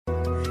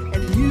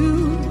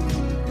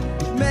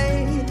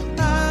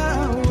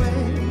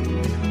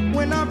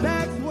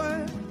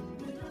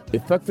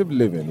Effective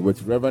Living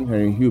with Reverend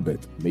Henry Hubert.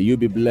 May you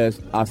be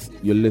blessed as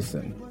you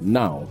listen.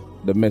 Now,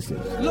 the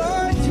message.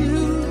 Lord,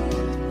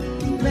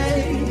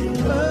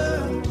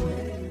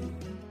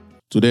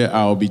 today,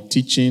 I'll be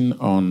teaching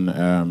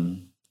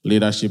on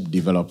leadership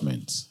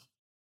development.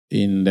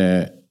 In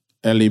the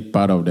early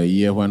part of the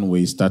year when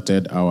we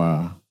started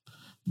our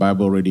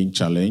Bible reading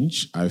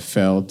challenge, I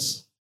felt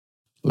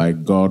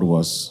like God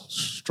was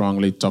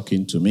strongly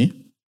talking to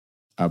me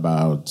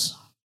about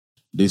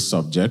this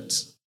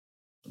subject.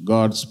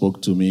 God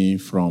spoke to me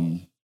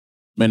from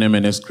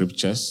many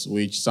scriptures,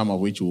 some of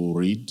which we'll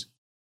read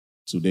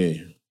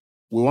today.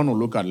 We want to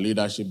look at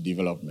leadership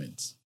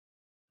development.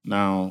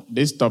 Now,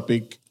 this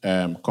topic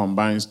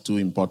combines two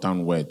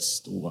important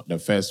words. The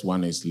first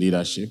one is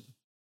leadership,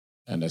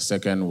 and the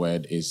second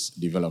word is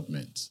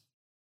development.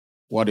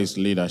 What is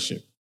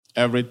leadership?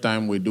 Every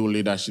time we do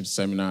leadership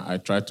seminar, I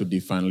try to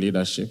define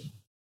leadership.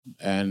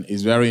 And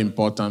it's very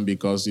important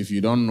because if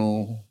you don't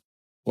know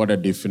what a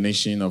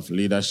definition of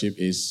leadership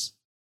is,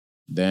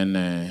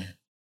 then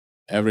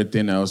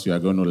everything else we are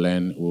going to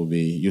learn will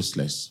be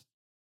useless.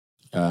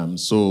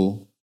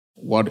 So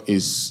what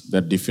is the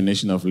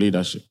definition of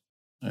leadership?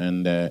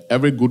 And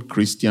every good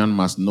Christian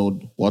must know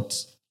what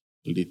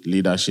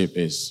leadership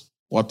is.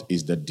 What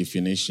is the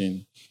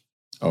definition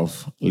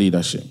of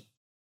leadership?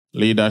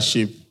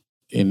 Leadership,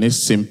 in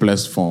its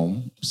simplest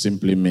form,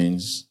 simply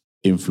means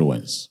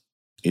influence.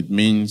 It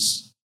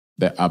means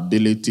the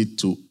ability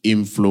to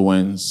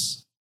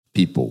influence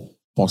people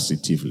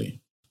positively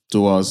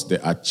towards the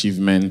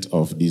achievement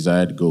of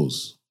desired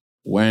goals.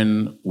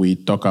 When we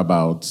talk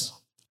about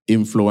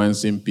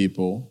influencing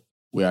people,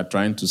 we are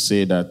trying to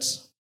say that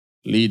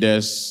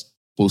leaders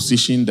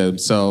position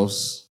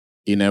themselves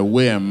in a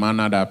way and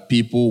manner that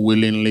people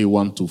willingly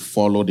want to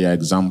follow their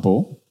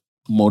example,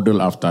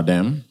 model after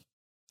them,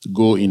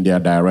 go in their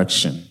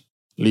direction.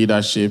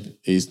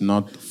 Leadership is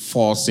not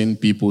forcing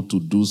people to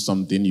do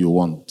something you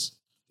want.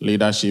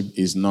 Leadership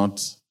is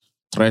not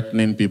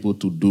threatening people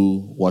to do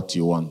what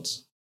you want.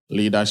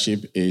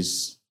 Leadership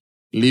is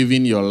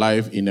living your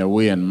life in a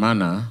way and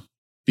manner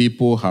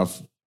people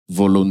have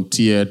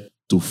volunteered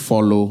to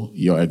follow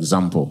your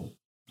example.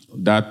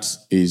 That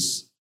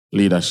is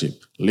leadership.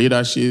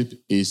 Leadership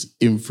is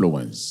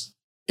influence.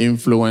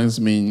 Influence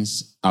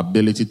means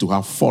ability to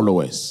have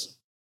followers.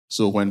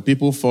 So when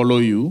people follow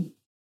you,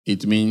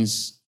 it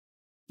means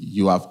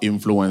you have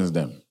influenced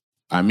them.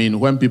 I mean,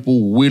 when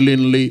people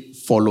willingly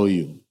follow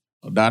you,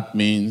 that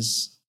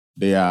means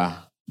they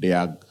are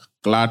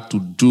glad to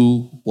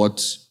do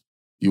what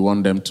you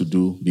want them to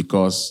do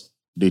because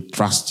they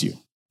trust you,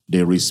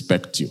 they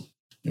respect you.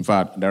 In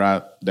fact,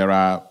 there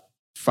are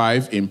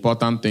 5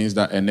 important things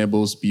that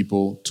enables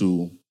people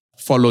to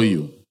follow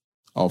you,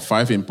 or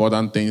 5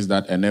 important things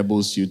that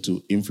enables you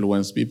to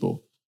influence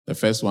people. The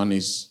first one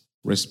is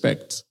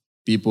respect.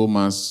 People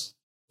must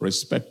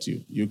respect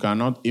you. You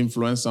cannot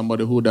influence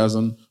somebody who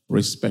doesn't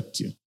respect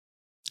you.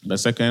 The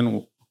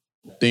second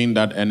thing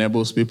that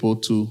enables people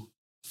to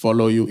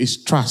follow you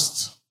is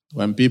trust.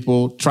 When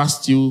people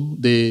trust you,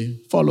 they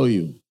follow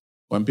you.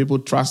 When people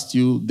trust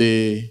you,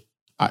 they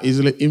are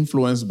easily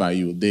influenced by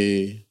you.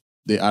 They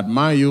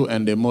admire you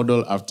and they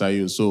model after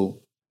you.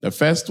 So the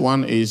first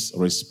one is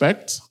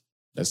respect.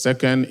 The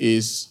second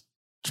is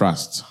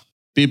trust.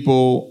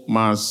 People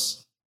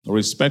must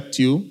respect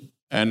you.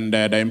 And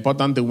the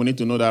important thing we need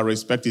to know that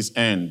respect is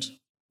earned.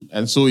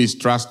 And so is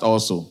trust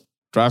also.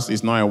 Trust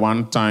is not a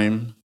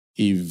one-time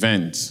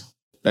event.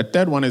 The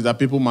third one is that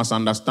people must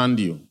understand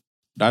you.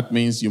 That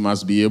means you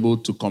must be able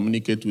to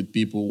communicate with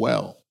people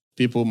well.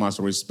 People must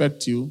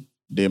respect you.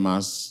 They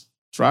must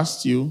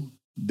trust you.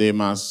 They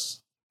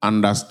must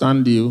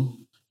understand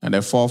you. And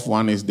the fourth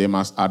one is they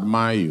must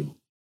admire you.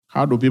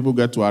 How do people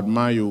get to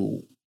admire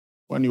you?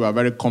 When you are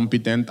very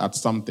competent at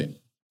something.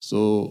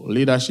 So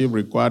leadership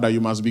requires that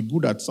you must be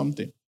good at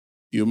something.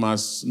 You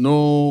must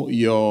know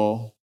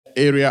your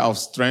area of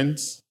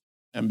strength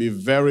and be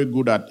very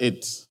good at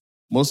it.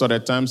 Most of the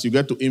times you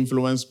get to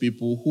influence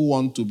people who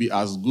want to be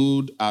as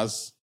good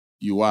as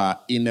you are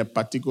in a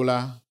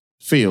particular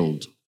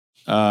field.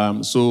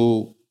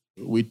 So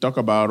we talk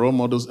about role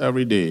models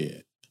every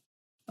day.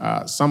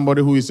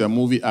 Somebody who is a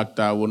movie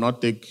actor will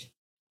not take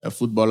a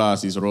footballer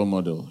as his role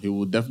model. He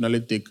will definitely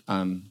take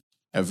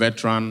a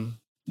veteran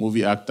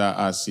movie actor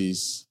as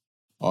his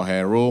or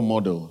her role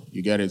model.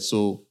 You get it?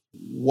 So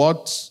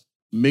what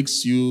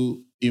makes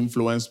you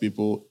influence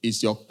people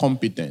is your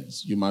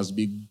competence. You must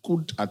be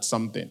good at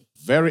something,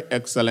 very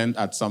excellent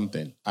at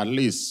something. At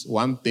least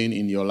one thing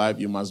in your life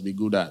you must be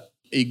good at.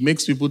 It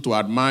makes people to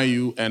admire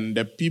you, and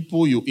the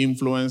people you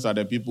influence are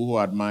the people who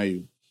admire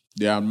you.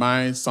 They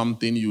admire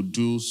something you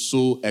do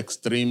so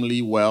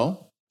extremely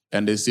well,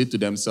 and they say to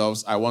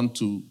themselves, I want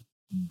to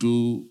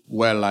do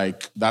well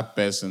like that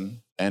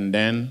person, and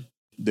then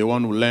they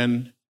want to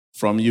learn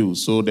from you.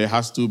 So there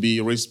has to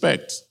be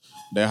respect.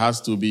 There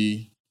has to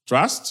be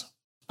trust,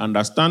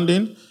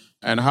 understanding.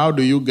 And how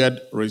do you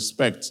get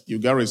respect? You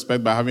get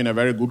respect by having a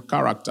very good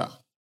character.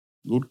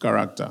 Good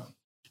character.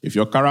 If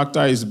your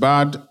character is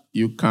bad,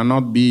 you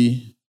cannot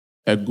be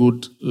a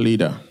good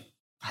leader.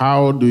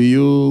 How do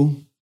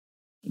you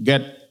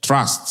get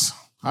trust?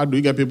 How do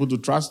you get people to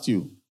trust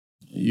you?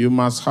 You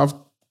must have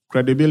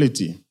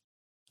credibility.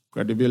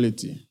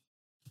 Credibility.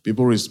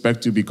 People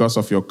respect you because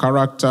of your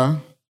character,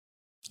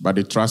 but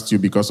they trust you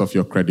because of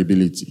your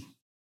credibility.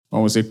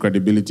 When we say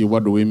credibility,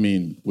 what do we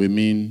mean? We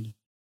mean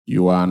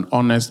you are an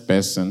honest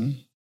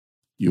person,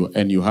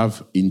 and you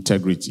have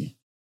integrity.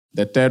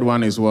 The third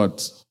one is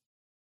what?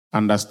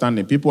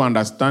 Understanding. People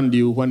understand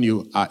you when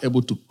you are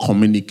able to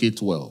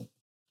communicate well.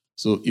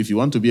 So if you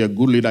want to be a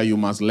good leader, you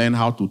must learn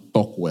how to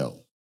talk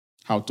well,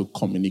 how to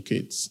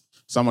communicate.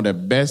 Some of the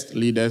best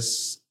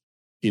leaders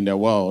in the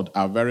world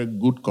are very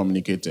good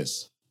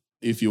communicators.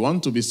 If you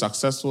want to be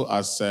successful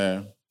as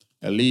a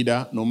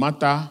leader, no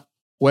matter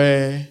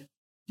where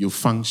you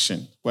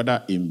function,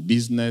 whether in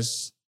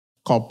business,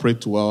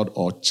 corporate world,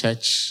 or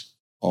church,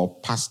 or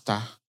pastor,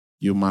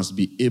 you must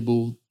be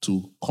able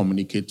to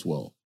communicate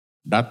well.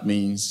 That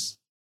means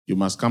you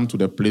must come to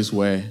the place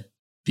where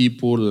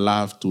people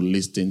love to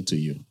listen to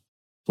you.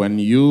 When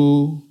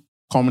you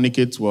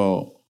communicate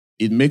well,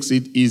 it makes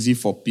it easy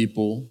for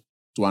people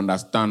to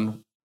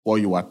understand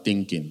what you are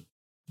thinking,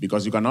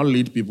 because you cannot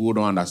lead people who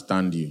don't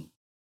understand you.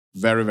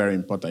 Very, very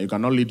important. You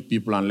cannot lead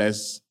people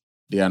unless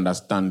they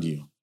understand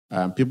you.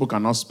 People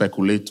cannot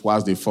speculate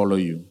whilst they follow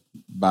you,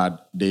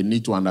 but they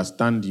need to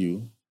understand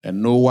you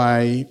and know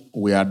why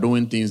we are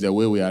doing things the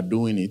way we are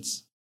doing it.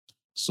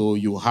 So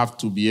you have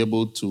to be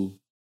able to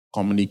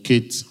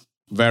communicate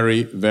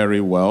very,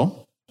 very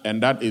well.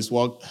 And that is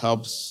what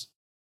helps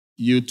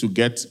you to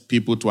get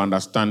people to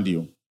understand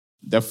you.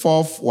 The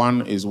fourth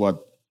one is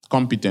what?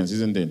 Competence,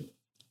 isn't it?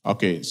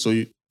 Okay,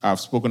 so I've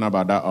spoken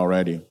about that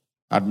already.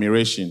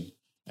 Admiration.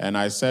 And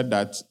I said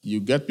that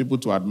you get people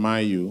to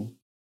admire you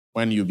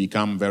when you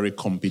become very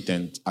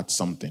competent at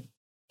something.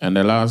 And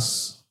the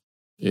last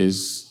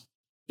is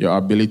your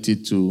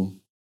ability to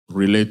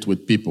relate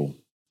with people.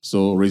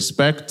 So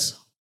respect,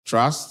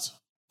 trust,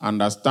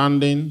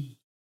 understanding,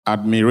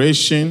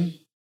 admiration,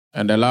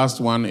 and the last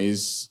one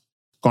is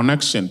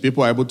connection.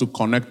 People are able to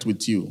connect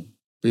with you.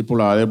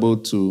 People are able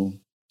to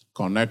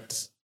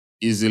connect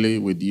easily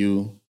with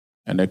you.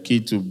 And the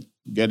key to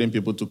getting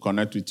people to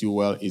connect with you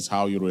well is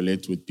how you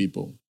relate with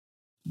people.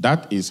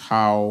 That is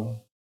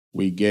how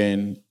we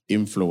gain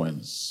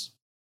influence.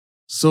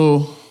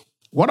 So,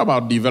 what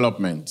about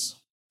development?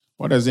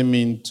 What does it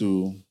mean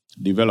to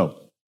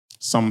develop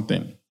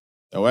something?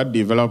 The word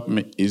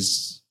development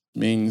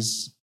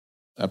means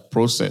a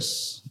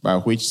process by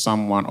which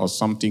someone or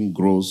something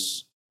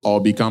grows or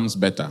becomes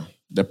better.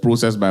 The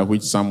process by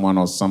which someone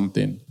or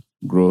something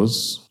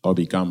grows or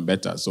becomes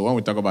better. So when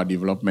we talk about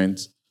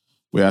development,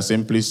 we are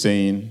simply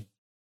saying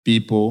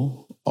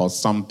people or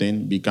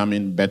something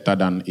becoming better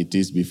than it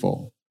is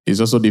before. It's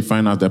also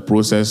defined as the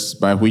process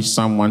by which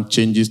someone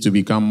changes to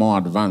become more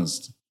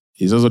advanced.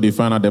 It's also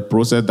defined as the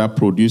process that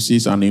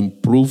produces an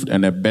improved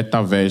and a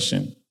better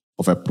version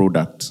of a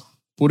product.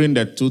 Putting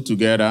the two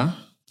together,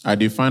 I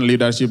define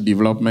leadership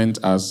development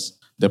as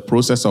the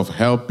process of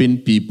helping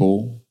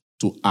people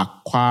to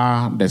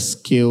acquire the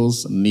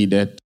skills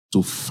needed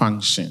to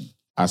function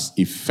as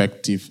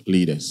effective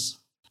leaders.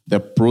 The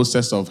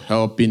process of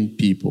helping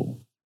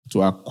people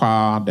to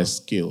acquire the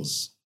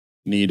skills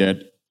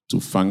needed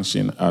to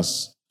function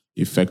as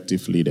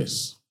effective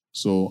leaders.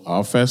 So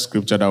our first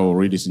scripture that we'll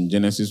read is in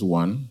Genesis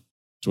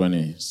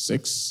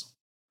 1:26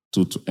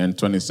 and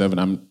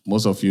 27.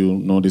 Most of you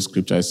know this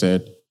scripture. I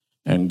said,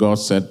 and God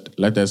said,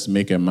 let us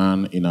make a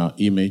man in our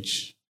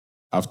image,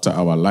 after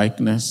our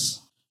likeness,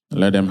 and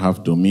let them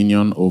have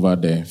dominion over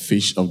the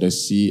fish of the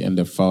sea and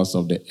the fowls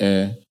of the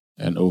air,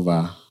 and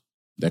over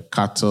the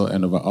cattle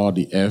and over all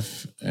the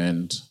earth,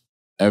 and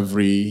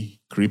every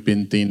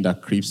creeping thing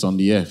that creeps on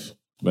the earth.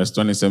 Verse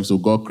 27, so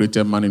God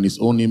created man in his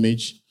own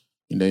image.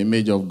 In the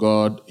image of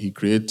God, he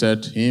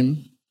created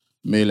him.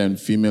 Male and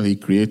female, he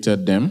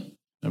created them.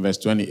 And verse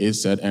 28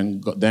 said,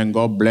 and then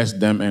God blessed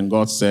them, and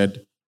God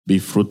said, be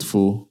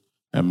fruitful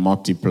and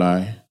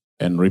multiply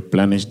and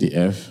replenish the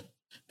earth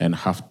and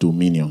have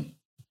dominion.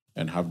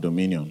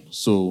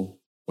 So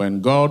when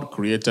God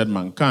created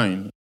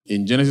mankind,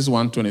 in Genesis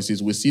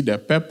 1:26, we see the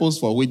purpose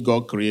for which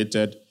God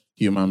created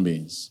human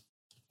beings.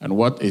 And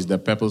what is the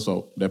purpose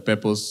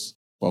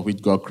for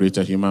which God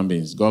created human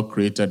beings? God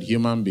created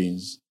human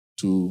beings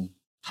to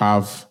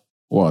have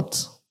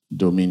what?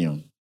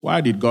 Dominion. Why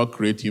did God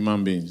create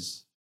human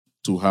beings?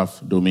 To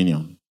have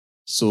dominion.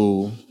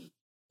 So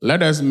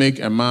let us make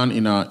a man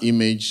in our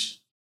image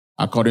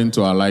according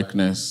to our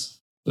likeness.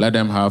 Let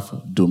them have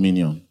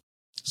dominion.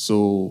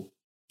 So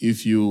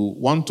if you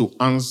want to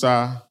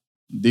answer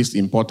this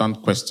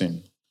important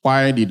question,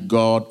 why did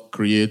God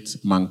create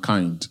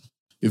mankind?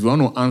 If you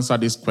want to answer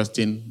this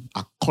question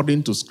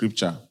according to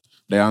Scripture,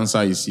 the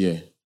answer is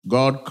here.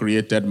 God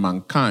created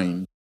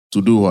mankind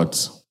to do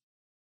what?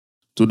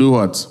 To do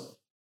what?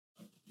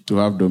 To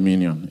have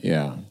dominion.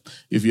 Yeah.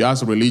 If you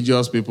ask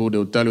religious people,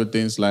 they'll tell you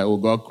things like, oh,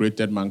 God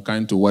created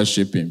mankind to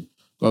worship him.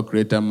 God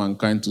created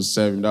mankind to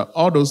serve him.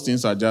 All those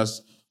things are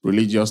just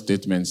religious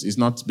statements. It's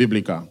not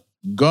biblical.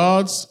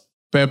 God's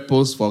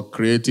purpose for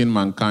creating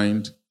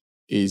mankind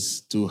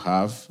is to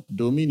have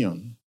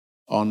dominion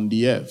on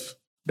the earth.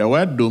 The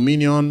word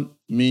dominion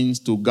means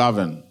to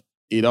govern.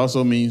 It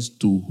also means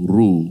to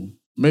rule.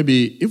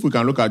 Maybe if we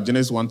can look at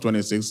Genesis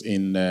 1:26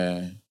 in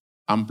the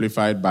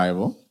Amplified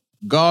Bible.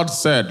 God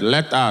said,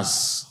 let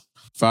us,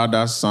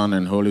 Father, Son,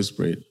 and Holy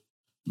Spirit,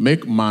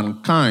 make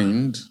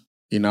mankind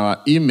in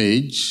our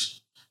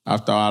image,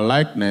 after our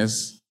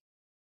likeness,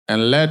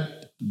 and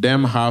let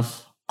them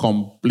have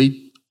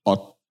complete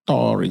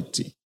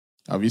authority.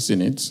 Have you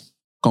seen it?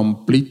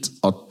 Complete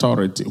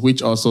authority,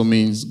 which also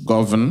means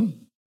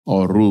govern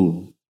or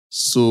rule.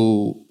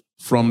 So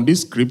from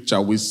this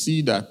scripture, we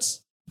see that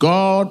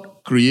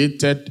God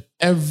created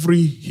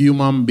every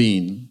human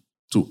being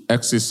to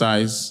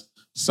exercise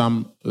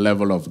some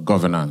level of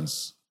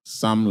governance,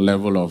 some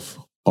level of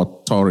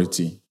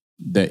authority.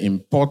 The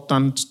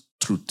important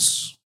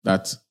truth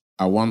that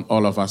I want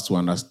all of us to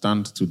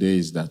understand today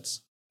is that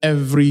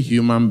every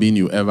human being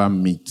you ever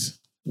meet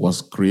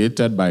was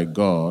created by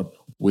God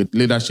with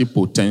leadership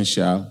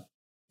potential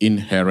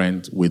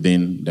inherent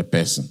within the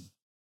person.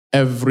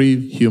 Every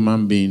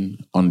human being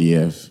on the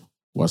earth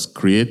was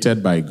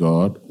created by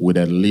God with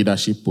a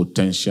leadership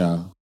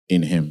potential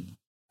in him.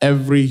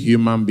 Every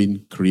human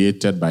being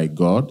created by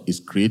God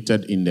is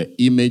created in the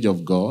image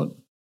of God,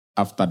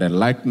 after the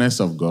likeness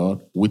of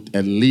God, with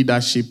a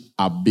leadership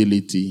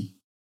ability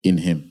in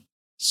him.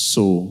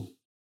 So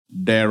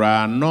there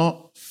are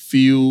not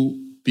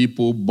few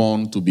people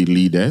born to be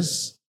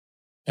leaders,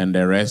 and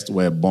the rest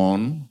were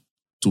born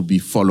to be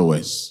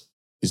followers.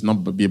 It's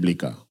not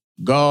biblical.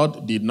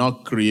 God did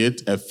not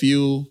create a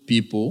few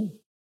people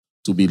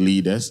to be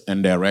leaders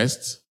and the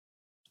rest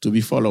to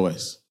be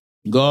followers.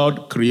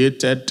 God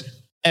created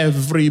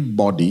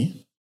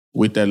everybody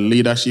with a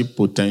leadership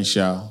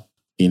potential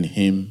in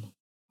him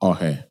or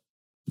her.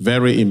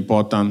 Very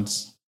important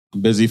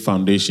basic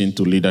foundation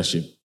to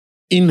leadership.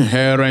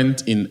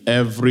 Inherent in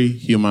every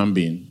human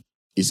being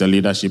is a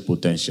leadership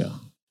potential.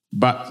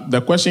 But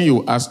the question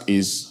you ask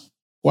is,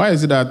 why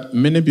is it that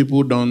many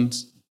people don't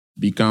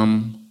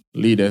become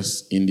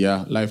leaders in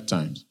their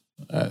lifetimes?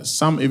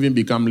 Some even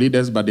become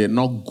leaders, but they're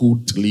not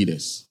good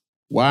leaders.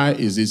 Why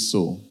is it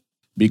so?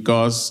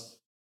 Because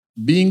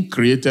being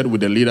created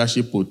with a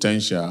leadership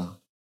potential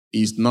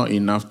is not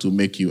enough to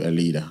make you a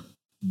leader.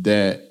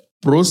 The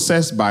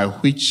process by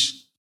which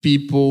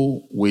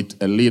people with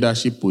a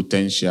leadership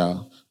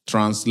potential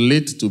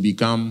translate to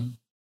become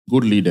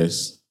good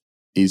leaders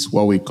is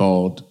what we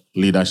call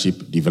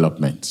leadership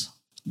development.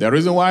 The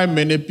reason why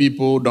many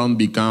people don't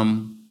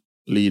become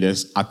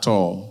leaders at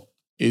all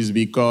is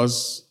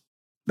because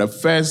the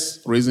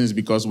first reason is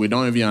because we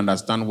don't even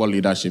understand what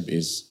leadership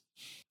is.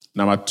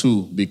 Number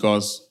two,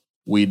 because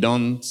we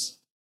don't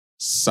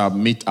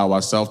submit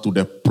ourselves to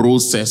the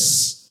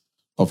process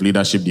of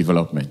leadership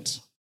development.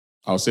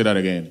 I'll say that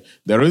again.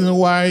 The reason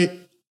why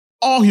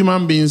all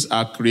human beings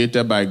are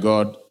created by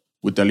God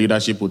with a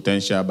leadership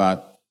potential,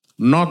 but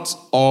not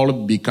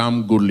all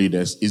become good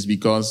leaders, is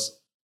because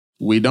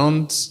we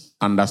don't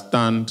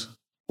understand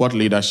what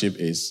leadership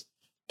is,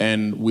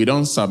 and we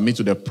don't submit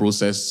to the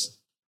process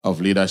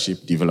of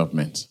leadership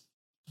development.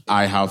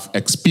 I have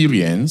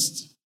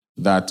experienced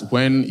that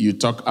when you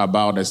talk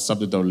about the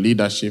subject of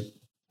leadership,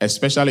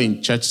 especially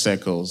in church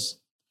circles,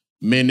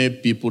 many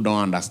people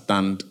don't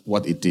understand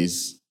what it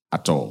is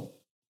at all.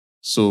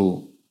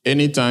 So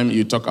anytime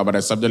you talk about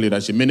the subject of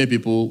leadership, many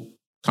people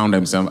count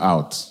themselves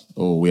out.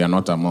 Oh, we are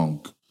not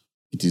among.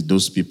 It is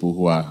those people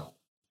who are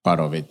part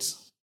of it.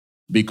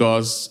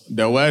 Because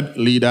the word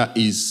leader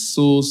is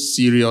so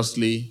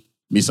seriously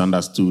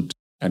misunderstood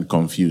and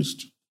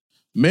confused.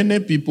 Many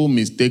people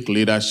mistake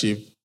leadership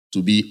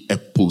to be a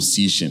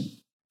position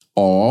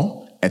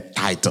or a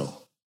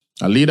title.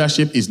 A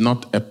leadership is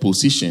not a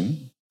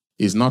position,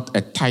 is not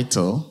a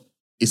title,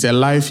 it's a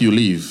life you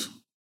live,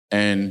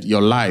 and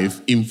your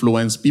life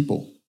influences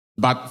people.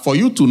 But for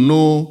you to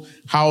know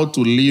how to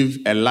live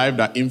a life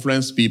that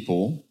influences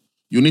people,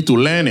 you need to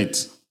learn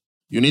it.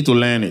 You need to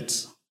learn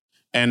it.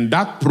 And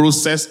that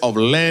process of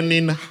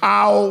learning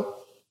how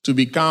to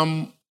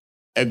become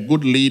a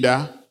good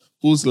leader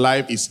whose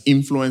life is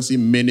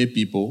influencing many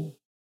people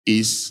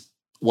is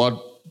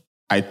what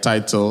I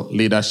title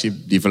leadership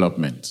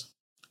development.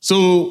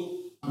 So,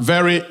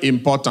 very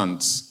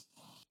important.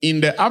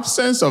 In the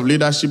absence of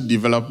leadership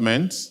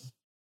development,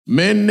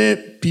 many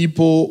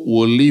people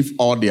will live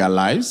all their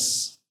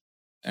lives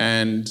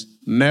and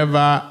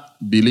never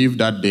believe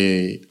that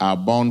they are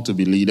born to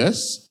be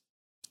leaders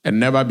and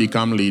never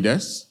become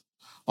leaders.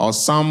 Or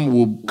some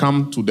will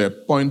come to the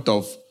point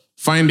of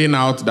finding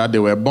out that they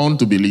were born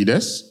to be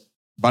leaders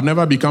but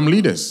never become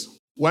leaders.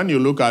 When you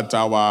look at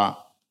our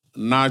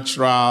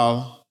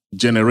natural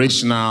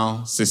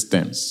generational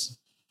systems,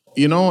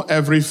 you know,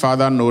 every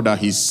father knows that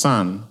his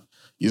son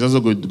is also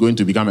going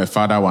to become a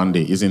father one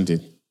day, isn't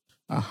it?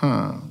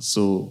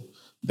 So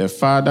the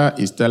father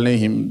is telling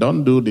him,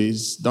 don't do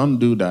this, don't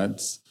do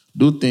that,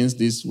 do things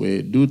this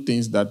way, do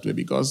things that way,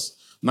 because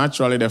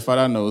naturally the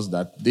father knows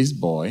that this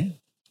boy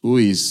who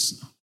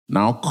is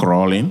now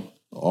crawling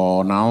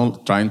or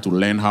now trying to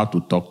learn how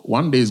to talk,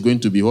 one day is going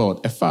to be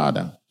what? A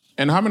father.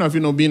 And how many of you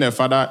know being a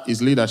father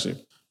is leadership?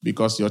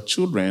 Because your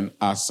children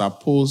are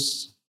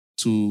supposed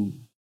to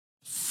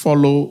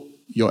follow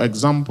your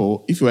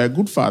example if you are a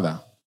good father.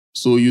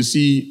 So you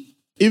see,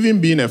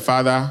 even being a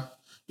father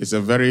is a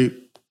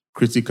very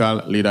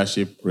critical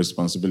leadership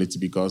responsibility,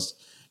 because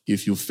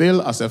if you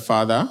fail as a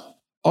father,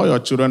 all your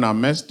children are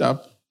messed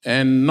up.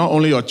 And not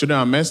only your children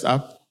are messed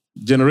up,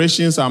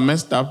 generations are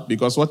messed up,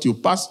 because what you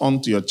pass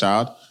on to your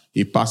child,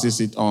 he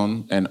passes it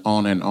on and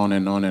on and on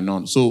and on and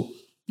on. So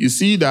you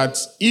see that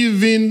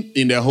even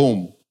in the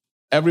home,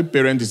 every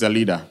parent is a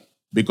leader,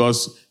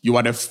 because you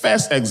are the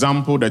first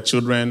example the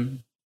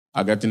children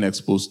are getting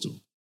exposed to.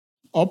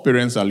 All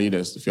parents are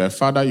leaders. If you're a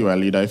father, you are a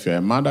leader. If you're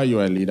a mother, you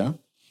are a leader.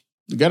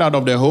 You get out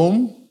of the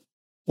home.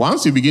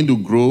 Once you begin to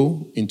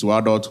grow into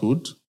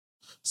adulthood,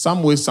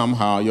 some way,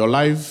 somehow, your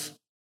life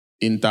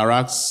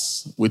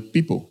interacts with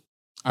people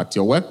at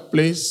your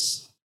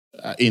workplace,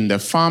 in the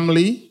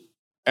family,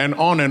 and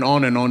on and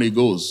on and on it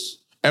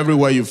goes,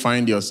 everywhere you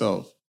find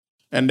yourself.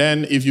 And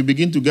then if you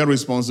begin to get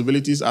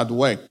responsibilities at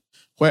work,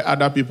 where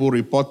other people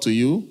report to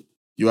you,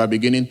 you are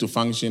beginning to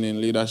function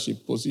in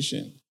leadership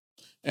position.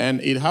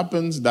 And it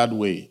happens that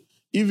way.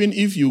 Even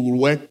if you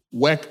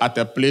work at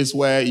a place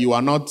where you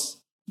are not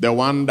the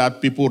one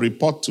that people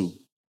report to,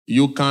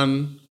 you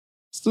can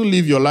still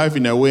live your life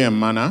in a way and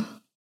manner.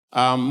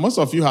 Most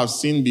of you have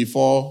seen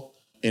before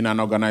in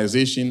an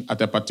organization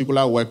at a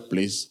particular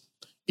workplace,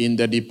 in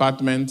the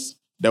department,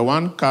 the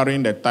one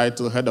carrying the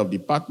title head of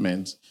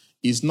department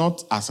is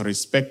not as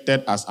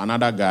respected as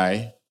another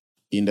guy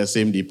in the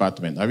same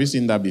department. Have you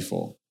seen that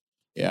before?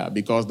 Yeah,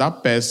 because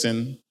that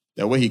person,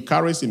 the way he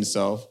carries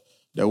himself,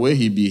 the way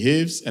he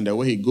behaves, and the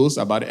way he goes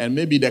about it, and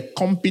maybe the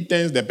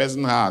competence the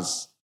person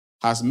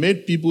has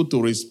made people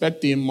to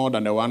respect him more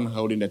than the one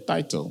holding the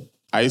title.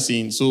 I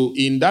see. So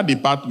in that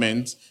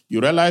department,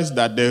 you realize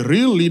that the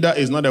real leader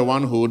is not the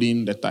one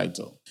holding the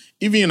title.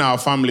 Even in our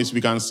families, we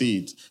can see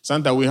it.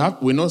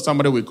 Sometimes we know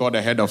somebody we call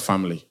the head of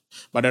family,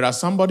 but there are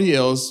somebody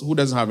else who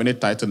doesn't have any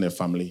title in the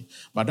family,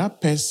 but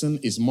that person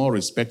is more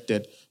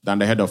respected than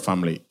the head of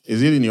family.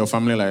 Is it in your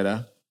family like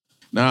that?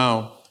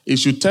 Now, it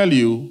should tell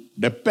you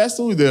the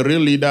person who is the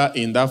real leader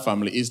in that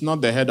family is not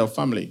the head of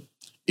family.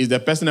 It's the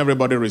person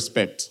everybody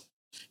respects.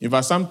 In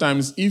fact,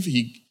 sometimes if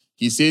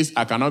he says,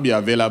 I cannot be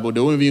available,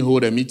 they won't even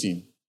hold a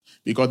meeting,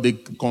 because they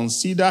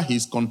consider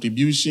his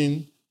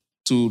contribution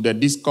to the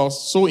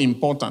discourse so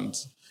important,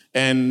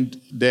 and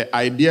the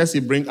ideas he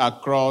brings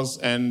across,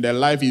 and the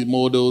life he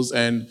models,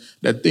 and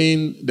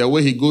the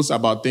way he goes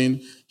about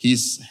things,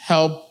 his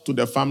help to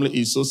the family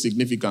is so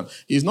significant.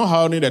 He's not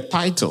holding a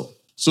title.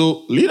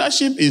 So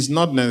leadership is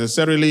not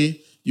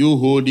necessarily you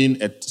holding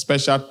a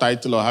special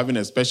title or having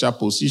a special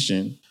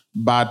position,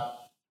 but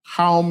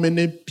how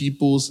many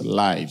people's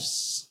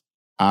lives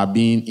are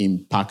being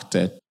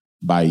impacted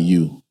by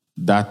you.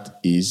 That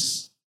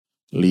is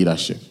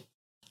leadership.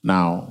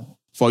 Now,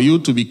 for you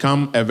to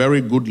become a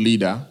very good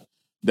leader,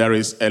 there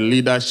is a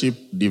leadership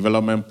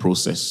development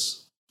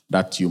process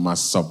that you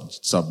must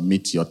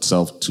submit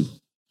yourself to.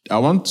 I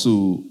want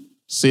to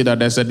say that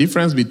there's a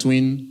difference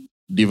between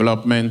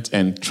development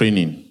and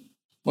training.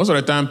 Most of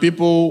the time,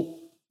 people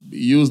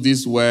use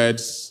these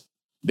words,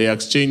 they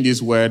exchange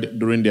this word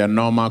during their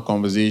normal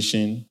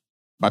conversation,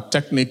 but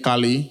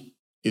technically,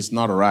 it's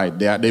not right.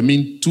 They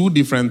mean two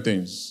different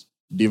things.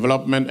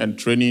 Development and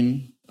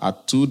training are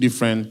two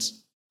different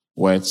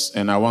words,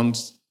 and I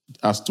want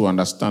us to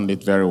understand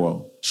it very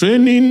well.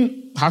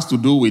 Training has to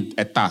do with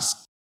a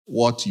task,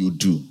 what you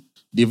do.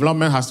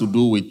 Development has to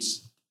do with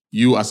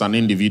you as an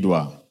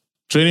individual.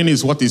 Training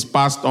is what is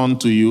passed on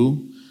to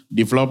you.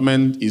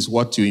 Development is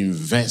what you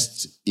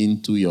invest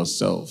into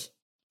yourself.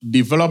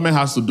 Development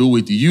has to do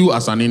with you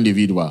as an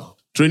individual.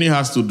 Training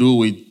has to do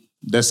with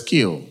the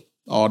skill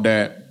or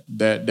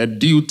the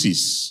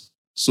duties.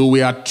 So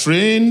we are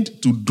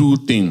trained to do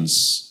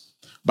things,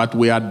 but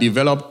we are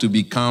developed to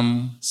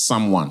become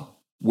someone.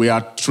 We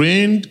are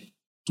trained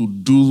to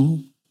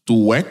do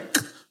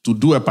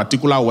a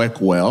particular work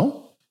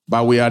well,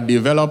 but we are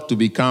developed to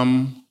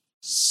become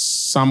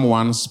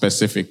someone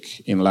specific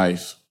in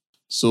life.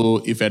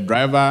 So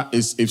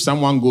if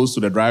someone goes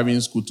to the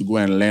driving school to go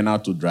and learn how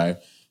to drive,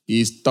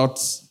 he is taught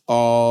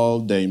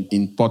all the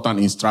important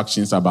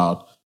instructions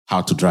about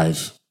how to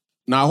drive.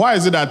 Now, why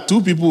is it that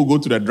two people who go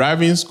to the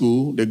driving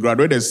school, they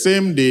graduate the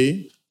same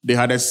day, they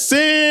had the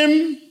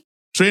same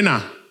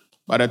trainer,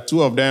 but the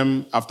two of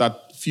them, after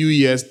a few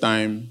years'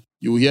 time,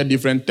 you will hear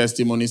different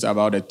testimonies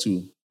about the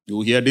two. You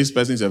will hear this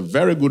person is a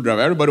very good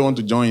driver. Everybody wants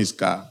to join his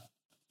car.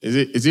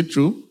 Is it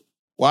true?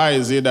 Why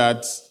is it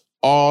that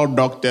all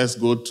doctors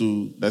go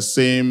to the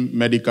same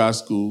medical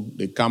school,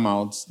 they come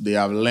out, they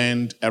have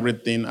learned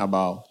everything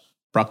about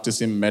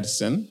practicing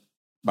medicine,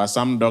 but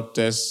some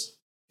doctors,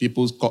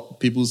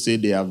 people say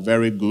they are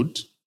very good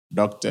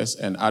doctors,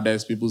 and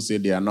others, people say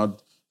they are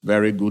not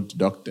very good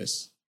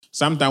doctors.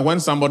 Sometimes when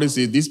somebody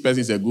says this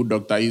person is a good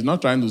doctor, he's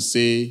not trying to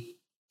say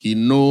he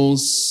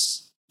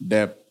knows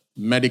the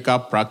medical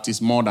practice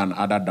more than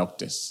other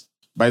doctors,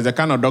 but it's the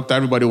kind of doctor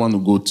everybody wants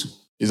to go to.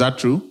 Is that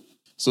true?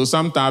 So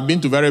sometimes I've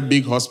been to very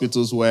big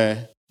hospitals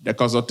where The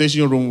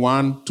consultation room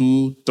 1,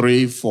 2,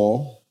 3,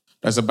 4.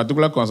 There's a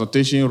particular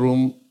consultation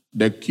room,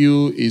 the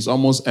queue is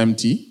almost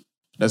empty.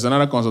 There's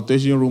another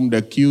consultation room,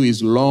 the queue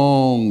is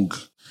long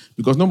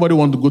because nobody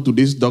wants to go to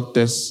these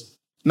doctors.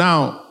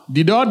 Now,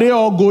 did they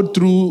all go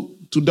through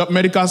to the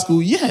medical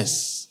school?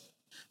 Yes.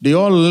 They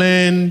all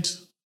learned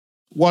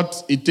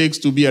what it takes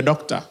to be a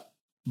doctor.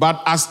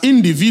 But as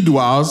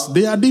individuals,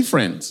 they are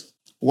different.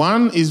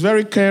 One is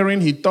very caring.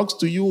 He talks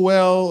to you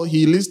well.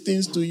 He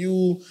listens to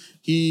you.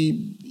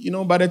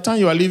 By the time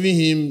you are leaving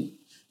him,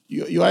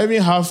 you are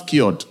even half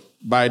cured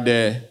by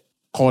the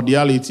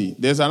cordiality.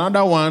 There's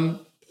another one,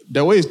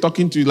 the way he's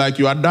talking to you, like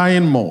you are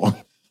dying more.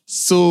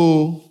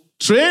 So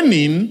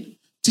training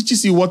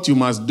teaches you what you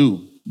must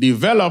do.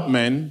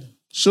 Development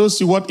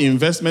shows you what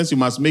investments you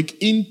must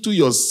make into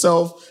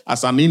yourself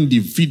as an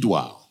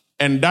individual.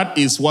 And that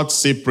is what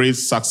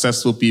separates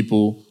successful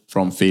people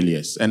from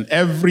failures. And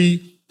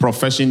every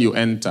profession you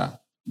enter,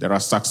 there are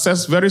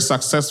very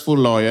successful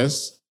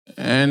lawyers,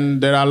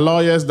 and there are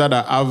lawyers that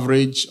are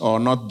average or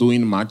not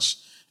doing much.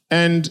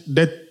 And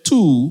the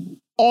two,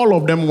 all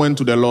of them went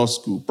to the law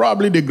school.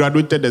 Probably they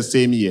graduated the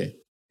same year.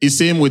 It's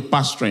same with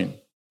pastoring.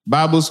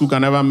 Bible school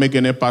can never make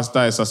any pastor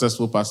a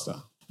successful pastor.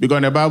 Because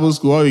in the Bible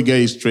school, all you get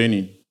is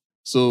training.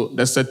 So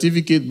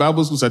the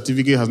Bible school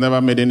certificate has never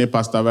made any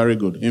pastor very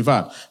good. In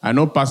fact, I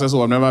know pastors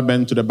who have never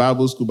been to the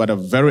Bible school, but are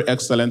very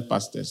excellent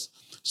pastors.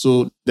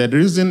 So the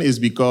reason is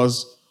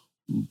because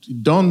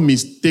don't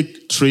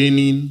mistake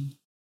training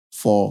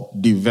for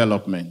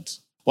development.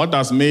 What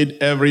has made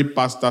every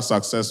pastor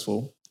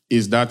successful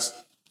is that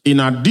in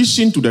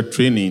addition to the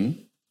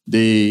training,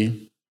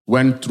 they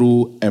went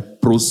through a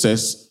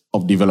process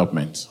of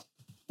development.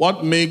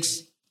 What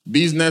makes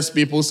business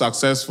people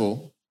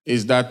successful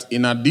is that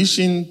in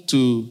addition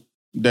to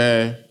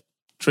the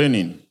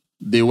training,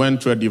 they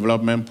went through a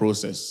development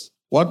process.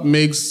 What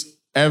makes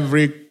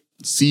every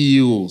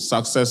CEO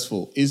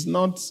successful is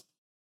not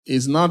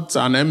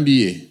an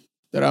MBA.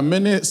 There are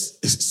many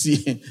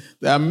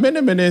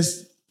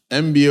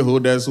MBA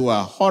holders who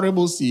are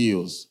horrible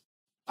CEOs.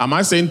 Am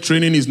I saying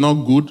training is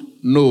not good?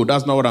 No,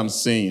 that's not what I'm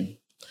saying.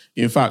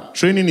 In fact,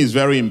 training is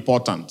very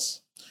important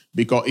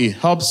because it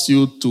helps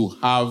you to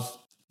have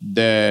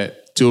the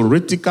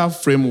theoretical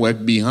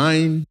framework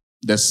behind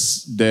the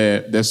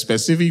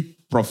specific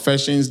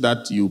professions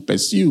that you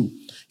pursue.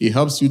 It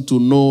helps you to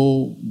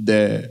know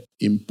the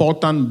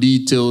important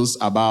details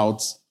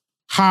about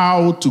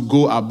how to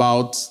go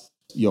about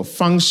your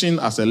function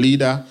as a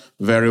leader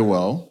very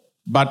well.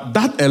 But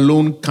that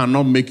alone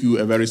cannot make you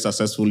a very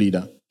successful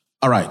leader.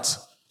 All right,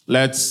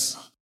 let's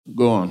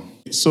go on.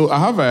 So I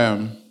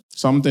have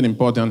something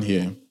important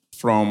here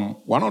from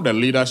one of the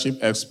leadership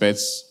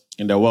experts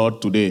in the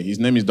world today. His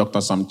name is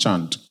Dr. Sam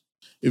Chand.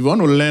 If you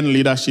want to learn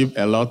leadership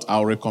a lot,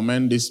 I'll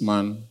recommend this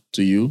man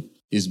to you.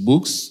 His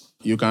books,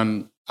 you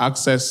can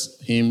access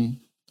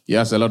him. He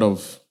has a lot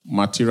of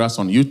materials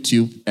on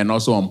YouTube and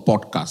also on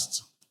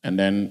podcasts. And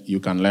then you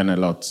can learn a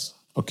lot.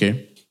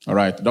 Okay? All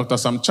right. Dr.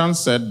 Sam Chand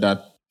said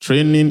that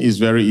training is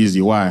very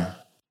easy. Why?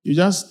 You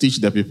just teach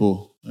the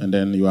people and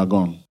then you are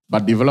gone.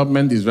 But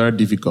development is very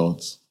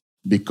difficult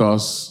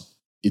because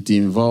it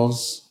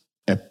involves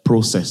a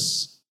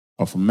process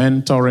of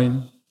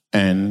mentoring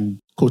and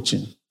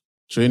coaching.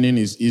 Training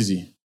is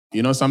easy.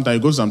 Sometimes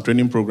you go to some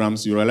training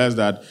programs, you realize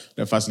that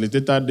the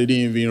facilitator didn't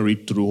even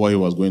read through what he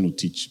was going to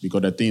teach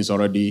because the thing is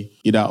already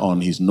either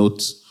on his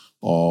notes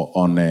or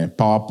on a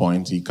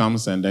PowerPoint. He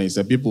comes and then he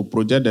says, people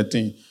project the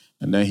thing,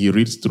 and then he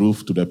reads through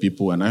to the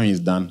people, and now he's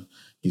done.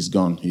 He's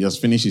gone. He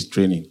just finished his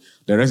training.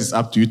 The rest is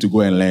up to you to go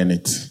and learn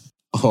it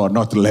or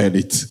not learn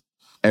it.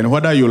 And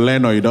whether you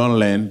learn or you don't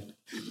learn,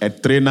 a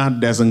trainer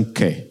doesn't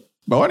care.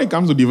 But when it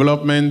comes to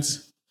development,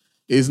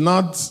 it's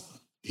not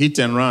hit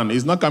and run.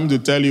 It's not coming to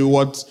tell you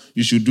what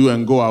you should do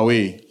and go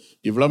away.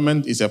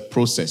 Development is a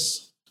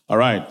process. All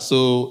right.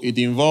 So it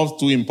involves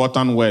two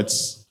important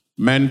words,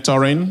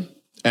 mentoring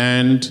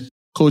and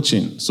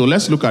coaching. So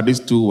let's look at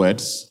these two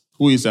words.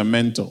 Who is a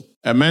mentor?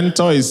 A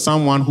mentor is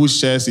someone who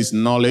shares his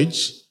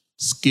knowledge,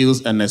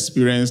 skills, and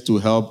experience to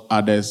help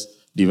others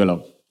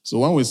develop. So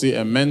when we say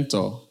a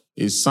mentor,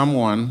 is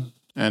someone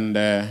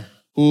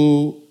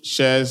who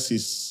shares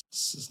his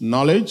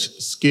knowledge,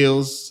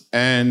 skills,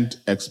 and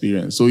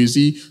experience. So you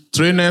see,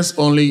 trainers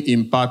only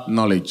impart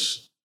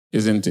knowledge,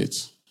 isn't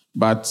it?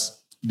 But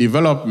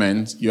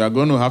development, you are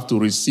going to have to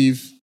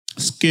receive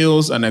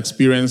skills and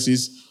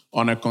experiences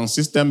on a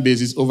consistent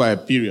basis over a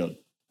period.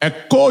 A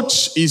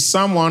coach is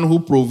someone who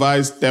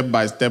provides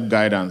step-by-step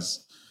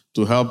guidance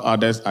to help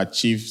others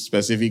achieve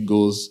specific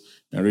goals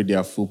and reach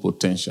their full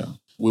potential.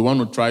 We want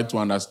to try to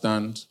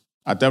understand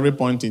at every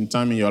point in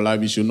time in your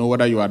life, you should know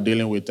whether you are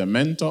dealing with a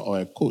mentor or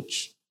a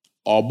coach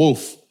or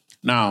both.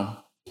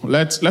 Now,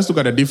 let's look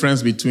at the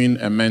difference between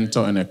a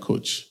mentor and a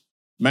coach.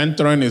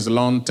 Mentoring is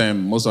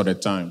long-term most of the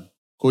time.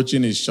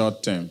 Coaching is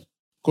short-term.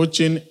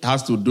 Coaching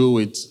has to do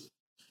with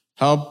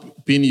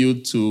helping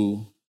you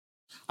to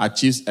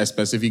achieve a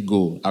specific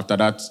goal after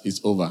that is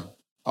over,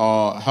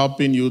 or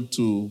helping you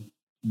to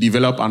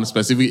develop a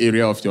specific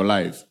area of your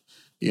life.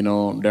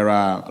 There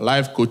are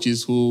life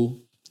coaches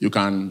who You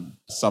can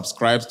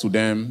subscribe to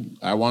them.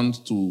 I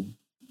want to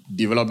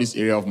develop this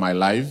area of my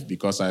life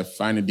because I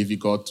find it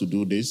difficult to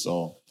do this,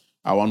 or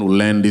I want to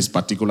learn this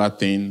particular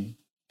thing.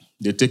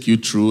 They take you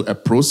through a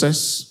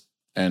process,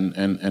 and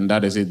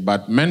that is it.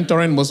 But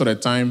mentoring most of the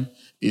time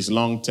is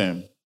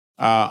long-term.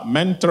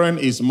 Mentoring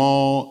is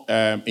more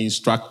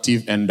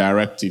instructive and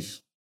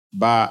directive,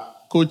 but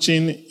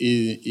coaching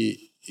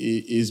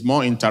is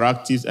more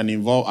interactive and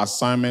involve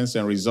assignments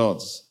and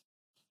results.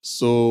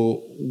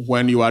 So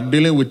when you are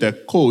dealing with a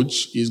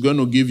coach, he's going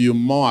to give you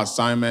more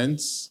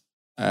assignments,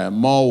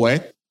 more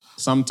work.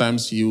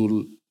 Sometimes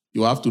you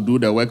have to do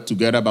the work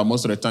together, but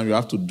most of the time you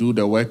have to do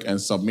the work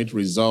and submit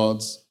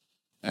results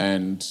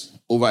and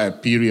over a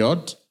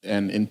period.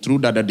 And through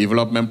that, the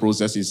development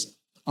process is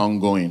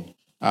ongoing.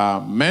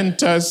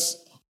 Mentors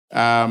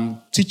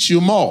teach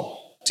you more,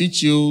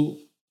 teach you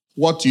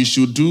what you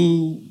should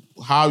do,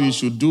 how you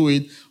should do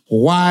it,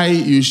 why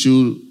you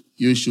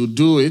should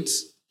do it.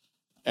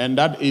 And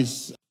that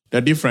is the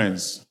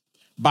difference.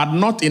 But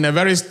not in a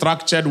very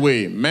structured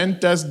way.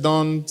 Mentors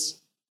don't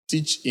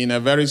teach in a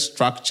very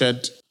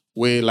structured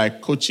way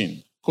like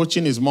coaching.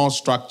 Coaching is more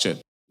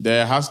structured.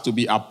 There has to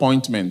be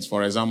appointments,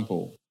 for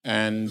example.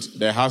 And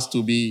there has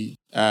to be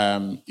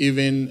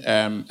even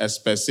a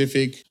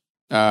specific,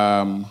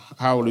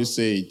 how will you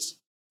say it,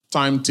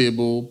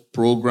 timetable,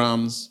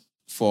 programs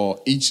for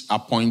each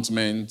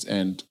appointment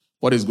and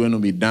what is going to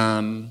be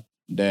done,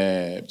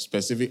 the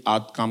specific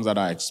outcomes that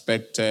are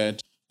expected,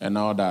 and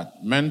all that.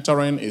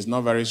 Mentoring is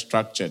not very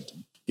structured.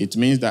 It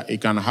means that it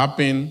can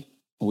happen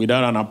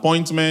without an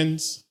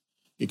appointment.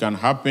 It can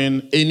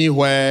happen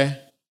anywhere,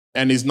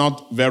 and it's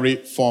not very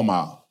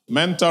formal.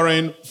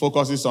 Mentoring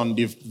focuses on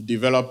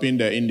developing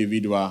the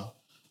individual,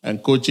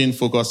 and coaching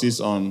focuses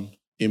on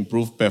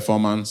improved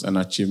performance and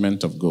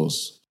achievement of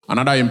goals.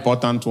 Another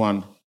important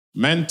one,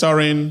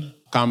 mentoring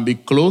can be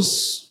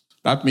close.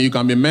 That means you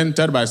can be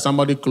mentored by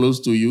somebody close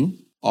to you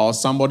or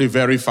somebody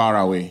very far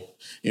away.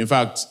 In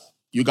fact,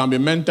 you can be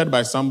mentored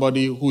by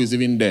somebody who is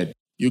even dead.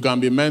 You can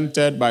be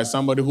mentored by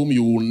somebody whom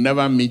you will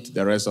never meet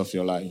the rest of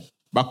your life.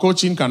 But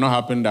coaching cannot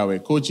happen that way.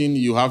 Coaching,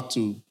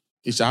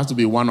 it has to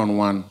be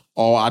one-on-one,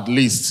 or at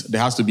least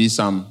there has to be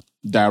some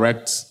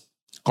direct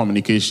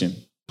communication.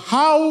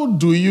 How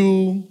do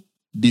you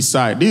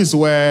decide? This is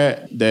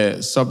where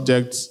the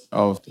subject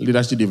of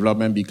leadership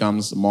development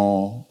becomes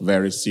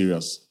very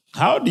serious.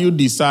 How do you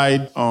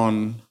decide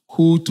on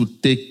who to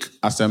take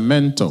as a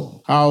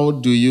mentor? How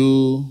do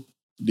you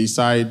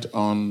decide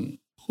on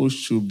who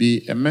should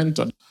be a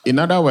mentor? In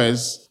other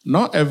words,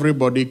 not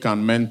everybody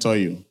can mentor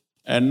you,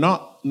 and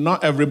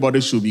not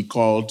everybody should be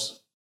called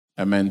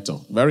a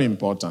mentor. Very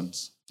important.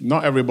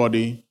 Not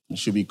everybody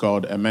should be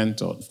called a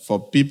mentor.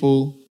 For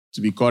people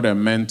to be called a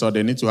mentor,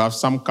 they need to have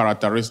some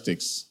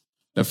characteristics.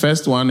 The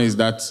first one is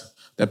that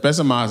the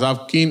person must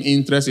have keen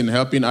interest in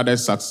helping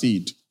others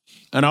succeed.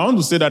 And I want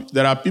to say that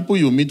there are people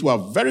you meet who are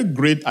very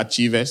great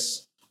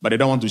achievers, but they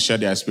don't want to share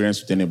their experience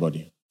with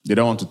anybody. They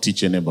don't want to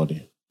teach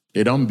anybody.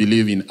 They don't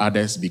believe in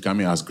others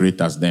becoming as great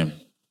as them.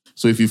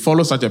 So if you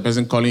follow such a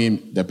person,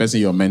 calling the person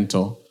your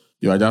mentor,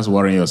 you are just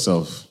worrying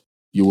yourself.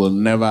 You will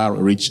never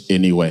reach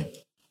anywhere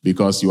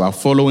because you are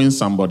following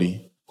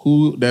somebody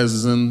who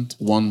doesn't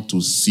want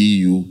to see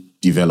you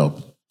develop.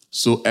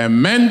 So a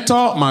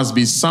mentor must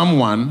be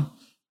someone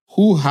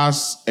who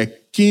has a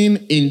keen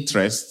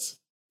interest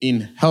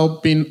in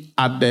helping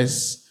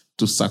others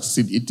to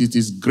succeed. It is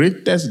his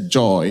greatest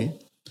joy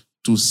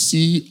to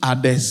see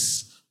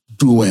others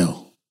do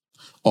well,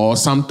 or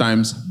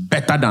sometimes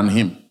better than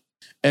him.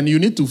 And you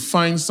need to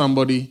find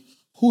somebody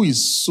who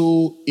is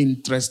so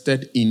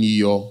interested in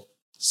your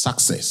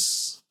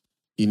success,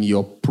 in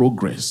your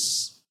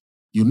progress.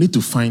 You need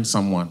to find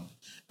someone.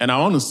 And I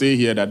want to say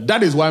here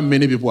that is why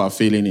many people are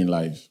failing in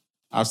life.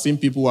 I've seen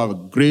people who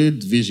have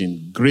great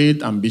vision,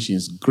 great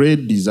ambitions,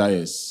 great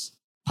desires,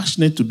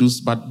 passionate to do,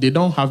 but they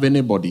don't have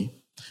anybody.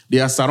 They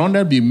are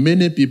surrounded by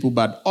many people,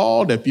 but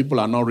all the people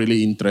are not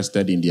really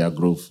interested in their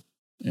growth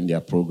and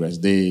their progress.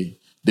 They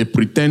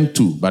pretend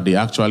to, but they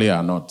actually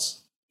are not.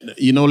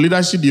 You know,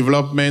 leadership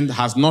development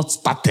has not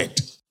started.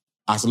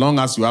 As long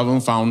as you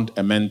haven't found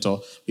a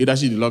mentor,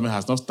 leadership development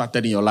has not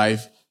started in your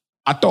life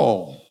at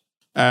all.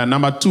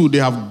 Number two, they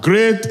have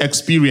great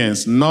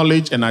experience,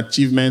 knowledge, and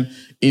achievement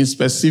in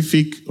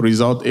specific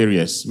result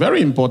areas.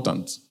 Very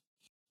important.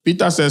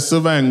 Peter says,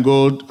 silver and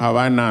gold have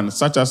I none.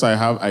 Such as I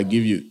have, I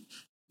give you.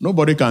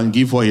 Nobody can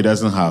give what he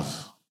doesn't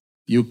have.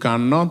 You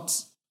cannot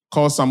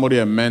call somebody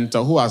a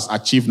mentor who has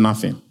achieved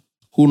nothing,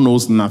 who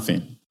knows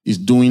nothing, is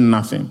doing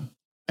nothing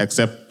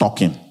except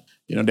talking.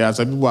 You know, there are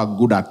some people who are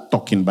good at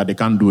talking, but they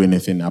can't do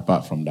anything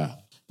apart from that.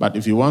 But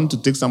if you want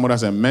to take somebody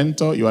as a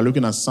mentor, you are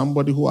looking at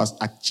somebody who has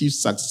achieved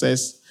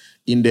success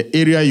in the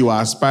area you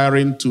are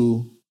aspiring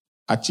to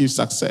achieve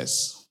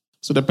success.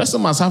 So the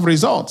person must have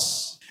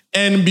results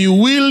and be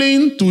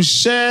willing to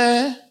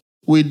share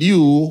with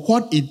you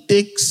what it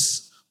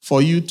takes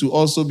for you to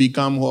also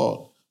become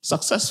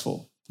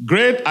successful.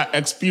 Great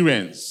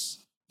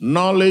experience,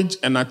 knowledge,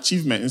 and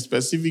achievement in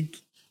specific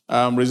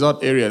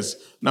resort areas.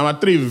 Number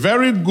 3,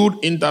 very good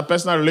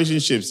interpersonal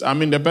relationships. I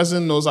mean, the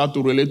person knows how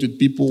to relate with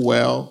people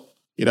well.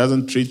 He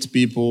doesn't treat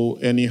people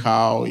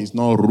anyhow. He's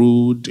not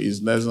rude. He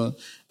doesn't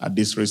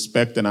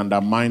disrespect and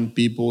undermine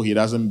people. He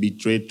doesn't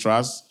betray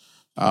trust.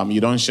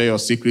 You don't share your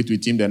secret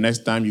with him. The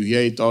next time you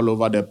hear it all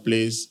over the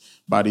place.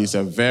 But he's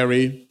a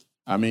very,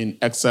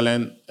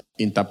 excellent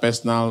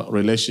interpersonal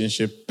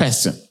relationship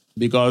person.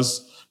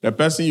 Because the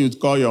person you'd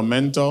call your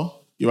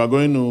mentor, you are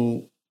going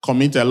to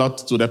commit a lot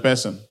to the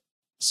person.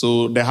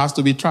 So there has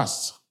to be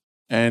trust.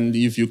 And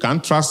if you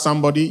can't trust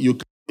somebody,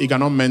 he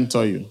cannot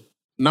mentor you.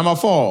 Number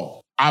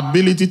 4,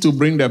 ability to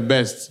bring the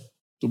best,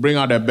 to bring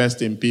out the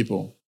best in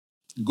people.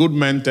 Good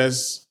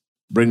mentors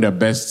bring the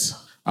best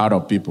out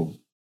of people.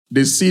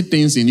 They see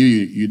things in you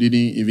you didn't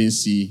even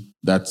see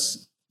that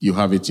you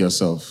have it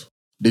yourself.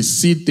 They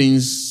see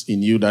things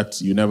in you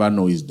that you never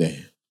know is there.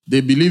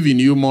 They believe in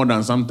you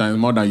sometimes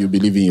more than you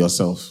believe in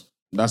yourself.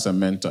 That's a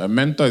mentor. A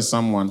mentor is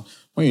someone,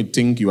 when you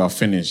think you are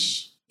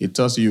finished, it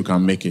tells you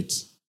can make it.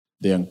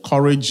 They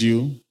encourage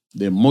you,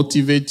 they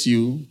motivate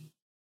you,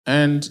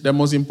 and the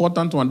most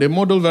important one, they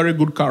model very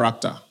good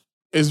character.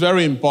 It's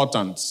very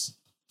important.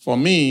 For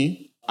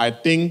me, I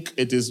think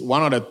it is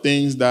one of the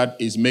things that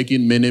is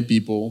making many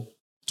people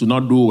to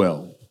not do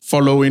well,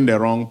 following the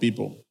wrong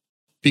people,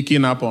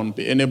 picking up on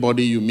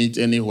anybody you meet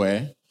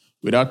anywhere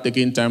without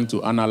taking time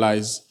to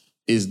analyze,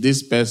 is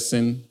this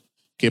person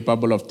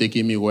capable of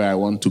taking me where I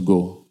want to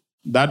go?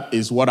 That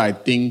is what I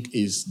think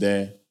is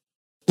the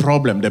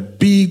problem, the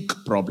big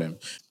problem.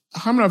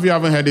 How many of you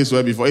haven't heard this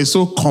word before? It's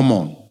so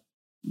common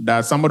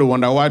that somebody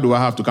wonder, why do I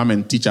have to come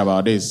and teach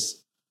about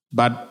this?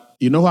 But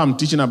you know why I'm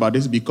teaching about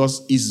this?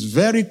 Because it's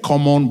very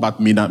common but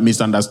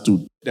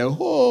misunderstood. The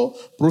whole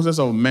process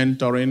of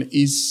mentoring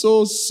is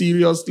so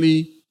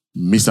seriously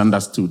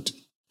misunderstood.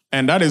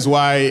 And that is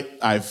why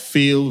I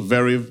feel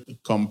very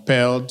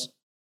compelled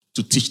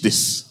to teach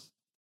this.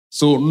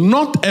 So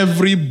not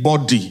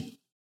everybody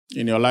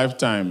in your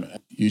lifetime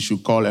you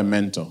should call a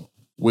mentor.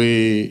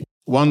 We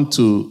want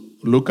to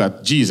look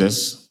at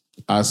Jesus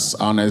as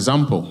an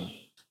example.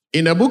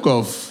 In the book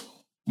of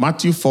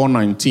Matthew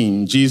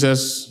 4:19,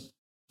 Jesus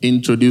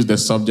introduced the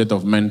subject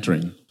of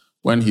mentoring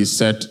when he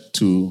said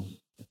to,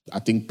 I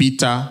think,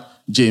 Peter,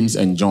 James,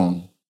 and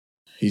John,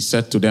 he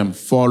said to them,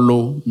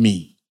 "Follow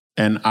me,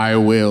 and I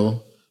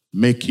will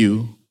make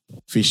you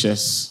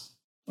fishers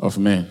of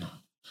men."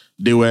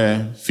 They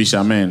were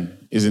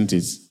fishermen, isn't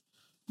it?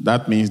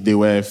 That means they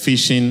were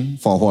fishing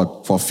for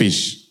what? For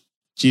fish.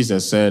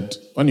 Jesus said,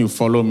 when you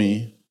follow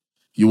me,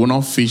 you will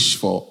not fish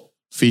for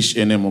fish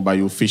anymore, but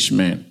you fish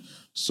men.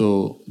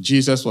 So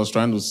Jesus was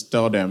trying to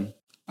tell them,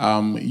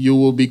 you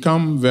will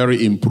become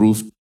very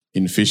improved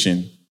in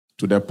fishing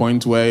to the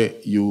point where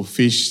you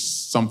fish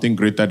something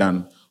greater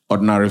than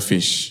ordinary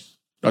fish.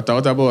 Dr.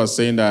 Otabo was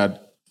saying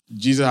that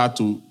Jesus had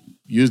to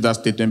use that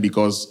statement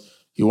because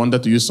he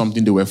wanted to use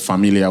something they were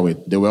familiar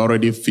with. They were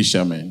already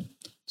fishermen.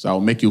 So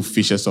I'll make you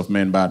fishers of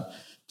men. But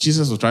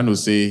Jesus was trying to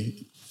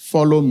say,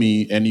 follow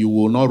me and you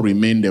will not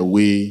remain the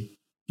way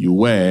you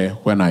were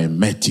when I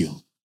met you.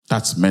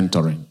 That's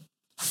mentoring.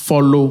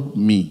 Follow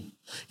me.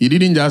 He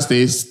didn't just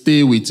say,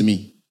 stay with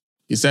me.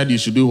 He said you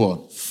should do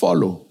what?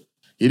 Follow.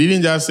 He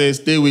didn't just say,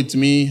 stay with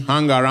me,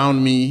 hang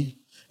around me,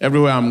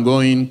 everywhere I'm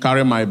going,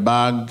 carry my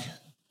bag.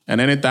 And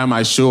anytime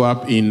I show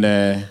up in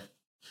the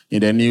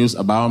news,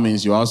 about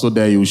means you're also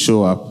there, you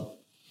show up.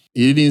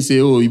 He didn't say,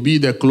 oh, you be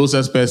the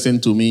closest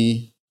person to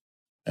me.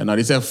 And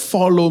he said,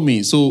 follow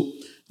me. So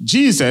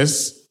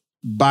Jesus,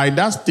 by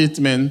that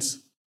statement,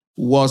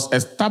 was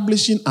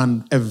establishing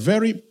a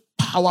very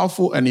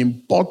powerful and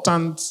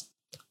important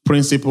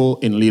principle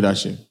in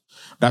leadership.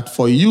 That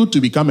for you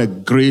to become a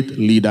great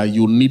leader,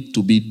 you need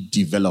to be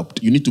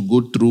developed. You need to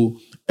go through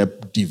a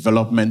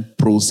development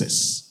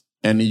process.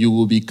 And you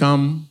will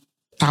become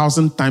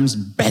 1,000 times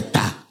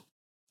better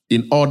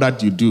in all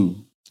that you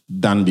do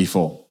than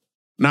before.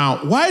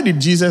 Now, why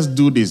did Jesus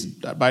do this,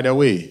 by the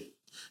way?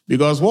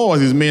 Because what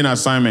was his main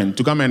assignment?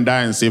 To come and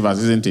die and save us,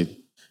 isn't it?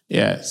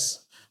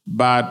 Yes.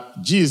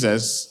 But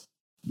Jesus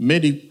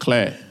made it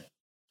clear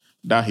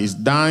that his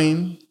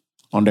dying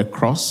on the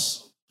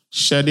cross,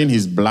 shedding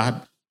his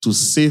blood to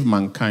save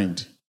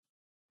mankind,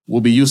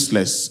 will be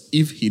useless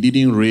if he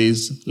didn't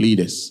raise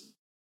leaders.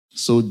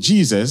 So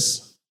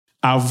Jesus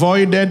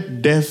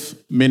avoided death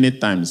many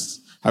times.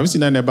 Have you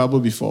seen that in the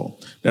Bible before?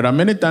 There are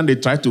many times they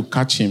tried to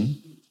catch him,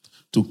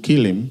 to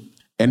kill him,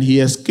 and he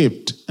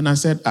escaped. And I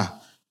said,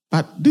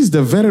 but this is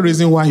the very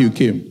reason why you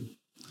came.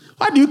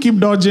 Why do you keep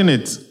dodging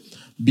it?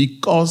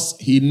 Because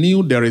he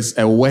knew there is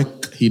a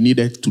work he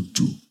needed to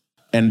do.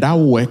 And that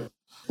work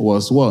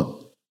was what?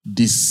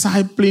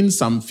 Discipling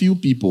some few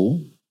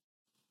people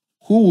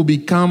who will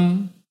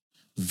become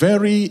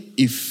very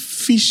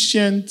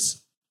efficient,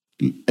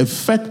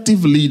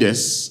 effective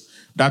leaders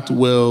that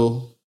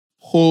will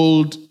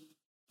hold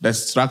the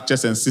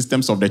structures and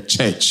systems of the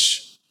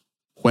church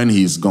when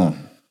he is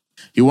gone.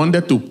 He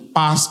wanted to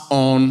pass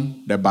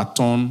on the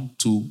baton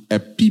to a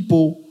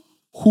people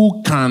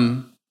who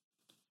can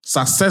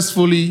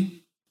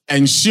successfully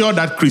ensure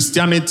that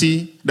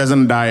Christianity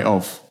doesn't die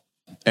off.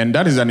 And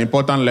that is an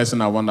important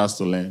lesson I want us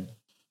to learn,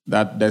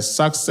 that the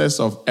success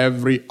of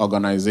every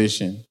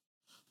organization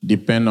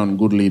depends on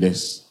good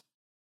leaders.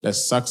 The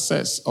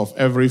success of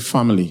every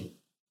family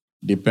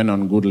depends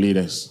on good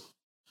leaders.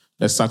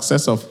 The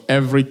success of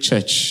every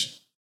church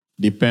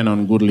depends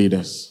on good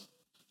leaders.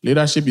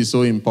 Leadership is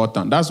so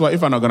important. That's why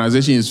if an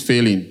organization is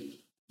failing,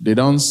 they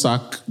don't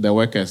sack the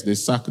workers, they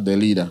sack the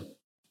leader.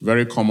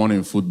 Very common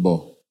in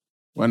football.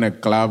 When a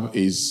club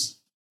is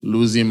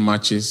losing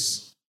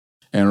matches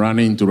and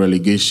running into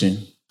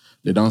relegation,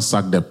 they don't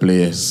sack the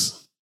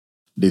players,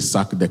 they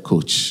sack the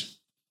coach.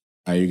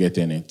 Are you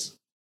getting it?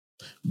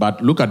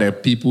 But look at the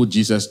people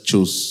Jesus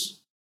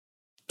chose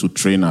to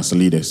train as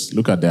leaders.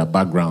 Look at their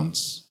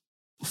backgrounds.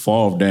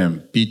 4 of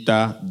them,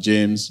 Peter,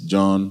 James,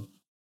 John,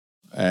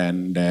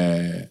 and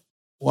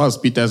what was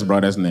Peter's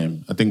brother's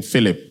name? I think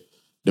Philip.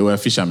 They were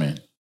fishermen.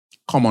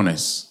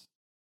 Commoners.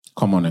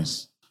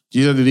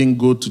 Jesus didn't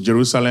go to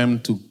Jerusalem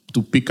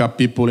to pick up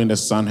people in the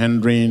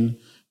Sanhedrin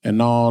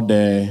and all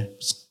the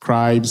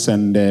scribes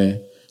and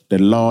the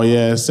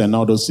lawyers and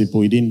all those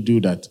people. He didn't do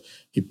that.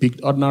 He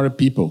picked ordinary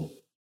people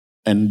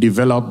and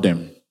developed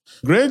them.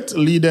 Great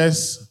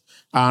leaders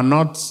are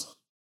not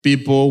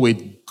people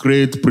with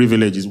great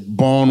privileges,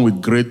 born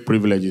with great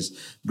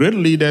privileges. Great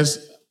leaders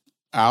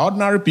are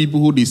ordinary people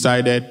who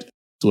decided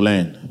to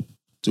learn,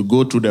 to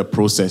go through the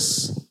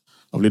process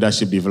of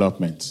leadership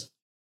development.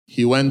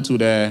 He went to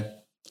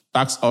the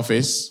tax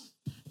office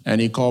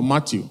and he called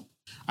Matthew.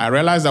 I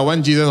realized that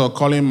when Jesus was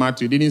calling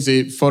Matthew, he didn't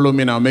say, follow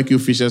me and I'll make you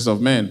fishers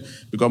of men,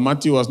 because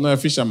Matthew was not a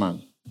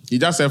fisherman. He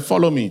just said,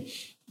 follow me.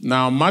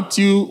 Now,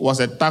 Matthew was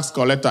a tax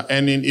collector,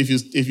 and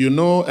if you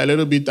know a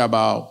little bit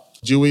about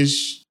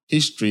Jewish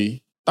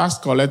history, tax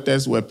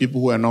collectors were people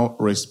who were not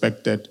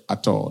respected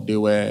at all. They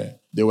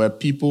were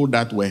people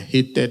that were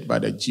hated by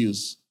the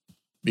Jews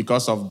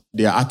because of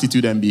their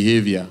attitude and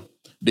behavior.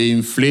 They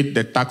inflate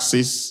the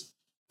taxes,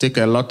 take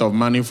a lot of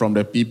money from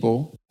the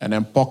people, and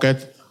then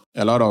pocket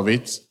a lot of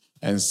it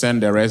and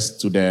send the rest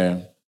to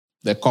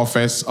the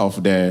coffers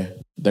of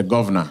the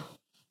governor.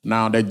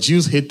 Now, the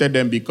Jews hated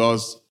them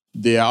because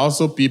they are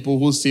also people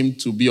who seem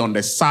to be on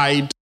the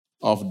side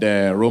of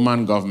the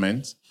Roman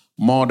government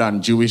more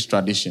than Jewish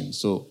tradition.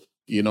 So,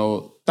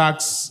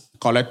 tax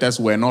collectors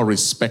were not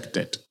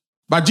respected.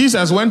 But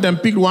Jesus went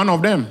and picked one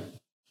of them.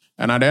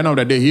 And at the end of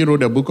the day, he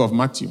wrote the book of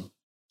Matthew.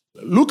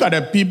 Look at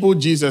the people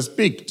Jesus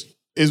picked.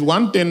 Is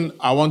one thing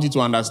I want you to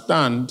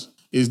understand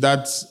is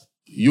that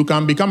you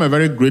can become a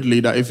very great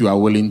leader if you are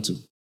willing to.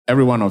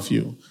 Every one of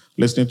you,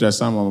 listening to the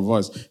sound of my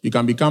voice, you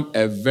can become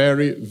a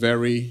very,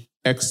 very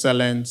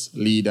excellent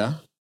leader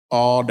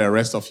all the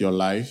rest of your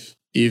life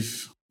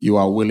if you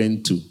are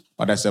willing to.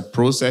 But there's a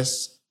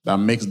process that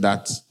makes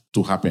that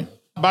to happen.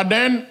 But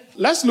then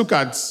let's look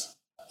at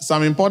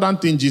some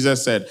important things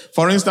Jesus said.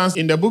 For instance,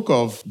 in the book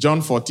of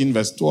John 14,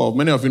 verse 12,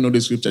 many of you know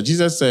the scripture.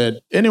 Jesus said,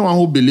 anyone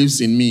who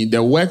believes in me,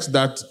 the works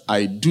that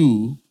I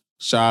do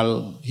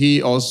shall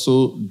he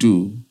also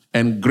do,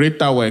 and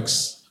greater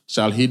works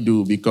shall he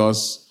do,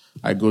 because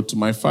I go to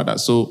my Father.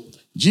 So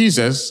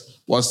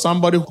Jesus was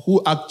somebody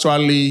who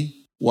actually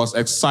was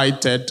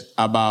excited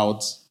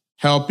about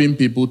helping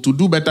people to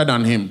do better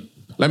than him.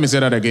 Let me say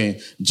that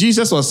again.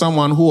 Jesus was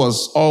someone who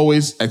was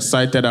always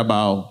excited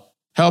about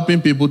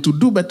helping people to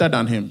do better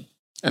than him.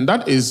 And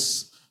that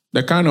is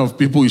the kind of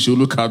people you should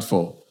look out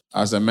for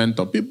as a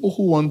mentor. People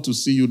who want to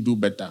see you do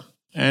better.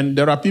 And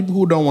there are people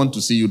who don't want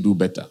to see you do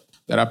better.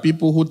 There are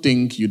people who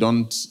think you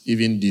don't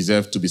even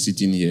deserve to be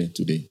sitting here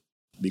today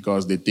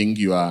because they think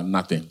you are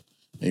nothing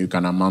and you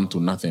can amount to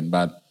nothing.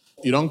 But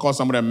you don't call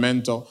somebody a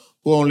mentor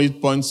who only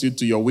points you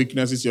to your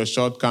weaknesses, your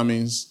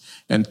shortcomings,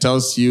 and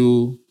tells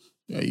you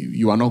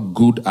you are not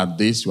good at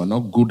this, you are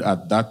not good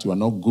at that, you are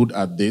not good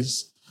at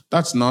this.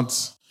 That's not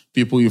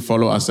people you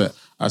follow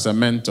as a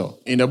mentor.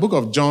 In the book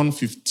of John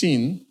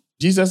 15,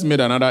 Jesus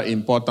made another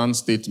important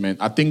statement.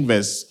 I think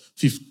verse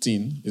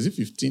 15. Is it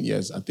 15?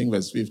 Yes, I think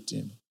verse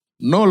 15.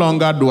 No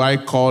longer do I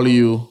call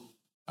you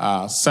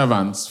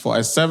servants, for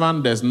a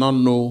servant does not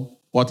know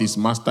what his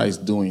master is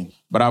doing.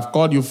 But I've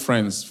called you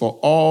friends, for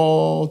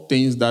all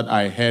things that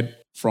I heard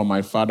from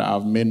my Father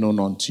I've made known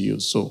unto you.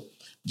 So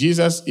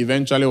Jesus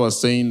eventually was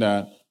saying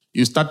that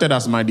you started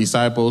as my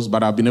disciples,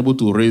 but I've been able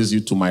to raise you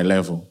to my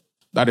level.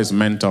 That is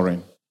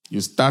mentoring. You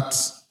start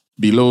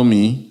below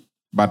me,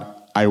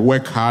 but I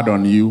work hard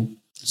on you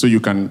so you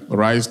can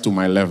rise to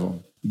my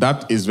level.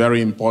 That is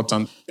very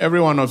important. Every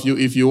one of you,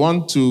 if you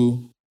want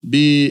to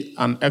be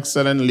an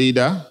excellent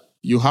leader,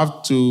 you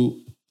have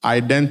to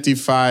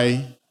identify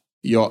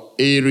your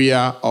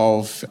area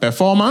of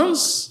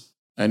performance,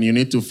 and you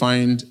need to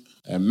find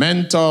a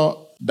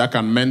mentor that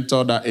can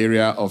mentor that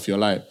area of your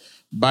life.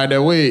 By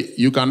the way,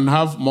 you can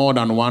have more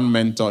than one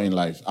mentor in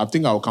life. I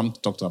think I'll come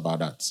to talk about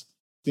that.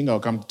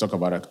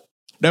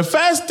 The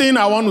first thing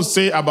I want to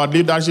say about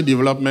leadership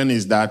development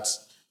is that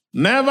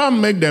never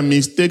make the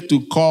mistake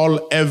to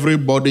call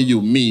everybody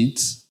you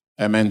meet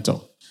a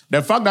mentor.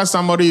 The fact that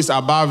somebody is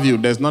above you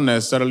does not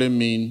necessarily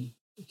mean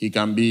he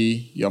can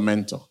be your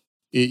mentor.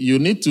 You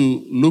need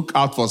to look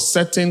out for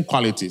certain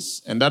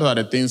qualities, and that are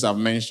the things I've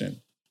mentioned.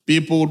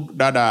 People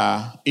that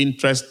are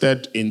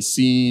interested in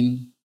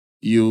seeing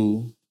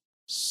you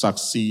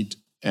succeed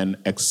and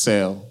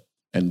excel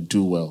and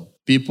do well.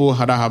 People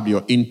that have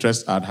your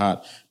interest at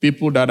heart.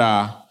 People that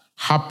are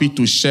happy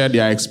to share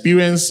their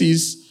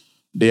experiences,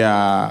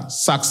 their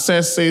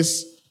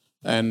successes,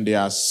 and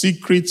their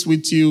secrets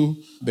with you.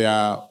 They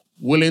are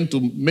willing to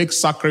make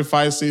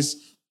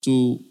sacrifices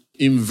to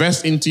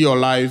invest into your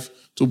life,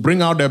 to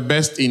bring out the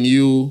best in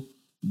you.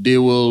 They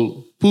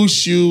will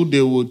push you,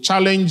 they will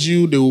challenge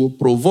you, they will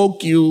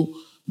provoke you,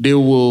 they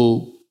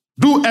will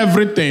do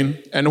everything.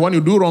 And when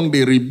you do wrong,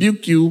 they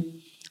rebuke you.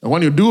 And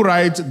when you do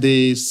right,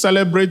 they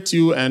celebrate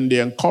you and they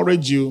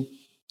encourage you.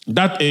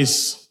 That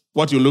is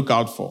what you look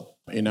out for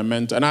in a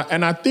mentor.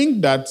 And I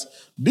think that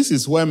this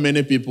is where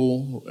many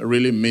people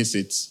really miss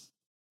it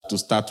to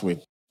start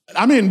with.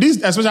 I mean,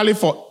 this especially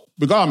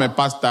because I'm a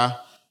pastor.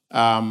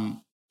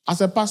 As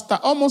a pastor,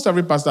 almost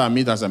every pastor I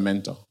meet as a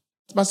mentor.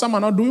 But some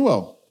are not doing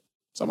well.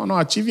 Some are not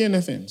achieving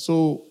anything.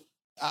 So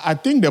I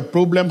think the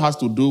problem has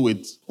to do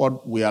with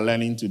what we are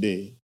learning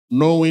today.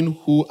 Knowing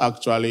who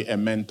actually a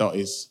mentor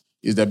is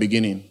the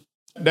beginning.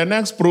 The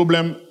next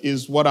problem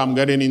is what I'm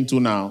getting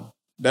into now.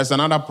 There's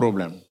another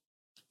problem.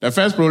 The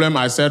first problem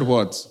I said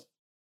what?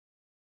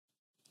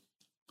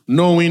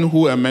 Knowing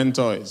who a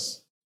mentor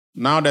is.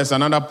 Now there's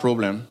another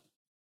problem.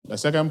 The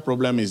second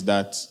problem is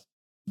that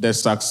the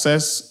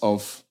success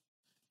of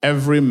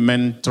every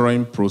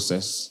mentoring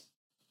process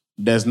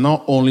does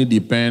not only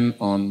depend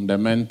on the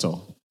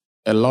mentor.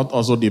 A lot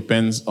also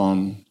depends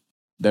on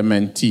the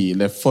mentee,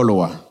 the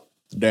follower.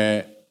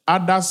 The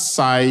other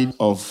side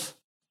of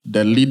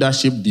the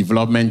leadership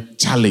development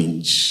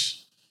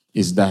challenge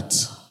is that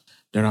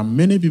there are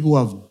many people who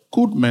have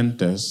good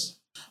mentors,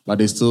 but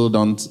they still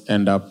don't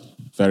end up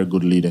very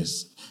good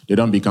leaders. They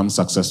don't become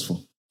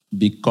successful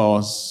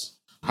because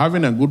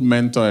having a good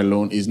mentor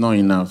alone is not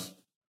enough.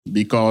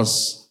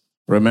 Because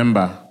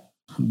remember,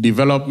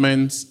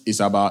 development is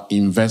about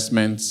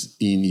investment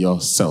in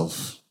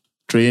yourself.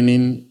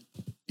 Training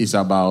is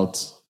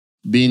about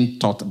being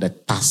taught the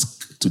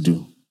task to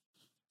do.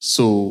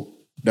 So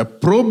the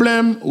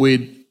problem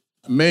with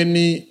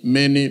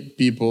many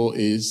people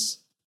is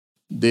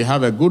they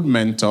have a good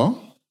mentor,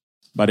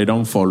 but they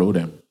don't follow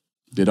them.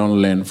 They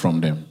don't learn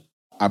from them.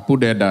 I put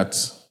there that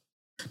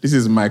this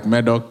is Mike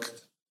Murdock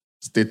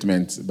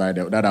statement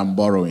that I'm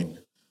borrowing.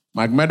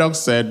 Mike Murdock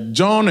said,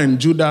 John and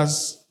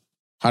Judas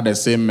had the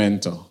same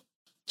mentor.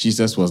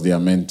 Jesus was their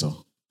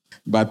mentor.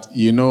 But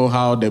you know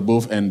how they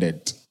both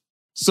ended.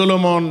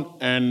 Solomon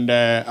and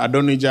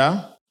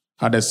Adonijah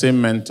had the same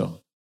mentor.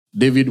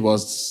 David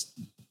was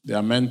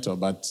their mentor,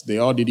 but they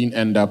all didn't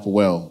end up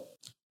well.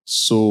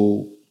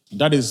 So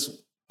that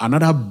is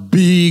another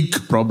big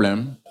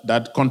problem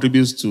that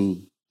contributes to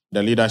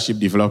the leadership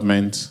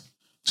development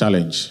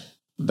challenge.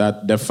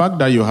 That the fact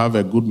that you have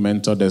a good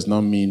mentor does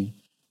not mean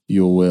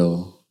you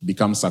will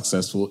become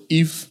successful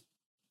if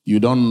you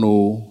don't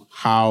know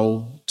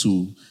how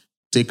to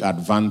take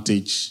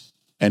advantage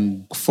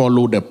and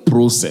follow the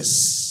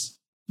process.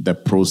 The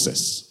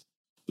process.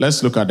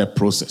 Let's look at the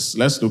process.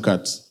 Let's look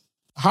at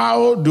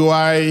how do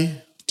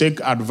I take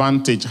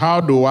advantage?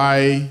 How do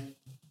I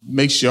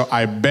make sure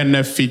I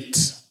benefit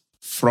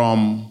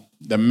from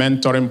the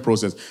mentoring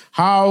process?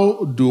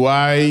 How do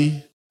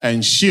I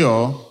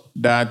ensure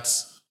that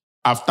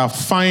after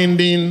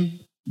finding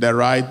the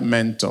right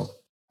mentor,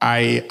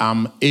 I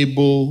am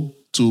able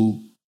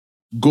to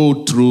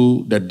go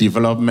through the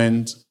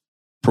development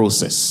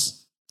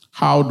process?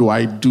 How do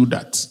I do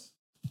that?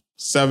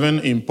 7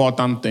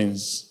 important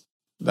things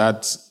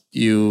that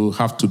you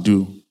have to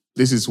do.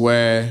 This is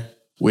where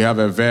we have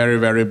a very,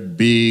 very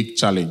big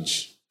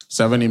challenge.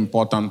 7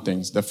 important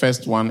things. The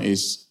first one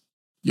is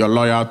your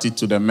loyalty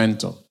to the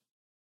mentor.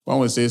 When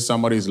we say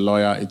somebody is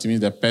loyal, it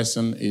means the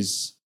person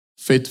is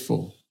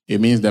faithful.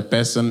 It means the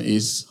person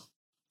is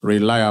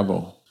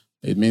reliable.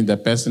 It means the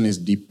person is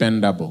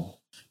dependable.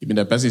 It means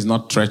the person is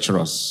not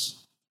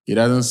treacherous. He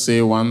doesn't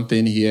say one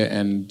thing here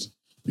and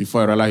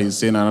before I realize he's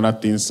saying another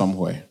thing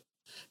somewhere.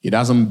 He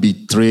doesn't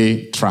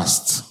betray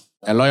trust.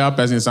 A loyal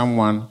person is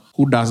someone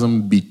who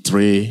doesn't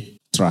betray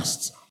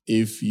trust.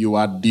 If you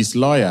are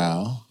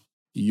disloyal,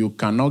 you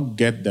cannot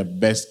get the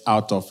best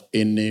out of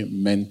any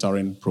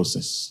mentoring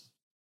process.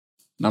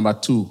 Number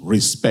 2,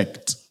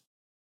 respect.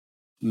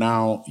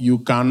 Now, you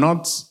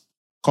cannot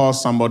call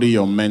somebody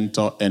your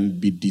mentor and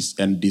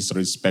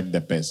disrespect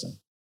the person.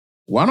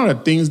 One of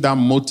the things that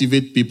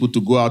motivate people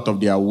to go out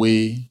of their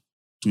way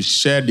to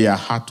share their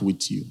heart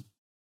with you,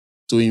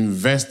 to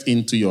invest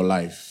into your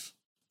life,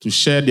 to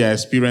share their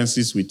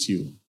experiences with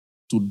you,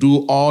 to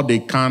do all they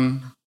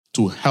can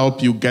to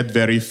help you get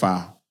very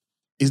far,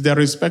 is the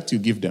respect you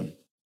give them.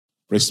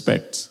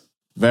 Respect.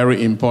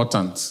 Very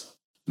important.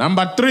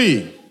 Number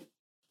 3,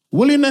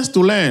 willingness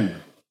to learn.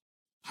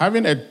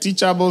 Having a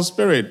teachable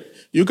spirit.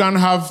 You can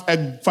have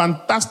a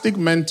fantastic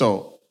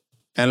mentor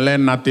and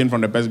learn nothing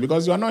from the person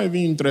because you are not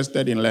even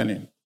interested in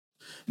learning.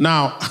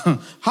 Now,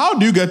 how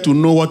do you get to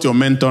know what your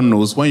mentor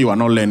knows when you are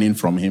not learning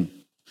from him?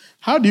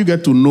 How do you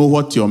get to know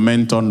what your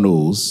mentor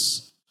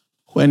knows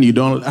When you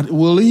don't,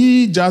 will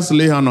he just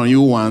lay hand on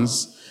you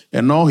once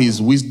and all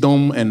his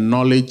wisdom and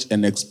knowledge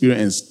and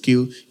experience and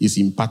skill is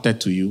imparted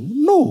to you?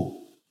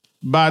 No.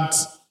 But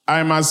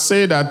I must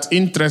say that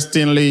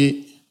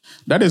interestingly,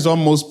 that is what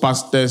most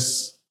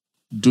pastors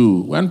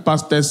do. When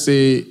pastors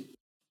say,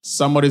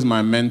 somebody is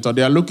my mentor,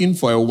 they are looking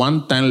for a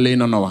one-time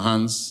laying on of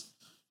hands,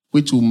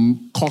 which will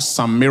cause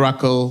some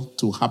miracle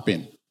to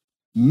happen.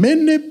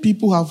 Many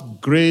people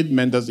have great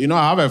mentors. You know,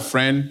 I have a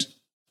friend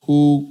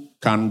who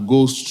can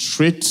go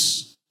straight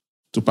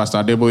to Pastor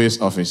Adeboye's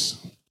office,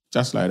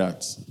 just like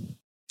that.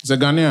 He's a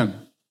Ghanaian.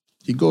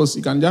 He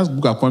can just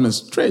book appointments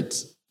straight.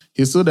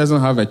 He still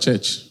doesn't have a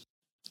church.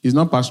 He's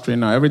not pastoring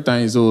now. Every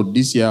time he's,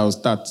 this year I'll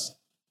start.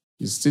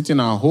 He's sitting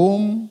at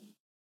home.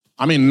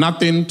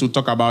 Nothing to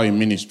talk about in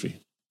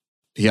ministry.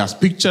 He has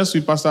pictures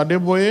with Pastor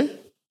Adeboye.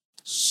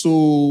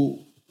 So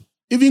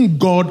even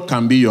God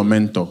can be your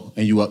mentor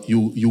and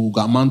you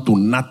amount to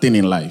nothing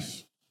in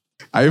life.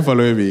 Are you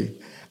following me?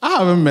 I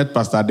haven't met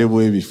Pastor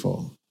Adeboye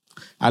before.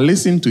 I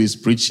listen to his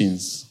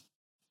preachings.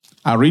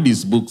 I read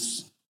his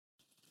books.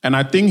 And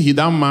I think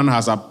that man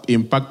has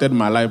impacted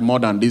my life more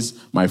than this,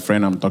 my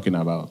friend I'm talking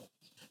about.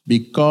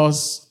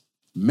 Because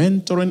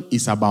mentoring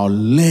is about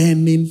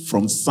learning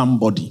from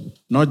somebody,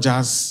 not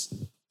just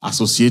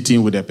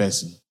associating with a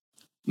person.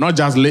 Not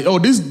just,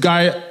 this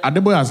guy,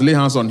 Adeboye has laid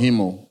hands on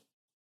him.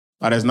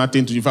 But there's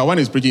nothing to do. When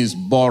he's preaching, it's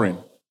boring.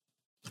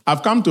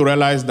 I've come to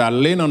realize that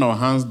laying on of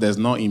hands does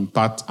not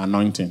impart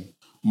anointing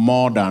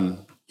more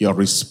than your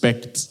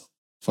respect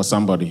for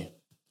somebody.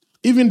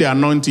 Even the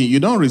anointing, you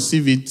don't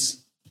receive it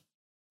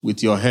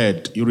with your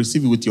head. You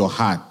receive it with your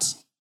heart.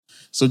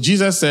 So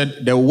Jesus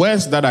said, the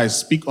words that I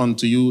speak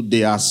unto you,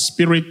 they are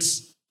spirit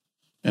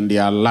and they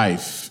are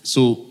life.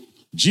 So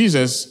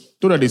Jesus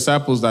told the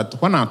disciples that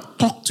when I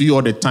talk to you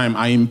all the time,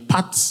 I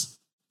impart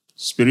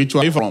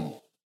spiritual from.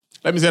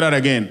 Let me say that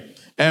again.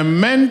 A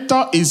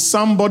mentor is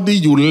somebody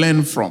you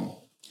learn from.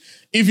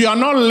 If you are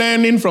not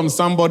learning from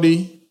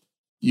somebody,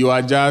 you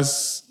are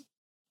just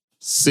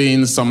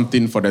saying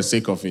something for the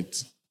sake of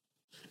it.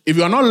 If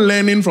you are not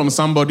learning from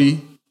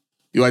somebody,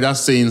 you are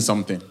just saying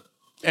something.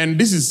 And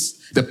this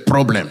is the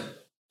problem.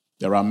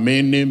 There are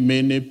many,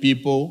 many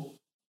people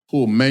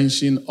who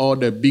mention all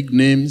the big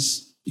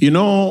names.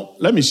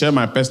 Let me share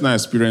my personal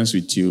experience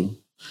with you.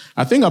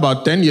 I think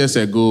about 10 years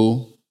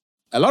ago,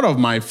 a lot of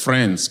my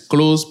friends,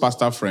 close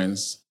pastor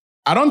friends,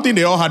 I don't think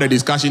they all had a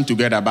discussion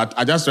together, but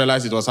I just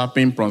realized it was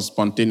happening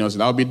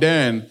spontaneously. I'll be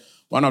there and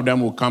one of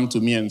them will come to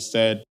me and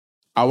said,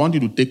 I want you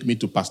to take me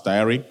to Pastor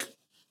Eric.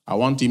 I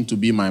want him to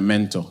be my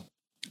mentor.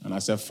 And I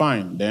said,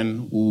 fine,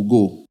 then we'll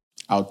go.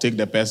 I'll take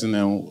the person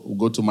and we'll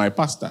go to my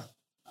pastor.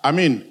 I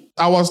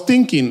was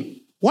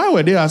thinking, why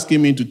were they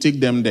asking me to take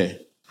them there?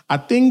 I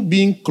think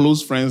being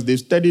close friends, they've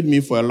studied me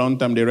for a long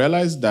time. They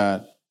realized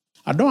that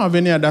I don't have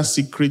any other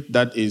secret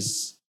that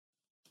is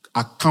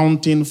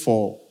accounting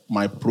for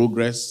my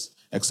progress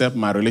except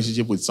my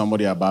relationship with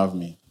somebody above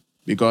me.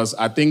 Because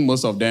I think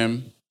most of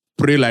them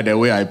pray like the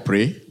way I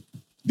pray.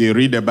 They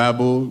read the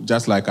Bible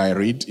just like I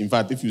read. In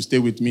fact, if you stay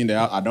with me,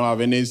 I don't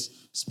have any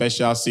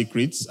special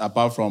secrets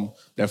apart from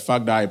the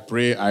fact that I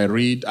pray, I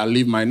read, I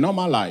live my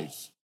normal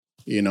life.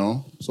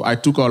 So I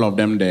took all of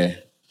them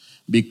there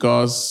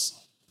because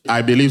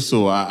I believe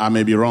so. I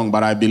may be wrong,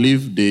 but I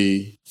believe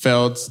they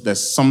felt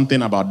there's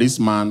something about this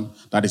man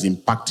that is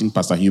impacting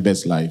Pastor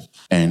Hubert's life,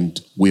 and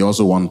we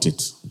also want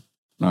it.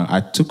 Now,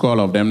 I took all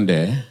of them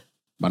there,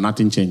 but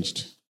nothing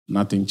changed.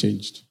 Nothing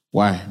changed.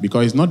 Why?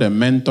 Because it's not the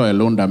mentor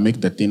alone that makes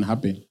the thing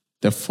happen.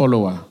 The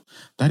follower.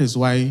 That is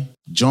why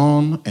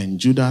John and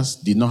Judas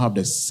did not have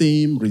the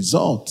same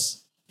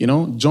results.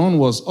 John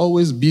was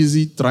always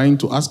busy trying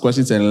to ask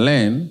questions and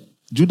learn.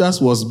 Judas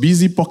was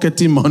busy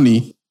pocketing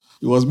money.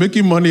 He was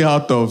making money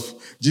out of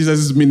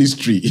Jesus'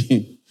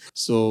 ministry.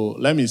 So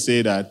let me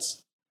say that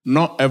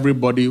not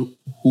everybody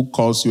who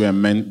calls you a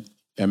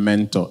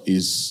mentor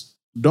is...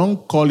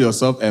 Don't call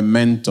yourself a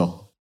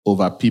mentor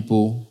over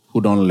people who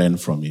don't learn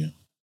from you.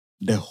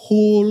 The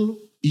whole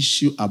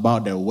issue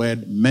about the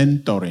word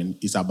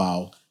mentoring is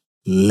about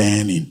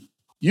learning.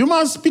 You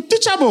must be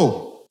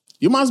teachable.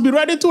 You must be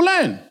ready to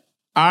learn.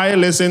 I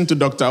listen to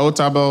Dr.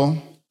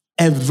 Otabil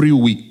every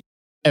week.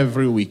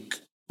 Every week.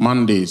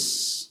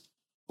 Mondays.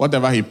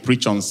 Whatever he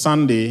preached on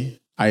Sunday,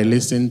 I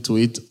listen to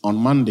it on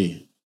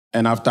Monday.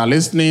 And after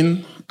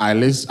listening,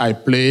 I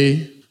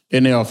play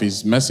any of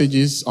his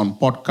messages on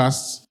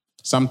podcasts,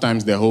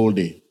 sometimes the whole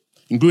day.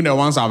 Including the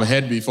ones I've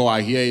heard before,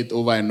 I hear it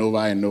over and over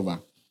and over.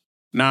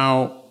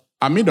 Now,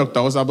 I meet Dr.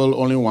 Otabil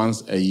only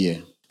once a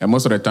year. And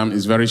most of the time,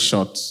 it's very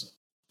short.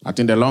 I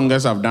think the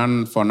longest I've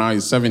done for now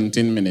is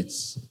 17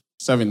 minutes.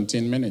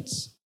 17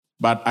 minutes.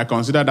 But I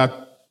consider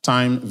that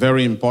time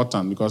very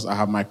important because I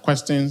have my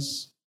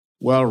questions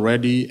well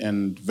ready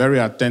and very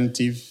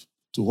attentive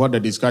to what the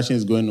discussion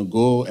is going to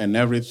go and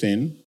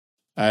everything.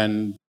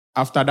 And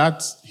after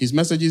that, his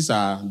messages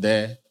are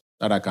there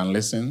that I can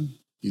listen.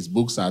 His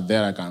books are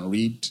there I can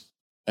read.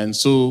 And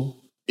so,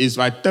 if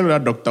I tell you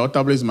that Dr.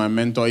 Otabil is my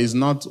mentor, it's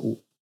not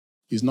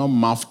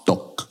mouth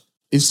talk.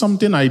 It's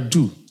something I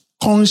do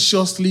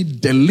consciously,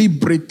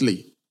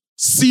 deliberately.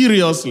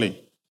 seriously.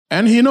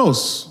 And he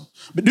knows.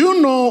 But do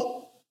you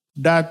know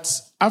that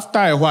after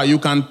a while, you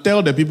can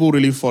tell the people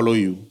really follow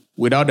you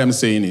without them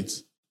saying it?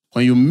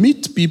 When you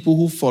meet people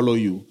who follow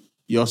you,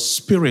 your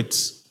spirit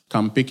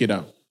can pick it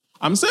up.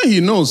 I'm saying he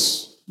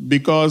knows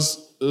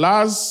because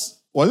last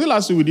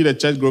week we did a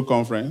church growth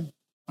conference?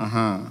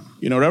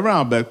 Reverend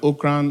Albert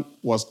Okran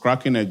was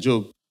cracking a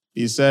joke.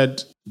 He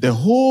said, the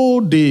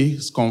whole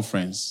day's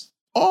conference,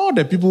 all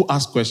the people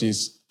asked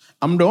questions.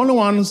 I'm the only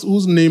one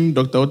whose name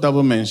Dr.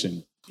 Otabo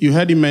mentioned. You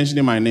heard him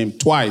mentioning my name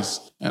twice.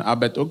 And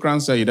Albert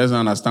Okran said he doesn't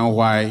understand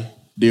why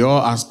they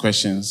all ask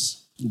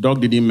questions. Doc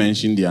didn't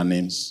mention their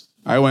names.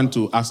 I went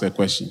to ask a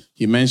question.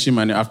 He mentioned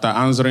my name. After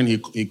answering,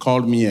 he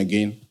called me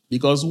again.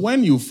 Because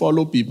when you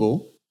follow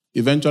people,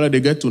 eventually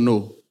they get to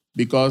know.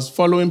 Because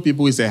following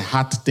people is a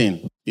heart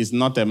thing. It's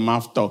not a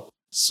mouth talk.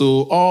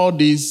 So all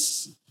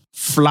these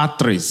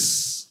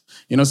flatteries.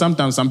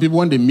 Sometimes some people,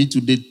 when they meet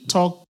you, they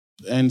talk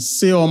and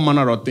say all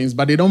manner of things,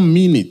 but they don't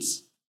mean it.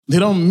 They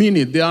don't mean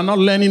it. They are not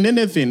learning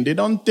anything. They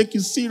don't take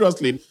you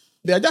seriously.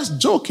 They are just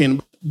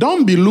joking.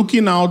 Don't be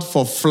looking out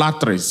for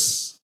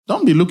flatteries.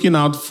 Don't be looking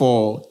out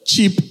for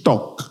cheap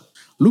talk.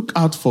 Look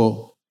out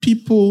for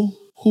people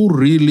who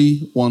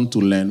really want to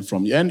learn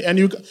from you. And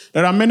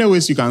there are many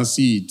ways you can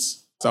see it.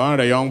 So one of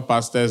the young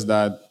pastors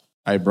that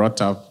I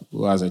brought up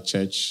who has a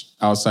church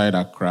outside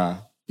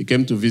Accra, he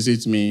came to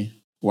visit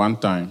me one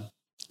time.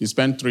 He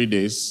spent 3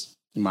 days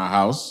in my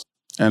house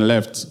and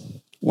left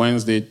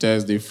Wednesday,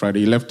 Thursday,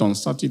 Friday. He left on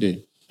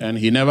Saturday. And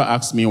he never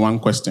asked me one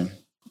question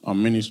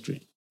on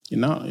ministry. He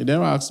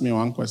never asked me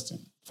one question.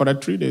 For the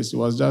 3 days, he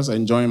was just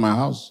enjoying my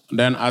house.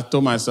 Then I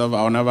told myself,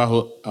 I'll never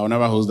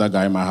host that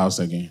guy in my house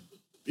again.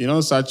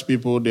 Such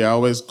people, they're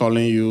always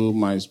calling you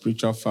my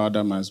spiritual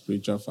father,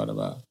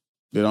 but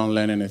they don't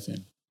learn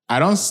anything. I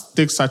don't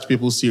take such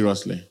people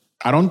seriously.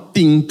 I don't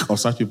think of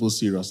such people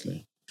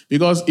seriously.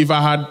 Because if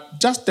I had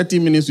just 30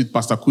 minutes with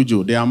Pastor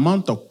Kujo, the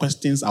amount of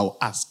questions I'll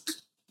ask.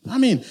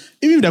 Even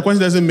if the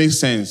question doesn't make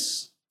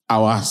sense,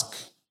 I'll ask.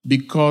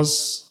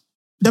 Because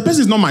the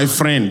person is not my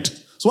friend.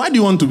 So why do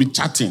you want to be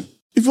chatting?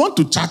 If you want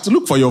to chat,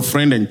 look for your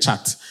friend and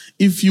chat.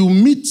 If you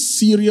meet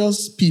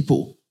serious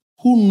people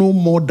who know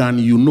more than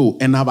you know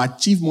and have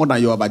achieved more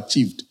than you have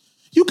achieved,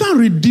 you can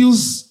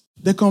reduce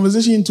the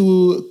conversation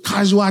into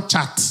casual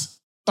chat,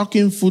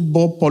 talking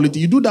football, politics.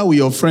 You do that with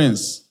your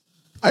friends.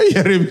 Are you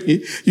hearing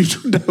me? You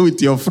do that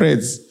with your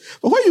friends.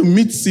 But when you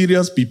meet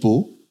serious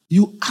people,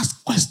 you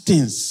ask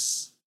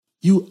questions.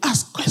 And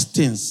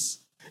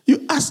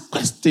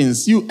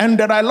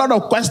there are a lot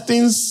of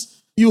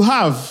questions you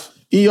have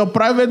in your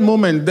private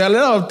moment. There are a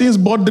lot of things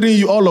bothering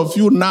you, all of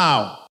you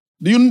now.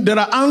 There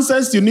are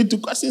answers you need to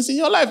questions in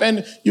your life.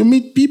 And you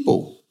meet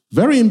people,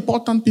 very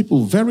important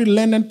people, very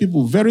learned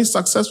people, very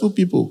successful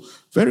people,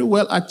 very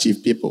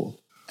well-achieved people.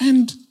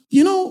 And,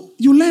 you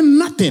learn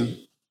nothing.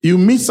 You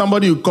meet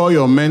somebody you call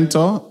your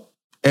mentor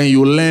and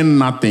you learn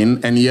nothing,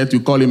 and yet you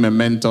call him a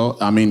mentor.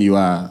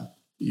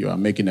 You are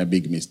making a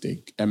big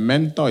mistake. A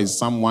mentor is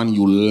someone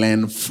you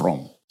learn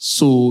from.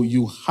 So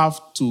you have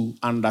to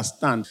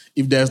understand,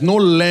 if there's no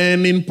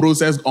learning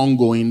process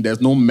ongoing, there's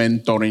no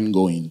mentoring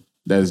going.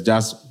 There's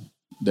just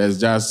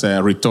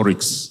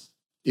rhetorics.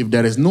 If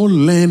there is no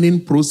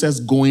learning process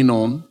going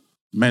on,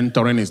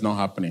 mentoring is not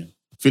happening.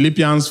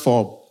 Philippians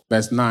 4,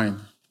 verse 9.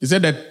 He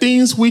said, the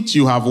things which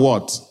you have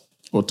what?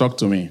 Oh, talk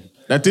to me.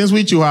 The things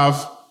which you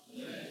have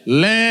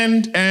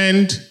learned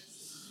and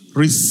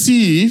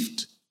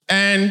received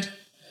and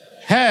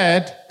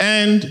heard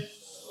and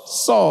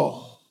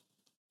saw.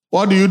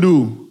 What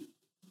do?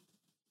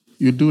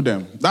 You do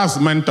them. That's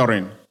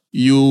mentoring.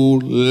 You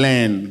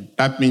learn.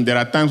 That means there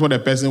are times where the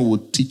person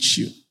will teach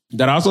you.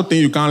 There are also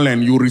things you can't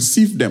learn. You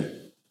receive them.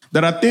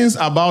 There are things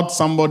about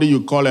somebody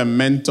you call a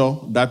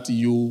mentor that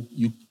you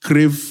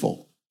crave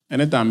for.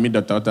 Anytime I meet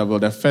Dr. Otabo,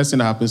 the first thing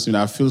that happens to me,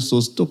 I feel so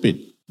stupid.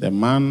 The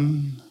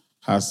man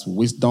has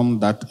wisdom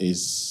that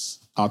is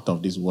out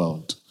of this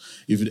world.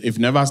 If you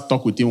never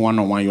talk with him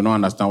one-on-one, you don't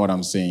understand what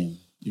I'm saying.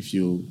 If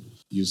you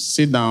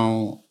sit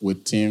down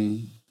with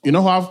him, you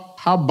know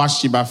how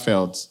Bathsheba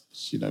felt.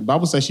 The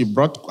Bible says she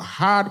brought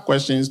hard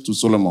questions to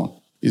Solomon,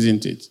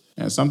 isn't it?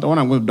 And sometimes when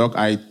I'm going to talk,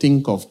 I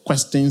think of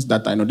questions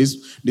that I know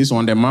this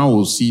one, the man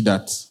will see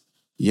that,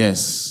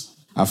 yes,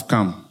 I've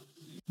come.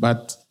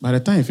 But by the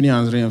time I finish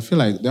answering, I feel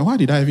like, then why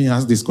did I even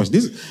ask this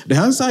question? The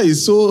answer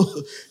is so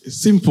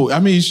simple.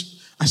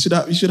 You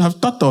should have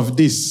thought of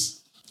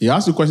this. He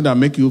asks you a question that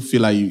make you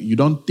feel like you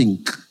don't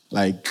think.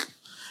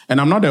 And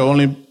I'm not the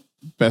only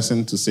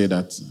person to say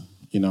that,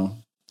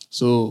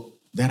 So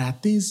there are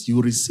things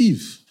you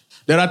receive.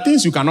 There are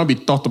things you cannot be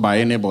taught by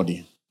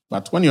anybody.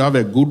 But when you have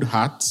a good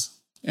heart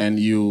and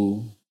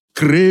you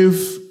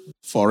crave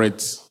for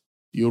it,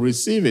 you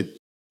receive it.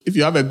 If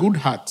you have a good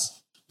heart,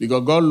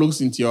 because God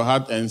looks into your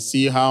heart and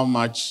see how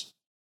much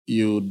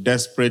you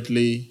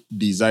desperately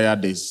desire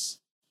this.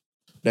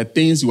 The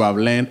things you have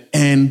learned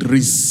and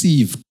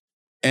received.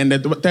 And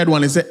the third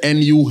one is,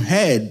 and you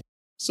heard.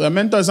 So a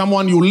mentor is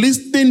someone you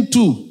listen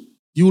to.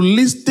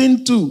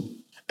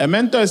 A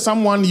mentor is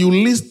someone you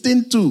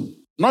listen to.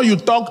 Not you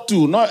talk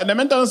to. Not, the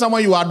mentor is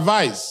someone you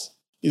advise.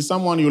 It's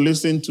someone you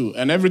listen to.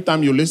 And every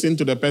time you listen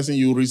to the person,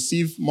 you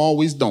receive more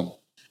wisdom.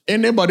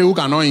 Anybody who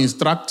cannot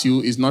instruct you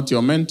is not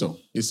your mentor.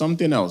 It's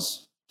something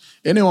else.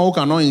 Anyone who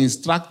cannot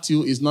instruct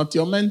you is not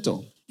your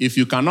mentor. If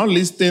you cannot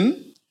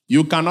listen,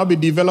 you cannot be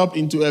developed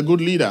into a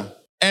good leader.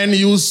 And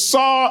you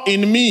saw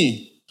in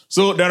me.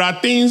 So there are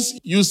things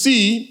you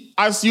see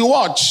as you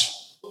watch.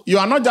 You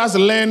are not just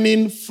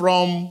learning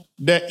from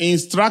the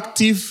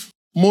instructive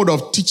mode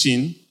of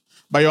teaching,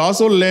 but you're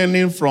also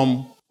learning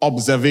from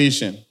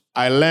observation.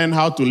 I learned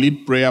how to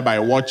lead prayer by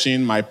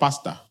watching my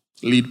pastor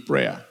lead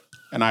prayer.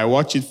 And I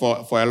watched it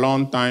for a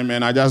long time,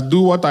 and I just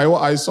do what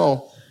I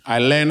saw. I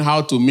learned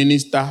how to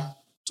minister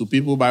to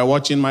people by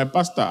watching my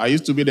pastor. I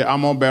used to be the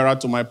armor bearer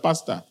to my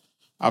pastor.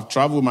 I've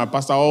traveled with my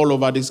pastor all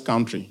over this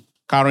country,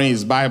 carrying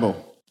his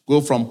Bible,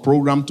 go from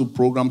program to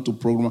program to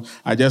program.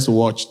 I just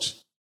watched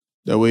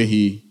the way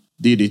he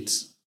did it,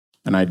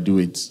 and I do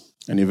it.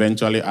 And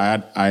eventually I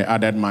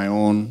added my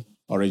own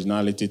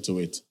originality to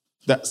it.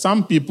 That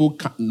some people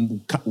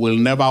will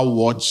never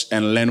watch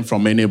and learn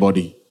from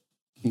anybody.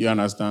 You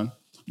understand?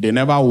 They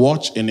never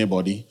watch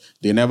anybody.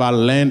 They never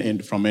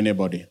learn from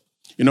anybody.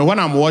 You know, when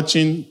I'm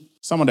watching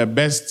some of the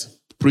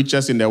best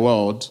preachers in the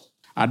world,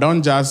 I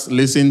don't just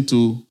listen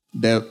to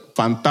the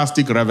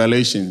fantastic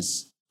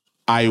revelations.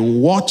 I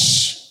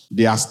watch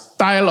their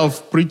style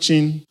of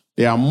preaching,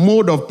 their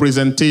mode of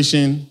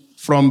presentation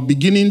from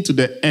beginning to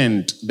the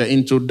end, the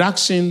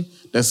introduction,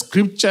 the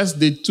scriptures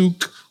they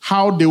took,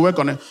 how they work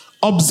on it.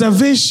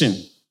 Observation.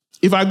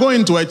 If I go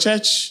into a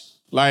church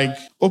like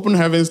Open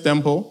Heavens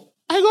Temple,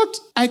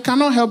 I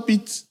cannot help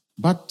it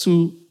but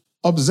to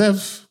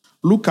observe,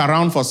 look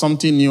around for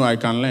something new I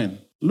can learn.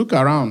 Look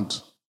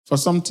around for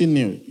something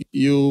new.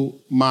 You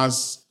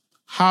must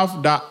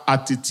have that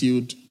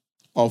attitude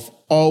of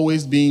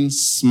always being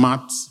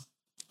smart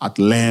at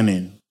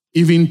learning,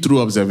 even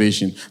through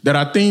observation. There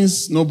are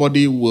things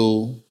nobody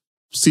will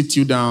sit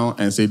you down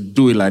and say,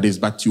 do it like this,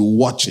 but you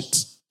watch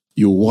it.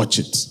 You watch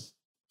it.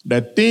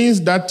 The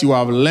things that you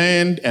have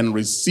learned and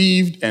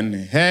received and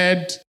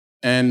heard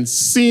and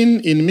seen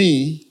in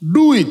me,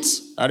 do it.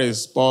 That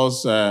is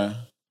Paul's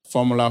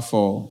formula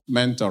for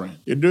mentoring.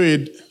 You do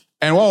it,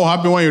 and what will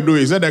happen when you do it?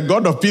 He said, the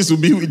God of peace will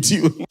be with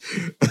you.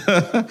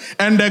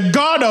 And the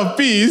God of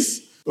peace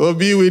will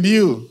be with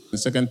you.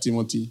 In 2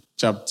 Timothy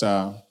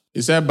chapter,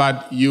 he said,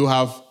 but you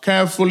have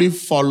carefully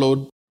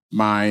followed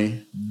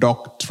my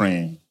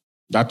doctrine.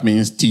 That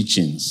means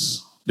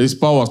teachings. This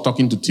Paul was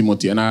talking to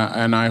Timothy, and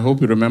I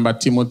hope you remember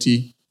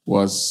Timothy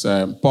was,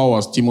 Paul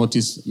was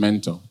Timothy's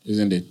mentor,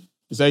 isn't it?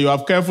 He said, you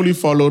have carefully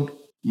followed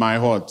my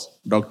what?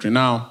 Doctrine.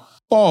 Now,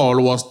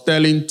 Paul was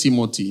telling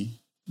Timothy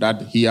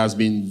that he has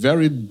been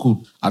very good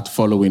at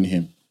following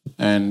him.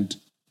 And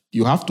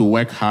you have to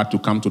work hard to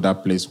come to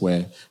that place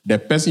where the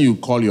person you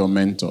call your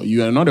mentor,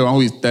 you are not the one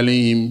who is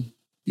telling him,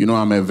 you know,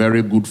 I'm a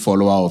very good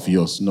follower of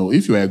yours. No,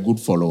 if you are a good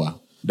follower,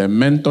 the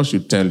mentor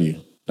should tell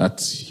you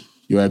that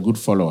you are a good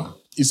follower.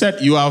 He said,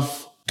 you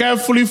have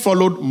carefully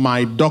followed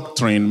my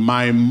doctrine,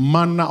 my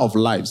manner of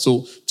life.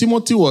 So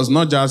Timothy was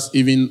not just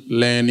even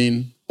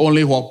learning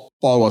only what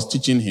Paul was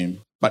teaching him,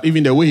 but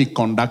even the way he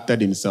conducted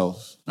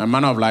himself, my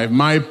manner of life,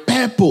 my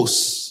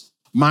purpose,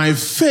 my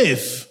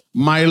faith,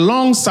 my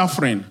long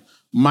suffering,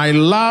 my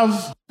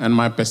love, and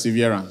my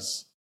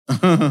perseverance.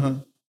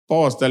 Paul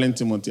was telling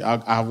Timothy,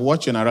 I have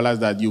watched you and I realized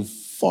that you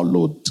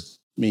followed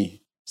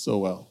me so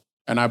well.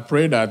 And I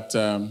pray that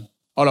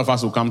all of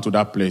us will come to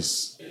that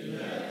place.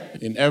 Amen.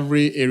 In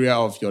every area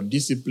of your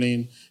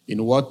discipline,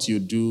 in what you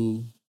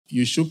do,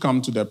 you should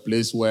come to the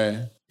place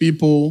where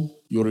people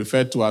you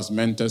refer to as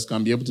mentors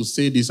can be able to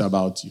say this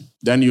about you.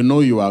 Then you know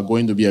you are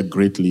going to be a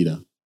great leader.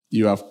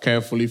 You have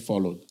carefully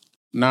followed.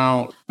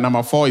 Now,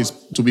 number 4 is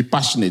to be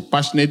passionate.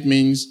 Passionate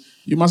means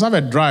you must have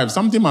a drive.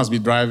 Something must be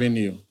driving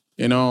you.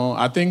 You know,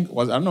 I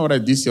don't know whether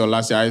this year or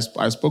last year,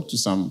 I spoke to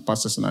some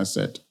pastors and I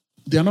said,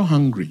 they are not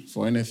hungry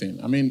for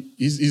anything. I mean,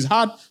 it's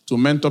hard to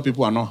mentor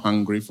people who are not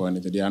hungry for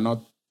anything. They are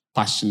not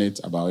passionate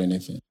about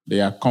anything.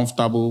 They are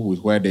comfortable with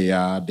where they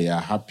are. They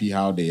are happy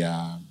how they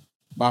are.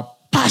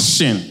 But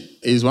passion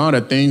is one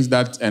of the things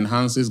that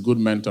enhances good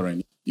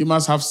mentoring. You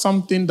must have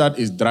something that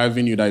is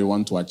driving you that you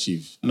want to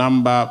achieve.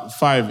 Number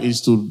 5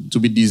 is to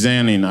be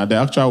discerning. The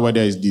actual word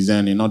there is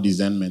discerning, not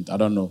discernment. I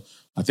don't know.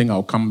 I think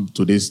I'll come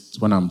to this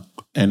when I'm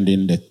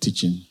ending the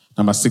teaching.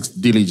 Number 6,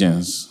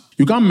 diligence.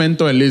 You can't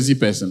mentor a lazy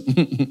person.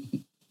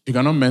 You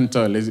cannot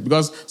mentor a lazy,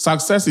 because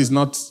success is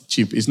not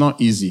cheap. It's not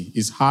easy.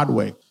 It's hard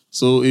work.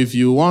 So if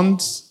you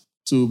want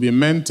to be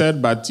mentored,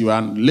 but you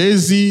are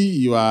lazy,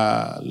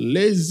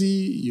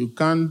 you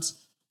can't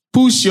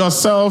push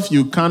yourself,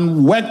 you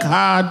can't work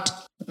hard,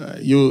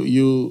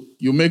 you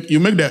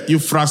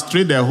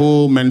frustrate the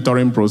whole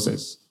mentoring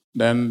process.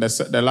 Then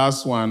the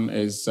last one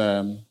is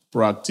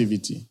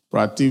proactivity.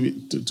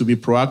 To be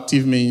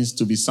proactive means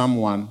to be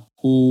someone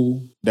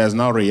who does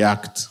not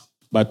react,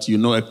 but you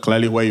know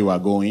clearly where you are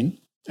going,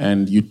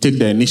 and you take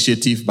the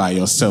initiative by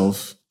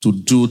yourself to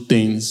do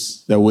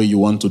things the way you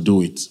want to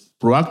do it.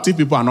 Proactive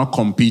people are not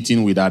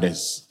competing with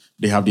others.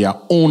 They have their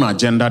own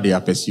agenda they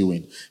are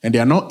pursuing. And they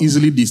are not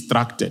easily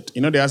distracted.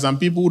 There are some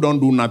people who don't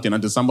do nothing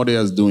until somebody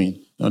else is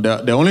doing.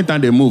 The only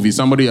time they move is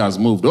somebody has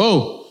moved.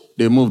 Oh,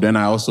 they moved, then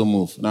I also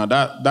move. Now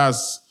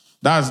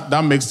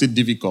that makes it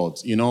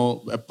difficult.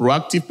 A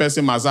proactive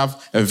person must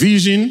have a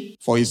vision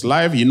for his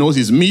life. He knows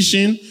his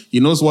mission. He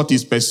knows what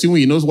he's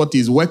pursuing. He knows what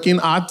he's working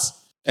at.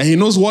 And he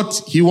knows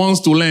what he wants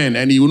to learn.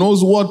 And he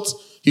knows what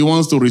he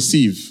wants to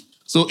receive.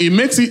 So it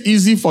makes it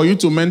easy for you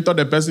to mentor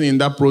the person in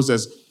that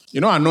process.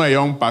 I know a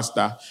young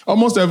pastor.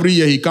 Almost every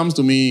year he comes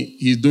to me,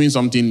 he's doing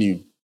something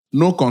new.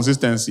 No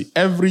consistency.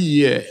 Every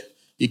year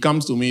he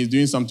comes to me, he's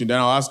doing something. Then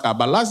I'll ask her,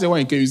 but last year when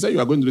he came, you said you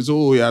are going to do this.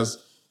 Oh, yes.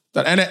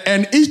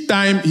 And each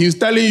time he's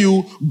telling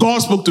you, God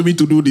spoke to me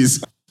to do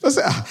this. I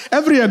say,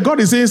 every year God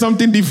is saying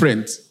something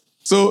different.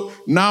 So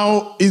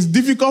now it's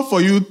difficult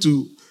for you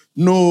to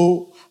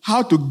know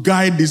how to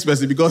guide this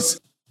person because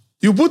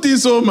you put in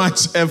so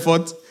much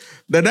effort.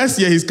 The next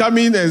year he's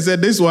coming and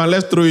said, this one,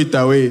 let's throw it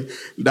away.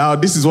 Now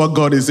this is what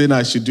God is saying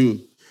I should do.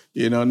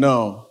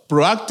 No.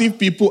 Proactive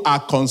people are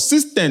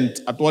consistent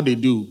at what they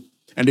do.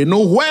 And they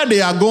know where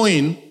they are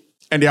going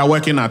and they are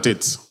working at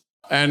it.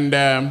 And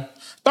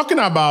talking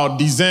about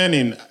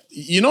discerning,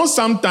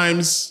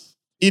 sometimes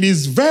it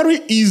is very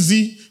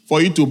easy for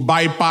you to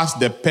bypass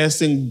the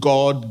person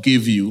God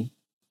gave you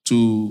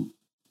to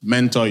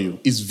mentor you.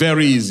 It's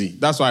very easy.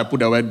 That's why I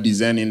put the word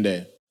discerning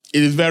there.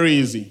 It is very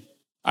easy.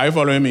 Are you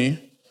following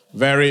me?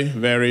 Very,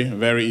 very,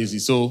 very easy.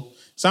 So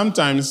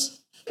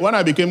sometimes when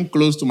I became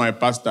close to my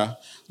pastor,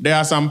 there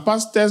are some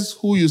pastors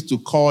who used to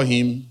call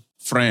him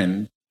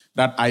friend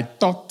that I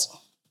thought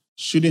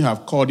shouldn't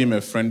have called him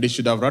a friend. They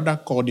should have rather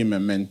called him a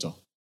mentor.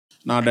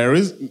 Now, the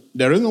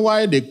reason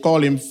why they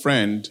call him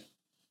friend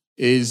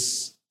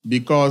is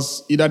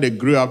because either they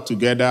grew up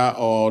together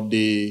or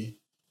they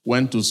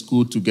went to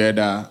school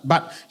together.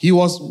 But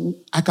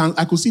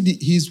I could see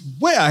he's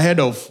way ahead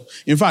of,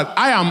 in fact,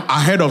 I am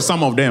ahead of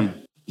some of them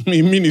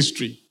in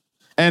ministry.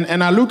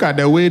 And I look at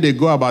the way they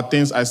go about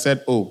things, I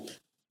said,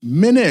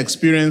 many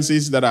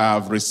experiences that I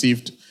have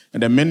received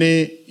and the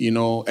many,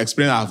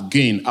 experience I've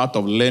gained out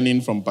of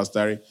learning from Pastor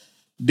Harry,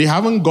 they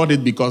haven't got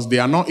it because they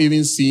are not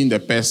even seeing the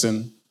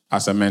person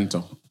as a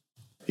mentor.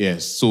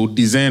 Yes, so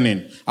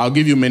discerning. I'll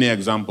give you many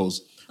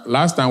examples.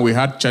 Last time we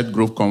had Church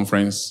Grove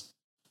Conference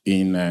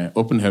in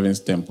Open Heavens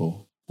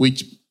Temple,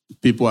 which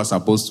people are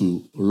supposed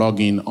to log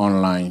in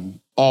online,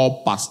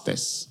 all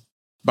pastors.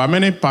 But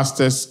many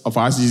pastors of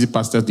RCGC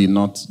pastors did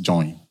not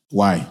join.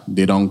 Why?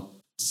 They don't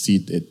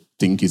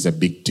think it's a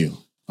big deal.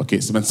 Okay,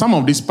 so some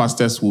of these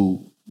pastors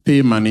will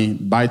pay money,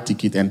 buy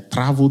ticket, and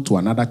travel to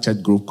another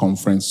Church Grove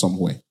conference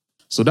somewhere.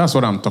 So that's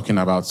what I'm talking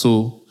about.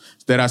 So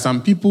there are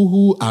some people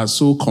who are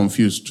so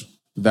confused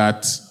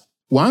that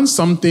once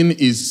something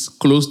is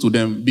close to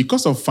them,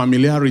 because of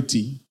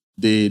familiarity,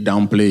 they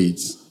downplay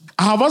it.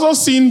 I have also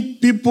seen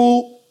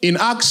people in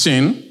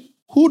action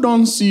who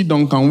don't see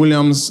Duncan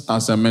Williams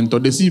as a mentor.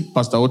 They see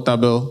Pastor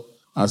Otabil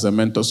as a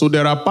mentor. So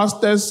there are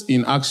pastors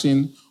in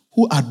action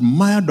who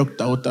admire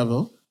Dr.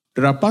 Otabil.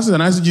 There are pastors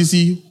in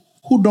ICGC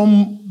who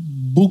don't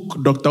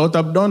book Dr.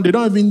 Otabil. They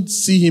don't even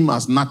see him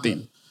as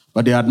nothing.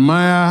 But they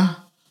admire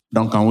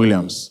Duncan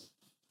Williams.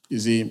 You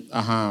see,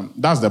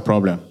 that's the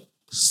problem.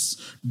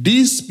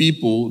 These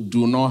people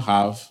do not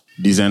have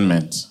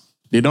discernment.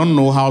 They don't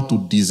know how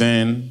to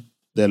discern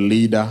the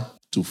leader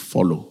to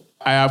follow.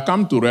 I have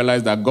come to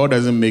realize that God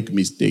doesn't make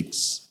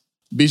mistakes.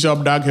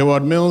 Bishop Doug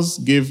Hayward Mills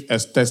gave a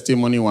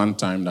testimony one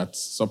time that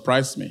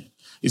surprised me.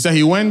 He said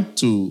he went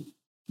to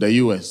the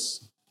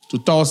US, to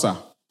Tulsa,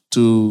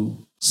 to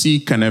see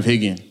Kenneth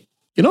Hagin.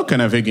 You know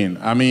Kenneth Hagin?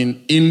 I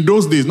mean, in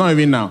those days, not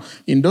even now,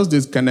 in those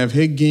days, Kenneth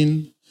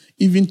Hagin,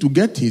 even to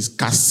get his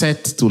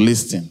cassette to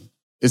listen,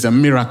 is a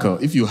miracle.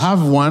 If you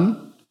have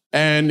one,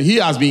 and he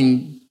has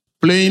been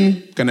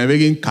playing Kenneth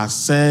Hagin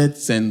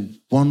cassettes and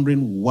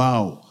wondering,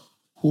 wow,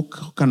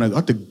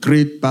 what a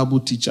great Bible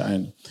teacher.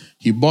 And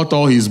he bought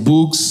all his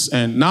books.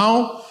 And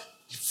now,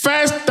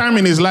 first time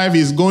in his life,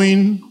 he's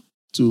going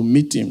to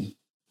meet him.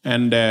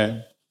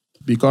 And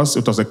because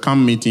it was a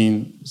camp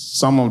meeting,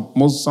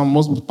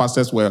 most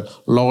pastors were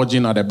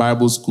lodging at the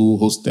Bible school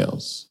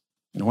hostels.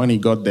 And when he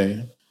got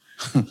there,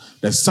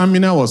 the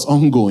seminar was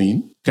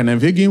ongoing.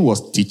 Kenneth Hagin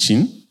was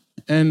teaching.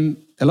 And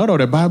a lot of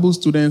the Bible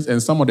students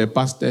and some of the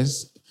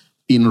pastors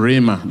in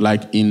Rhema,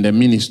 like in the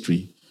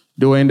ministry,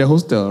 they were in the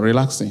hostel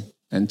relaxing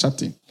and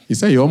chatting. He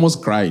said he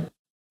almost cried.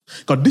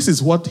 Because this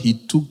is what he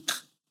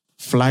took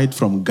flight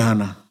from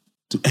Ghana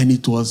to, and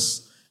it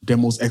was the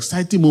most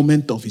exciting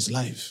moment of his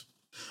life.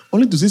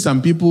 Only to see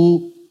some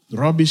people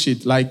rubbish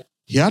it. Like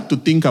he had to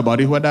think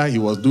about it, whether he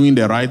was doing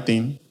the right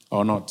thing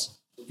or not.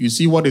 You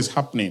see what is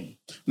happening.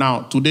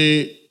 Now,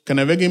 today,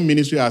 Kenneth Hagin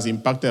ministry has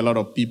impacted a lot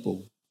of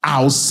people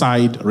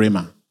outside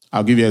Rhema.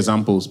 I'll give you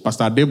examples.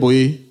 Pastor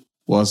Adeboye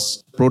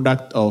was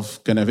product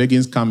of Kenneth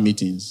Hagin's camp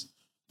meetings.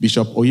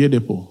 Bishop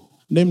Oyedepo,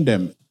 name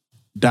them.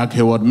 Doug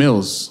Hayward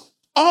Mills.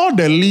 All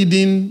the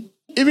leading,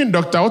 even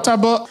Dr.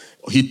 Otabil,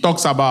 he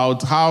talks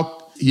about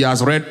how he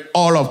has read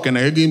all of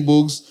Kenneth Hagin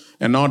books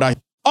and all that.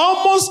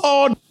 Almost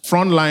all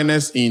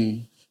frontliners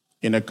in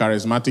in a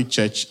charismatic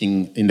church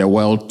in the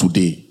world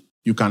today.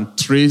 You can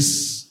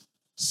trace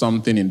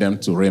something in them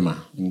to Rhema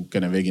in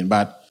Kenneth Hagin.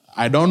 But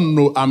I don't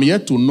know, I'm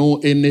yet to know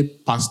any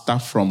pastor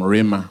from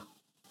Rhema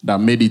that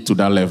made it to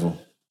that level.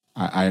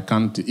 I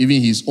can't,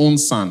 even his own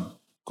son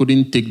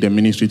couldn't take the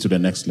ministry to the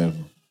next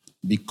level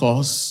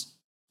because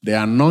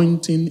the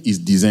anointing is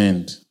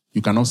discerned.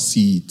 You cannot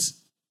see it.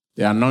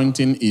 The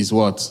anointing is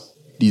what?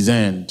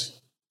 Discerned.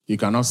 You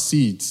cannot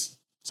see it.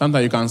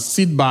 Sometimes you can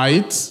sit by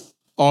it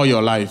all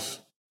your life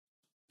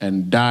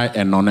and die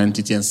a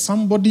non-entity and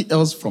somebody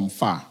else from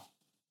far.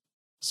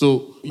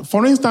 So,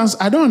 for instance,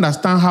 I don't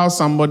understand how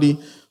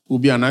somebody will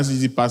be an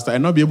ICGC pastor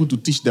and not be able to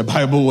teach the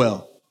Bible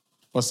well.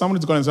 For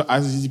somebody to call himself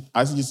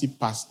ICGC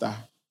pastor,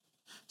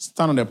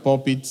 stand on the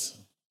pulpit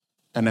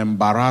and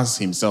embarrass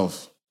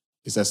himself,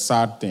 it's a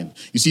sad thing.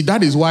 You see,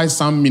 that is why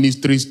some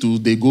ministries too,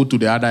 they go to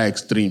the other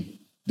extreme.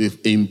 They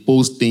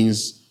impose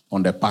things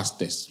on the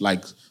pastors.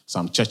 Like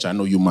some church, I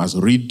know you must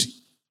read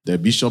the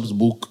bishop's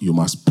book, you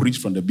must preach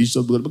from the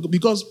bishop's book,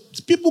 because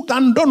people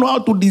don't know how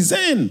to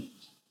discern.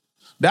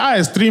 The other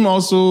extreme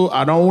also,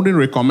 I wouldn't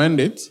recommend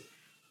it.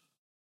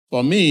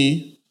 For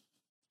me,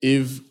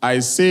 if I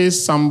say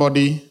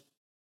somebody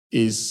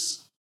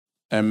is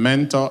a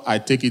mentor, I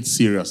take it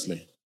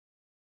seriously.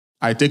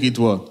 I take it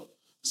what?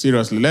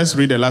 Seriously. Let's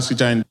read the last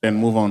scripture and then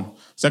move on.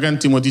 2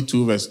 Timothy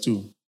 2 verse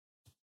 2.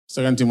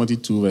 2 Timothy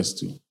 2 verse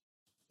 2.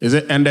 Is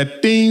it? And the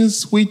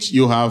things which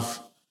you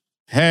have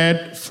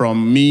heard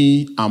from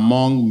me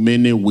among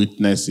many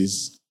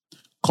witnesses,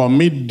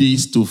 commit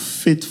these to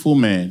faithful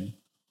men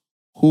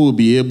who will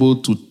be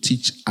able to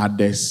teach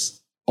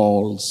others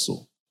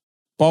also.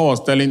 Paul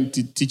was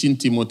teaching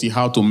Timothy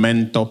how to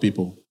mentor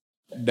people.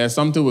 There's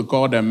something we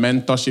call the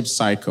mentorship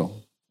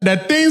cycle. The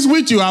things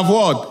which you have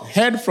what?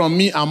 Heard from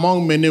me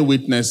among many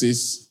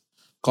witnesses,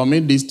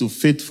 commit this to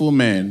faithful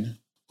men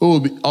who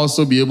will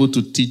also be able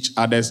to teach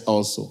others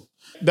also.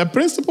 The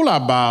principle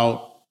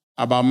about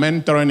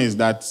mentoring is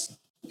that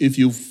if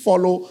you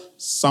follow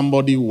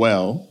somebody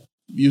well,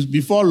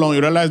 before long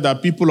you realize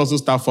that people also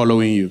start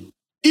following you.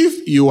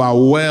 If you are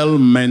well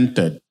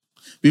mentored,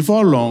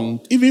 before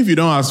long, even if you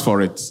don't ask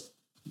for it,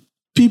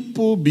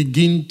 people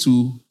begin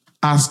to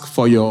ask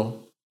for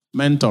your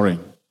mentoring.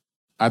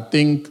 I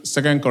think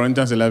 2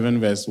 Corinthians 11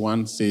 verse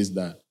 1 says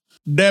that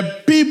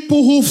the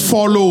people who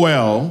follow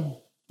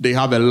well, they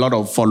have a lot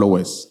of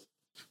followers.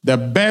 The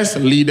best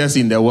leaders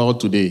in the world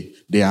today,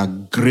 they are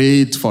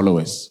great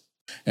followers.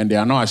 And they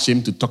are not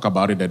ashamed to talk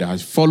about it, that I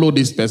follow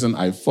this person,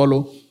 I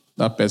follow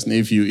that person.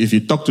 If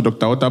you talk to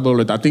Dr.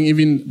 Otabil, I think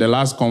even the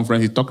last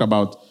conference, he talked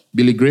about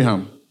Billy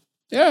Graham.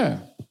 Yeah.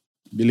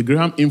 Billy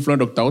Graham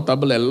influenced Dr.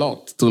 Otabil a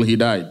lot till he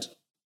died.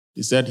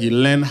 He said he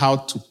learned how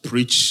to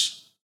preach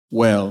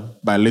well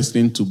by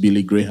listening to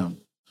Billy Graham.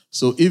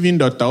 So even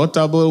Dr.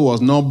 Otabil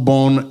was not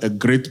born a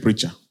great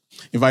preacher.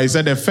 In fact, he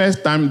said the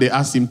first time they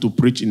asked him to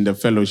preach in the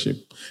fellowship,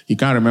 he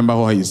can't remember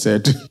what he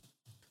said.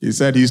 He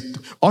said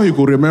all he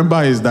could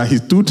remember is that he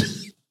stood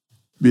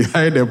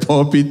behind the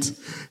pulpit,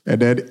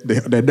 and then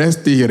the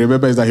next thing he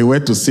remembers is that he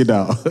went to sit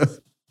down.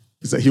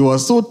 He said he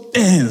was so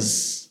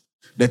tense.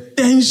 The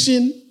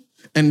tension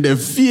and the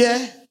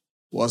fear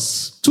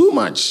was too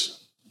much.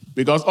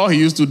 Because all he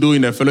used to do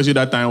in the fellowship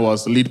that time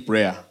was lead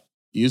prayer.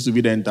 He used to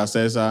be the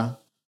intercessor,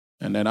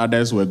 and then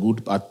others were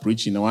good at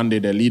preaching. And one day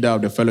the leader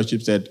of the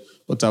fellowship said,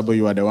 Otabil,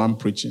 you are the one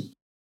preaching.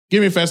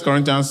 Give me 1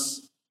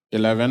 Corinthians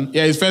 11.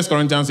 Yeah, it's 1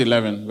 Corinthians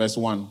 11, verse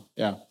 1.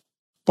 Yeah.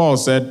 Paul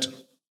said,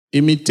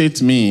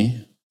 imitate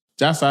me,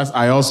 just as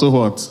I also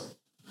what?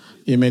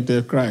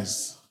 Imitate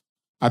Christ.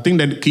 I think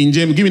that King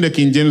James, give me the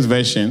King James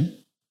version.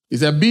 He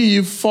said, be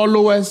ye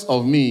followers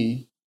of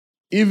me,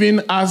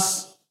 even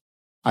as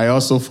I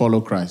also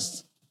follow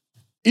Christ.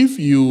 If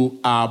you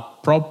are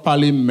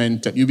properly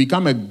mentored, you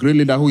become a great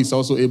leader who is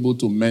also able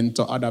to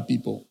mentor other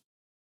people.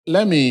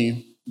 Let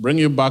me bring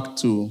you back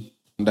to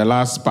the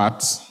last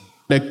part.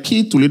 The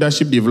key to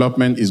leadership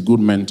development is good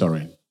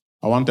mentoring.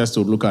 I want us to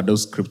look at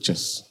those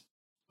scriptures.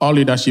 All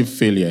leadership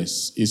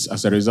failures is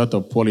as a result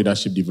of poor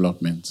leadership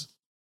development.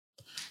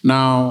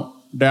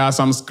 Now, there are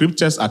some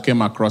scriptures I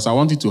came across. I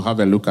want you to have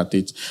a look at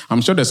it.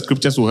 I'm sure the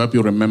scriptures will help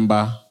you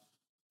remember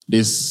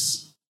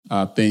these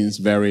things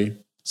very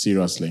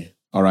seriously.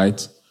 All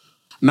right?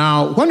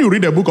 Now, when you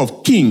read the book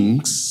of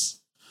Kings,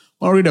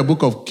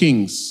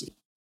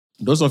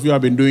 those of you who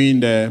have been doing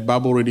the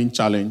Bible reading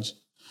challenge,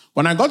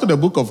 when I got to the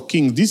book of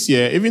Kings this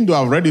year, even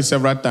though I've read it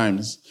several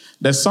times,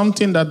 there's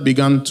something that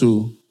began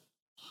to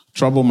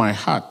trouble my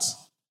heart.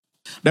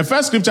 The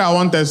first scripture I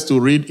want us to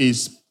read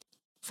is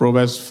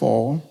Proverbs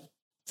 4,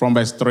 from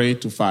verse 3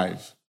 to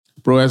 5.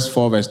 Proverbs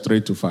 4, verse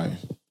 3 to 5.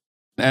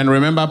 And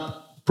remember,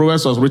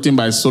 Proverbs was written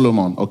by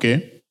Solomon,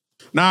 okay?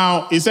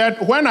 Now, he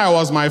said, when I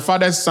was my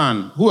father's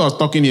son, who was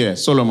talking here?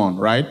 Solomon,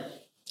 right?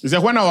 He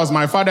said, when I was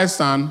my father's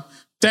son,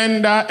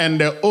 tender and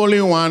the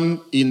only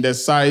one in the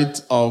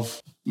sight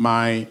of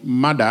my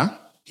mother,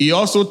 he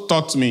also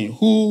taught me.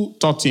 Who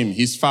taught him?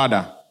 His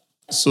father.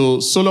 So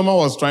Solomon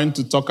was trying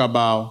to talk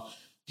about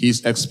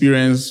his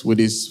experience with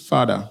his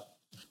father.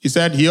 He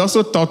said, he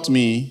also taught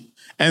me,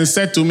 and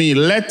said to me,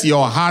 let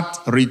your heart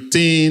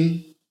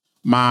retain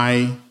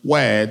my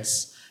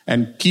words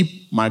and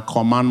keep my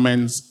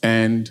commandments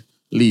and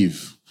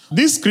live.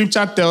 This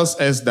scripture tells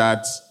us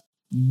that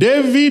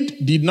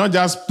David did not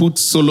just put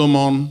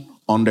Solomon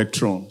on the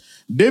throne.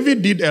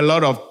 David did a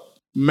lot of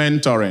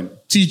mentoring,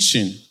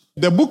 teaching.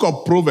 The book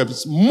of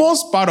Proverbs,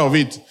 most part of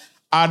it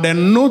are the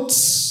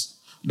notes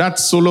that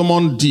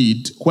Solomon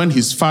did when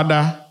his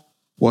father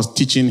was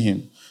teaching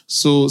him.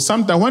 So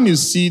sometimes when you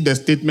see the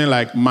statement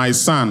like, my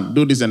son,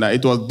 do this and that,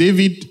 it was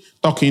David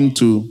talking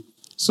to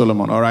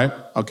Solomon, all right?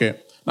 Okay.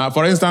 Now,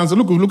 for instance,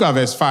 look at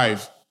verse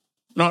 5.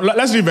 Now,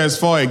 let's read verse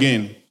 4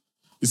 again.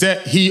 He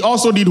said, he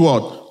also did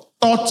what?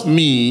 Taught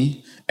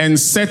me and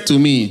said to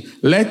me,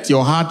 let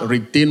your heart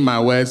retain my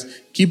words,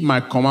 keep my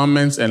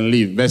commandments and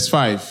live. Verse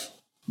 5.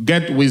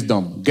 Get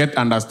wisdom, get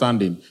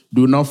understanding.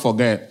 Do not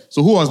forget.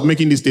 So who was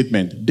making this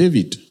statement?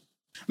 David.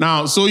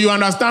 Now, so you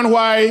understand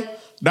why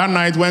that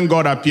night when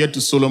God appeared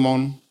to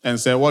Solomon and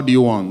said, what do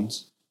you want?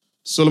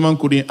 Solomon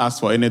couldn't ask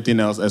for anything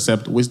else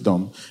except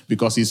wisdom,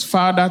 because his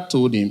father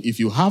told him, if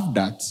you have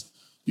that,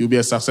 you'll be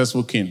a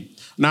successful king.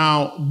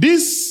 Now,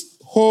 this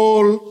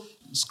whole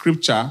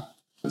scripture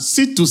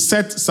seeks to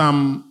set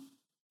some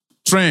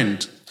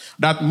trend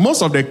that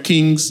most of the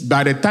kings,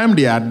 by the time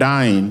they are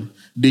dying,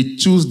 they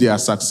choose their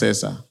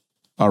successor,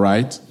 all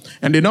right?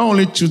 And they don't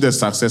only choose the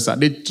successor,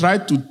 they try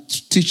to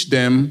teach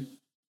them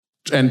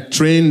and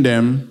train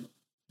them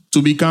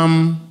to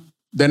become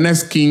the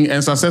next king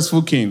and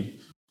successful king.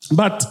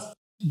 But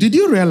did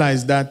you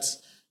realize that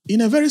in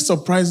a very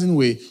surprising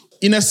way,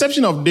 in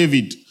exception of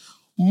David,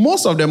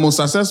 most of the most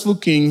successful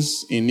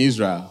kings in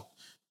Israel,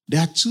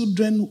 their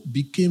children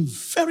became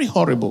very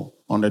horrible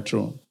on the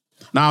throne.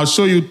 Now, I'll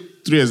show you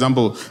 3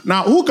 examples.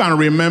 Now, who can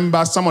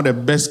remember some of the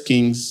best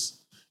kings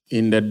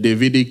in the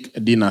Davidic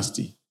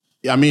dynasty?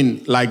 I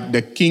mean, like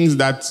the kings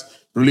that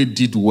really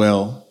did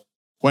well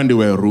when they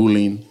were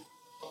ruling.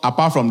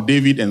 Apart from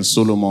David and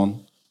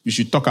Solomon, you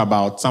should talk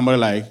about somebody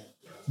like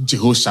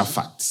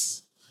Jehoshaphat.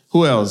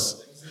 Who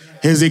else?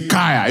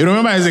 Hezekiah. You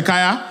remember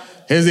Hezekiah?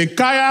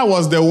 Hezekiah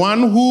was the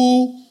one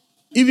who,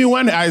 even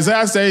when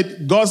Isaiah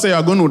said, God said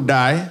you're going to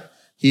die,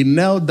 he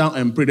knelt down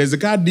and prayed.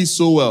 Hezekiah did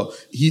so well.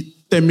 He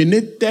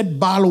terminated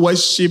Baal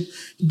worship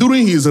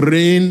during his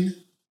reign.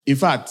 In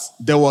fact,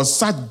 there was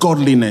such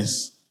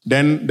godliness.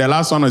 Then the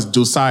last one is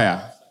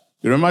Josiah.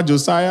 You remember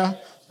Josiah?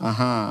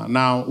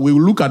 Now, we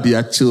will look at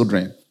their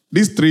children.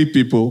 These 3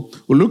 people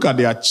will look at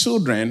their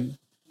children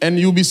and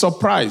you'll be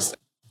surprised.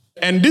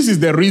 And this is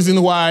the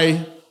reason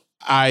why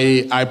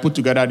I put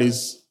together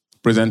this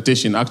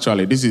presentation.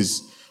 Actually, this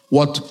is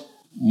what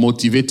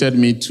motivated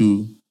me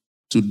to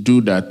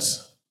do that.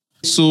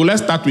 So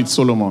let's start with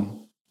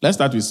Solomon.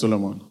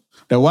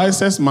 The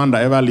wisest man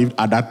that ever lived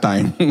at that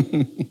time.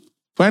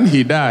 When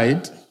he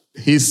died,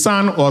 his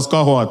son was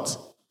called what?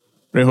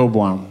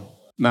 Rehoboam.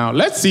 Now,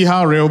 let's see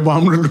how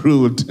Rehoboam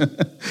ruled.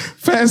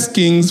 1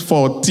 Kings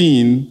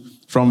 14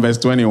 from verse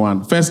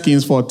 21. 1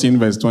 Kings 14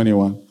 verse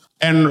 21.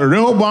 And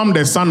Rehoboam,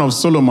 the son of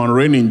Solomon,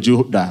 reigned in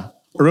Judah.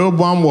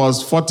 Rehoboam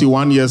was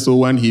 41 years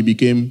old when he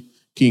became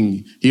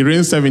king. He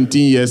reigned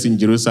 17 years in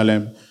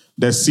Jerusalem,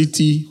 the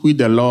city which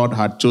the Lord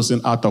had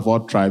chosen out of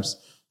all tribes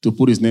to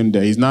put his name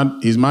there.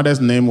 His mother's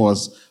name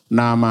was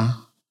Naamah,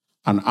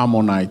 an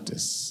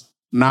Ammonitess.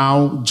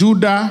 Now,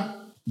 Judah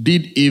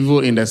did evil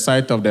in the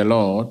sight of the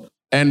Lord,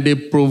 and they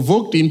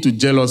provoked him to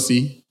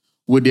jealousy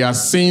with their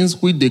sins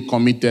which they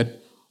committed,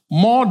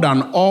 more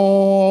than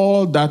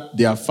all that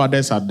their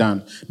fathers had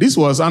done. This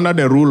was under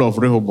the rule of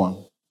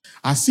Rehoboam,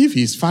 as if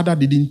his father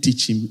didn't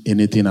teach him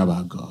anything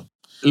about God.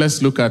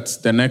 Let's look at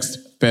the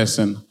next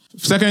person.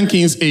 2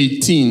 Kings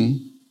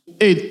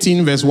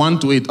 18 verse 1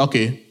 to 8.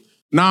 Okay.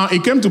 Now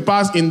it came to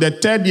pass in the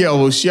 3rd year of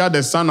Hoshea,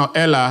 the son of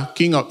Elah,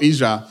 king of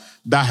Israel,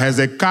 that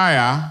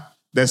Hezekiah,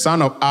 the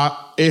son of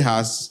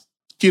Ahaz,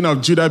 king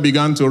of Judah,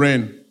 began to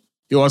reign.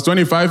 He was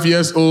 25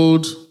 years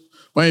old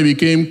when he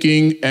became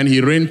king, and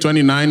he reigned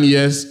 29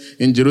 years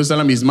in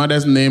Jerusalem. His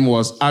mother's name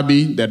was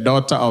Abi, the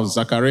daughter of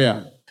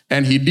Zechariah.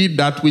 And he did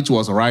that which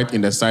was right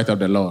in the sight of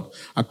the Lord,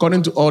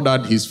 according to all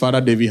that his father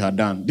David had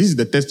done. This is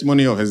the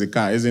testimony of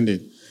Hezekiah, isn't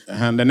it?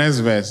 And the next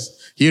verse.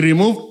 He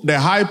removed the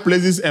high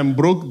places and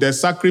broke the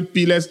sacred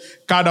pillars,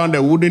 cut down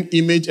the wooden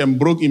image and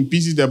broke in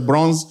pieces the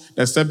bronze,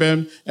 the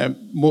serpent, and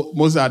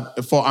Moses.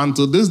 For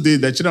until this day,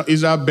 the children of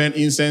Israel burned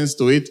incense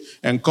to it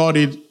and called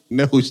it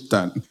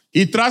Nehushtan.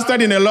 He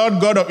trusted in the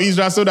Lord God of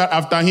Israel, so that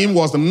after him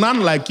was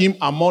none like him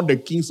among the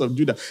kings of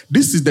Judah.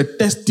 This is the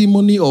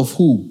testimony of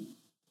who?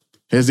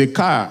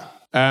 Hezekiah.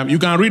 You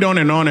can read on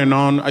and on and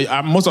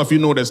on. Most of you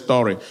know the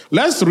story.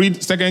 Let's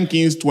read 2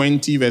 Kings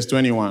 20, verse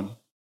 21.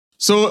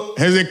 So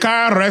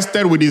Hezekiah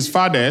rested with his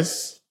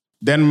fathers.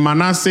 Then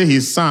Manasseh,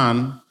 his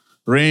son,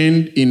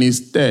 reigned in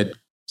his stead.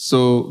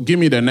 So give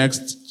me the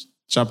next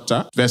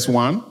chapter, verse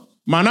 1.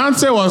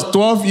 Manasseh was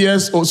 12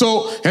 years old.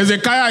 So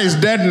Hezekiah is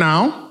dead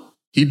now.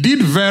 He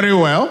did very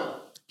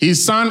well.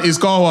 His son is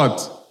called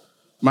what?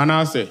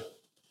 Manasseh.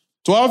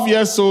 12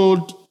 years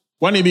old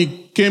when he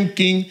became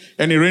king,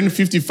 and he reigned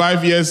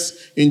 55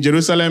 years in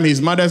Jerusalem.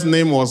 His mother's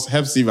name was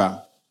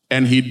Hephzibah.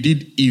 and he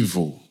did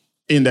evil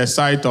in the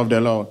sight of the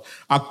Lord,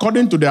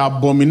 according to the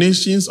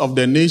abominations of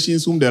the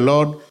nations whom the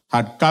Lord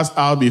had cast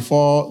out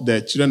before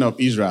the children of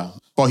Israel.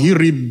 For he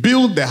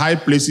rebuilt the high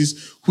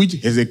places which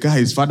Hezekiah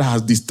his father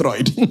has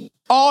destroyed.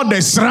 All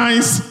the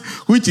shrines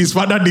which his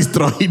father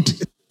destroyed.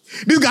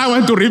 This guy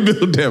went to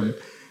rebuild them.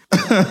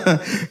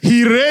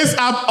 He raised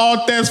up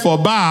altars for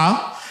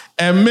Baal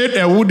and made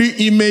a wooden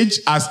image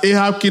as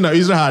Ahab, king of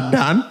Israel, had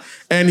done.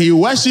 And he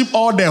worshipped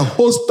all the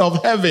host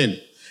of heaven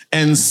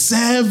and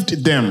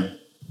served them.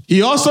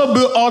 He also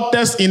built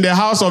altars in the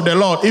house of the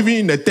Lord. Even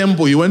in the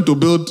temple, he went to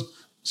build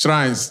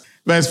shrines.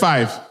 Verse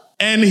 5.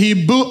 And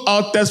he built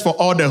altars for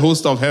all the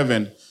host of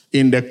heaven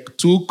in the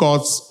two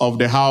courts of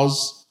the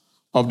house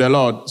of the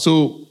Lord.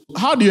 So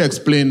how do you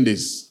explain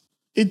this?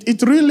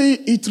 It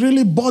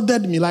really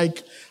bothered me.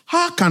 Like,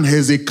 how can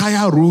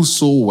Hezekiah rule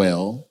so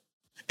well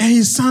and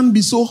his son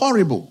be so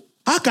horrible?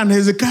 How can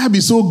Hezekiah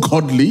be so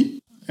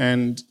godly?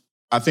 And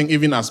I think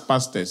even as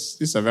pastors,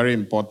 this is a very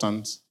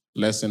important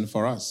lesson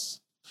for us.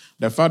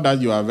 The fact that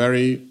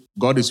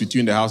God is with you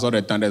in the house all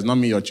the time does not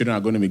mean your children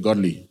are going to be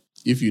godly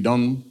if you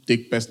don't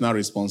take personal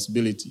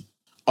responsibility.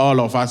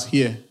 All of us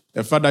here,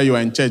 the fact that you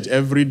are in church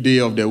every day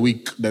of the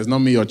week does not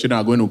mean your children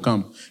are going to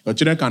come. Your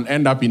children can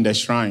end up in the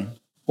shrine.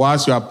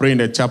 Whilst you are praying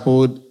in the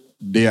chapel,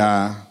 they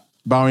are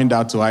bowing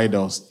down to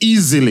idols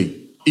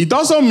easily. It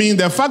also means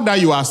the fact that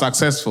you are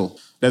successful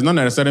does not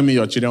necessarily mean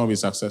your children will be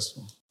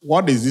successful.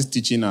 What is this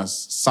teaching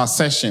us?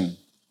 Succession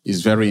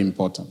is very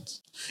important.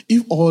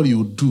 If all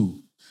you do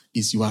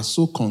is you are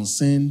so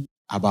concerned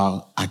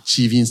about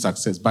achieving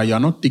success, but you are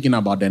not thinking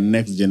about the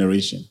next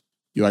generation,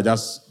 you are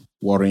just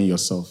worrying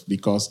yourself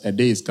because a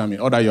day is coming,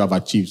 all that you have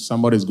achieved,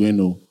 somebody is going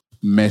to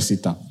mess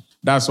it up.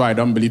 That's why I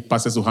don't believe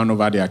pastors will hand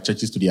over their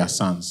churches to their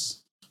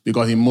sons,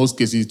 because in most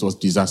cases it was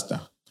disaster,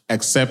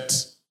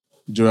 except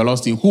Joel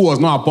Osteen, who was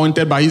not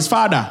appointed by his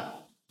father.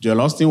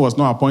 Joel Osteen was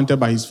not appointed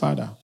by his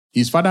father.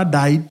 His father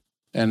died,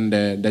 and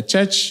the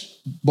church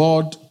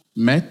board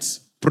met,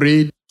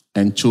 prayed,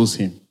 and chose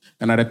him.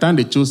 And at the time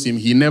they chose him,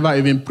 he never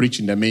even preached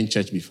in the main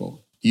church before.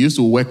 He used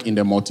to work in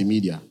the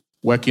multimedia,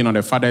 working on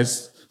the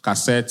father's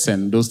cassettes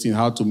and those things,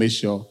 how to make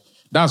sure.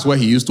 That's where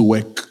he used to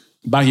work.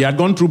 But he had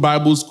gone through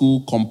Bible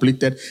school,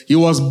 completed. He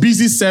was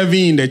busy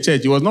serving in the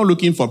church. He was not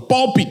looking for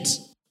pulpit.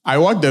 I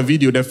watched the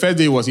video. The first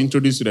day he was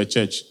introduced to the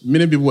church,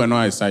 many people were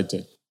not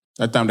excited.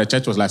 That time the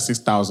church was like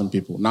 6,000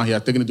 people. Now he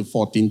has taken it to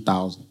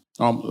 14,000.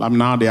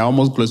 Now they are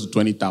almost close to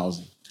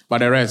 20,000. But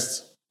the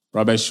rest,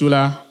 Robert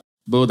Schuller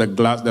built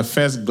the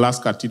first glass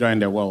cathedral in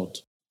the world.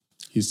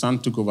 His son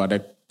took over.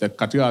 The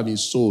cathedral had been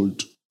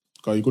sold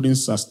because he couldn't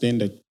sustain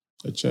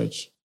the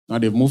church. Now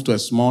they've moved to a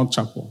small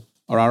chapel.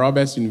 Oral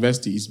Roberts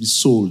University is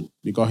sold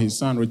because his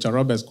son, Richard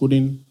Roberts,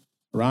 couldn't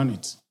run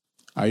it.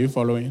 Are you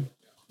following?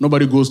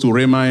 Nobody goes to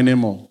Rhema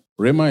anymore.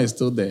 Rhema is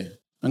still there.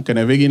 And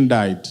Kenneth Hagin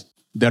died.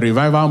 The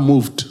revival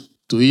moved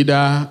to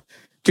either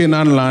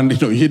Canaan land,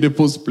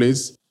 Oyedepo's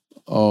place,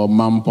 or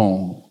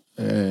Mampong,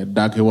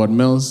 Dark Hayward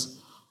Mills,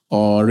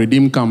 or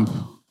Redeem Camp,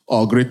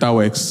 or Greater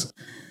Works.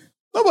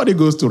 Nobody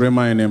goes to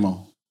Rhema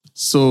anymore.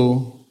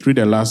 So, read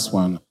the last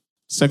one.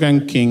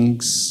 2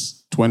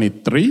 Kings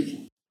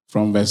 23,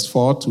 from verse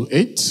 4 to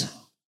 8.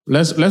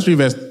 Let's read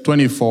verse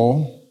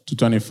 24 to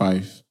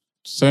 25.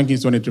 2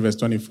 Kings 23, verse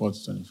 24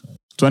 to 25.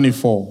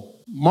 24.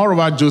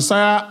 Moreover,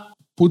 Josiah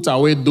put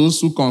away those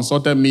who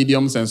consulted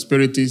mediums and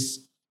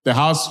spiritists, the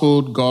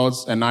household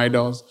gods and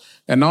idols,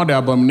 and all the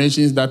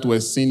abominations that were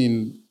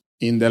seen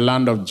in the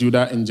land of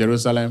Judah and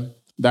Jerusalem,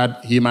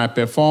 that he might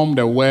perform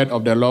the word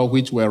of the law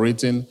which were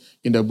written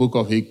in the book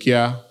of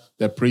Hilkiah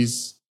the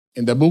priest,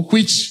 in the book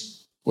which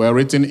were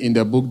written in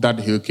the book that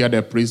Hilkiah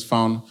the priest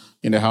found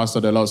in the house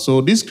of the Lord.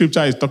 So this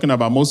scripture is talking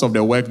about most of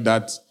the work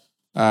that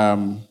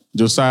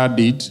Josiah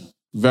did.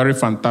 Very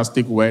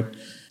fantastic work.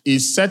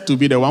 Is said to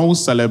be the one who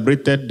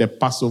celebrated the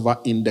Passover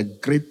in the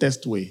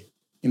greatest way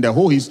in the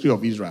whole history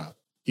of Israel.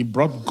 He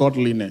brought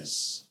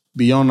godliness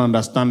beyond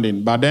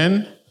understanding. But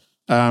then,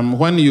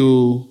 when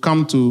you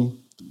come to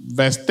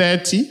verse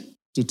 30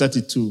 to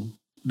 32,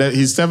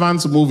 his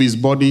servants moved his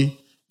body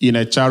in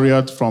a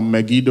chariot from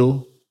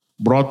Megiddo,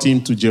 brought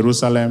him to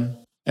Jerusalem,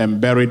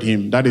 and buried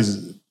him. That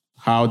is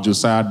how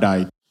Josiah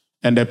died.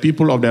 And the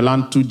people of the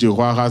land took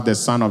Jehoahaz, the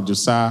son of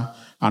Josiah,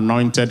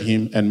 anointed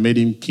him, and made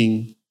him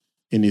king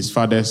in his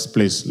father's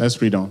place. Let's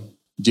read on.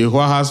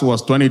 Jehoahaz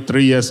was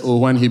 23 years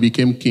old when he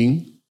became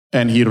king,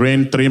 and he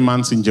reigned 3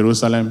 months in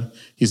Jerusalem.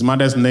 His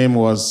mother's name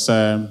was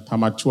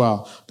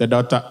Hamachual, the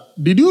daughter.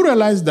 Did you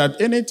realize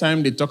that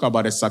anytime they talk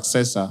about a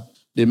successor,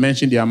 they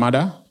mention their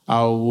mother?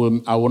 I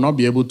will not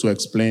be able to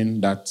explain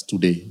that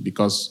today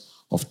because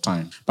of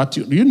time. But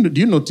do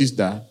you notice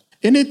that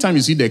anytime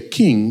you see the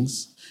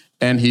kings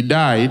and he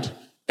died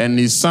and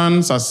his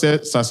son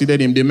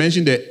succeeded him, they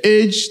mention the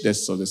age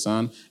of the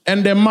son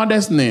and the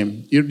mother's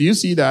name. Do you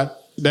see that?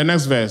 The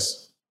next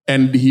verse.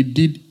 And he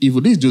did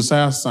evil. This is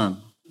Josiah's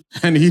son.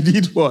 And he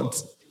did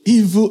what?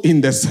 Evil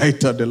in the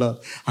sight of the Lord,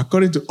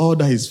 according to all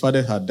that his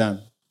father had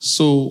done.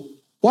 So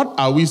what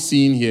are we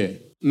seeing here?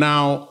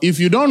 Now, if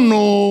you don't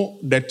know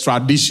the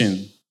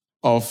tradition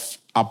of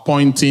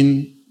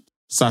appointing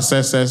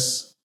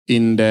successors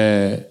in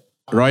the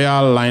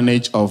royal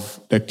lineage of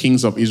the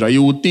kings of Israel,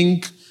 you would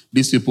think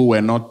these people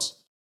were not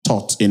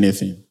taught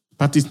anything.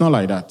 But it's not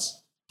like that.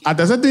 At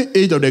a certain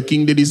age of the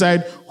king, they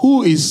decide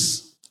who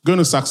is going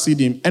to succeed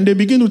him, and they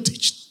begin to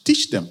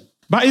teach them.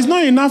 But it's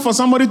not enough for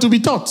somebody to be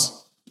taught.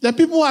 The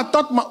people who are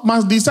taught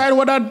must decide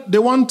whether they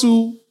want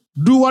to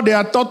do what they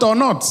are taught or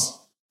not.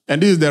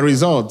 And this is the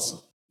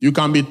result. You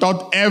can be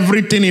taught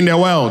everything in the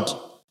world.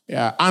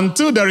 Yeah.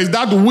 Until there is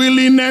that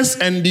willingness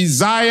and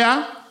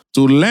desire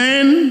to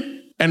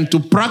learn and to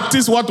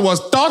practice what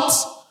was taught,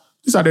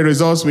 these are the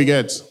results we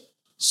get.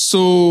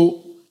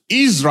 So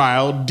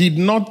Israel did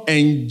not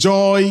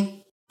enjoy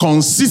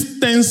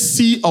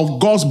consistency of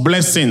God's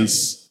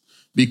blessings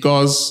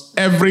because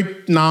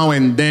every now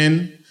and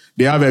then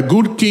they have a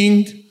good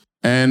king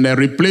and they're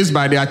replaced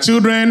by their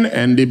children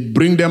and they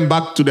bring them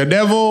back to the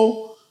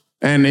devil,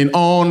 and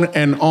on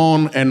and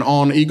on and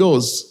on it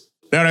goes.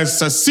 There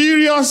is a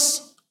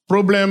serious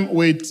problem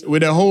with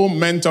the whole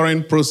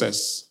mentoring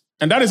process.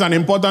 And that is an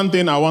important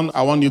thing I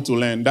want you to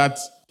learn, that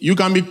you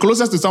can be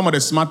closest to some of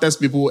the smartest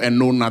people and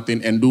know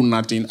nothing and do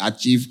nothing,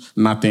 achieve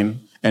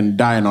nothing, and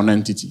die a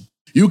non-entity.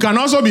 You can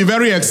also be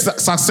very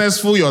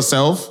successful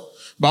yourself,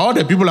 but all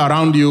the people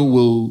around you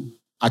will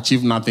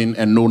achieve nothing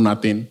and know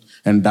nothing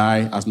and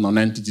die as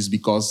non-entities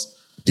because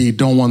they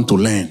don't want to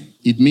learn.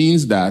 It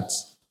means that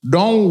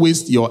don't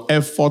waste your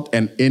effort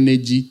and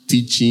energy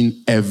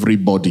teaching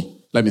everybody.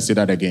 Let me say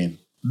that again.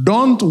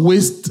 Don't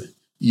waste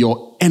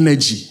your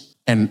energy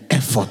and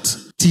effort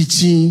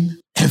teaching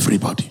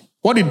everybody.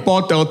 What did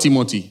Paul tell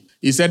Timothy?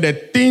 He said, the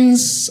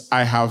things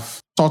I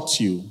have taught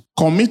you,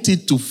 commit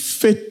it to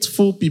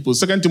faithful people.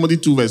 2 Timothy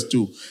 2 verse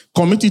 2.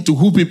 Commit it to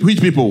which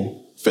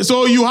people?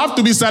 So you have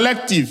to be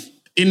selective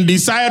in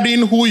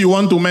deciding who you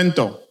want to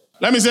mentor.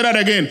 Let me say that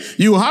again.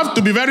 You have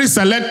to be very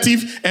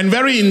selective and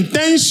very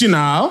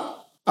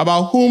intentional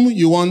about whom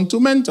you want to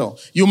mentor.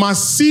 You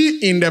must see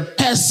in the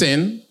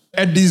person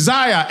a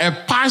desire, a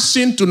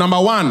passion to, number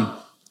one,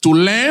 to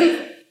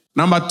learn.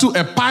 Number two,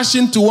 a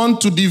passion to want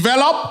to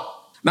develop.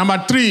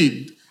 Number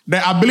three,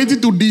 the ability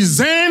to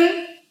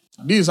discern.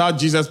 This is how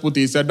Jesus put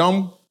it. He said,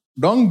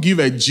 don't give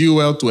a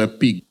jewel to a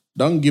pig.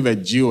 Don't give a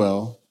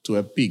jewel to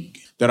a pig.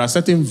 There are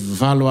certain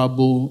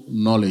valuable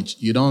knowledge.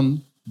 You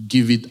don't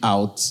give it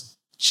out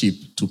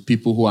cheap to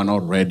people who are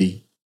not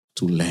ready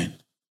to learn.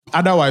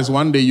 Otherwise,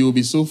 one day you'll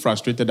be so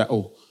frustrated that,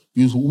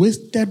 you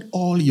wasted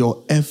all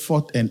your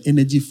effort and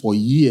energy for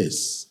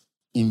years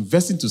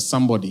investing to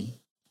somebody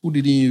who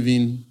didn't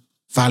even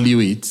value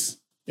it.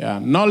 Yeah,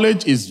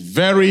 knowledge is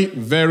very,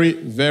 very,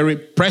 very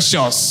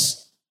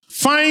precious.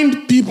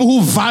 Find people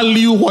who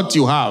value what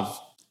you have.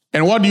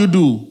 And what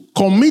do?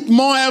 Commit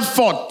more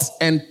effort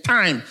and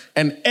time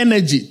and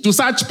energy to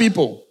such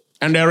people.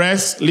 And the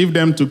rest, leave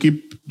them to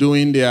keep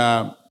doing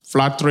their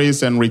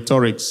flatteries and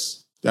rhetorics.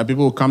 There are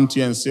people who come to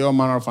you and say, oh,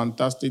 man,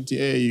 fantastic.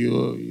 Hey,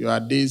 you are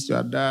this, you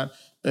are that.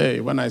 Hey,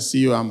 when I see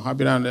you, I'm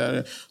happy.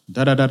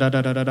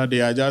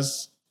 They are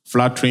just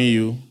flattering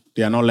you.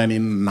 They are not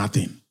learning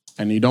nothing.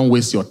 And you don't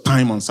waste your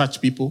time on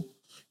such people.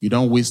 You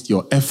don't waste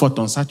your effort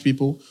on such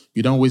people.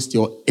 You don't waste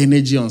your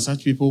energy on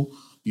such people.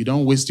 You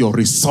don't waste your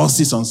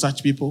resources on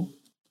such people.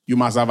 You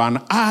must have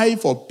an eye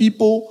for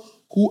people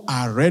who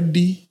are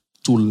ready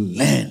to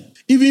learn.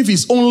 Even if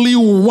it's only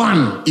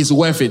one, it's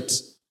worth it.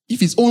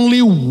 If it's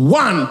only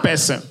one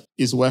person,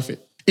 it's worth it.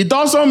 It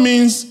also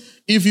means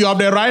if you have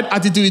the right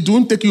attitude, it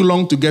won't take you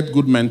long to get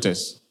good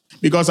mentors.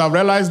 Because I've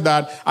realized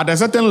that at a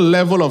certain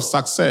level of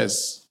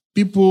success,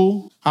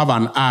 people have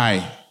an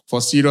eye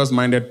for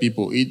serious-minded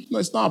people.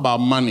 It's not about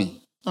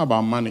money. It's not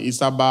about money.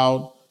 It's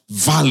about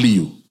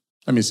value.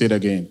 Let me say it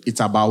again. It's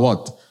about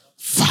what?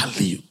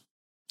 Value.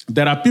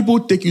 There are people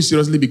who take you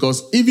seriously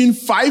because even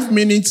 5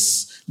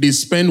 minutes they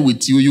spend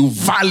with you, you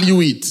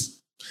value it.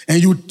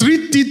 And you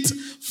treat it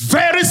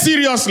very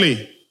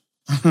seriously.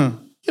 You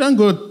don't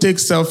go take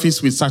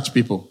selfies with such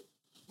people.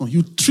 No,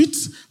 you treat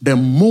the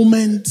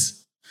moment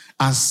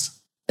as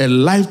a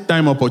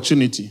lifetime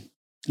opportunity.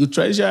 You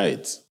treasure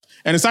it.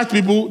 And such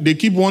people, they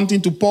keep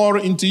wanting to pour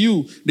into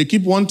you. They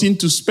keep wanting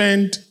to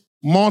spend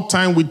more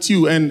time with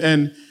you.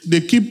 And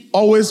they keep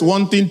always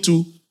wanting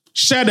to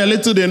share the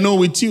little they know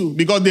with you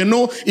because they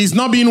know it's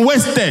not being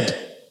wasted.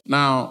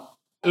 Now,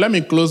 let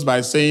me close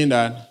by saying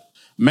that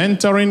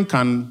mentoring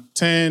can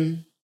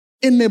turn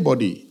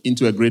anybody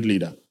into a great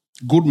leader.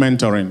 Good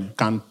mentoring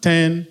can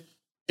turn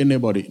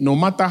anybody, no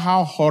matter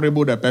how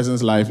horrible the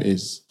person's life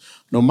is,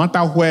 no matter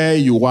where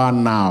you are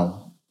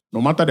now,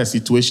 no matter the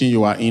situation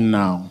you are in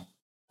now.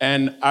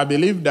 And I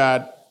believe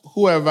that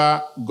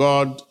whoever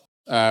God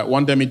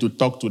wanted me to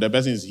talk to, the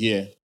person is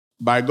here.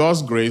 By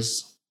God's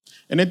grace,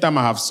 anytime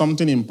I have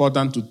something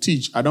important to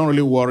teach, I don't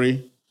really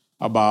worry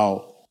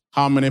about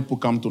how many people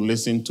come to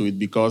listen to it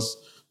because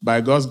by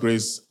God's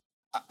grace,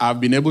 I've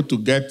been able to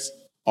get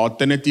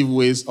alternative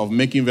ways of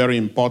making very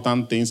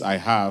important things I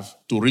have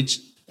to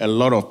reach a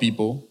lot of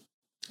people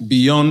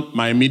beyond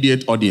my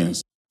immediate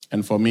audience.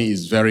 And for me,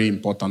 it's very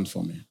important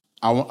for me.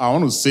 I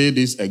want to say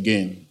this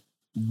again.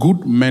 Good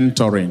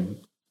mentoring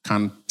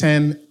can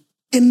turn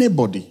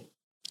anybody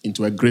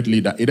into a great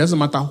leader. It doesn't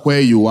matter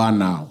where you are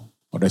now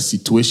or the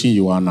situation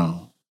you are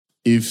now.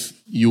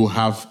 If you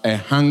have a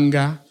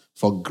hunger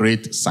for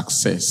great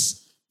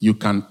success, you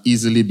can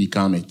easily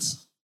become it.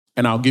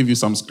 And I'll give you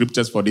some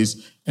scriptures for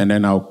this, and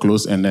then I'll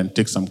close and then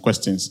take some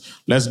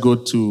questions. Let's go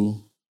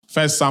to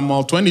 1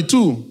 Samuel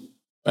 22.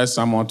 1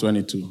 Samuel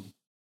 22.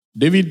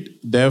 David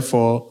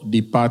therefore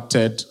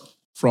departed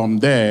from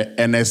there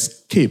and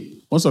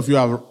escaped. Most of you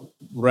have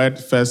read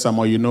 1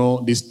 Samuel, you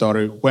know this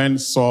story. When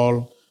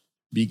Saul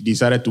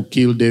decided to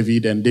kill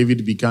David, and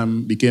David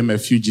became a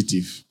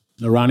fugitive,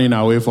 running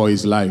away for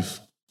his life.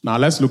 Now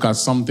let's look at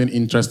something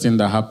interesting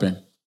that happened.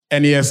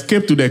 And he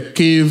escaped to the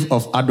cave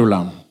of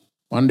Adullam.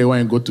 One day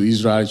when you go to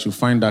Israel, you should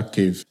find that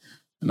cave.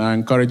 And I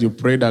encourage you,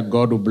 pray that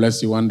God will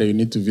bless you one day. You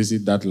need to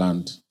visit that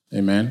land.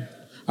 Amen.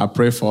 I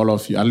pray for all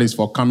of you, at least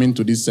for coming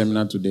to this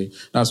seminar today.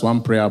 That's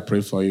one prayer I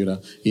pray for you,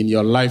 that in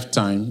your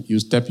lifetime, you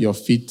step your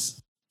feet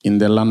in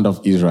the land of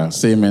Israel.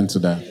 Say amen to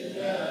that.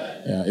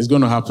 Amen. Yeah, it's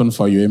going to happen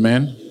for you.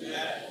 Amen.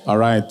 All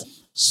right.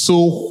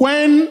 So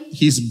when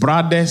his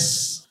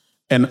brothers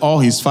and all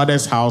his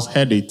father's house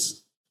heard it,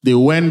 they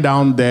went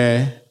down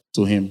there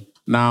to him.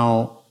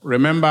 Now,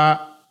 remember,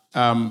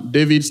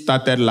 David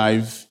started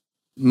life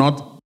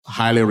not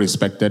highly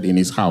respected in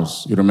his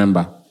house. You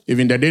remember?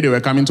 Even the day they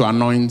were coming to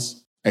anoint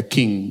a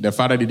king, the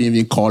father didn't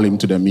even call him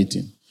to the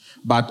meeting.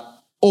 But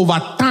over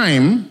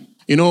time,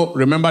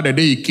 remember the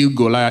day he killed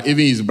Goliath,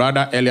 even his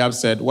brother Eliab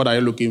said, "What are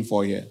you looking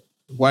for here?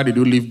 Why did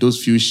you leave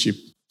those few sheep?"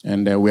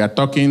 And we are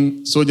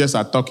talking, soldiers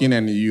are talking,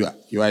 and you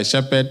are a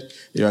shepherd,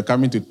 you are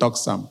coming to talk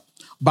some.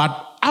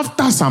 But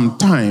after some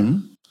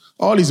time,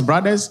 all his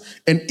brothers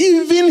and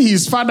even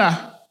his father,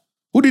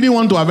 who didn't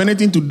want to have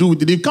anything to do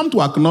with it, they come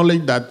to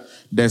acknowledge that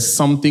there's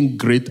something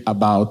great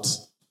about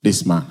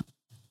this man.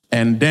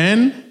 And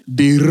then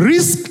they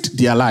risked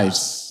their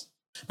lives.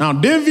 Now,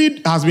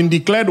 David has been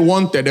declared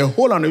wanted, the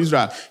whole land of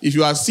Israel. If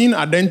you are seen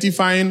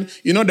identifying,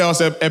 there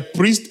was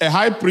a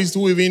high priest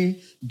who even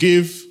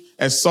gave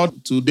a sword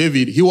to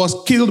David. He was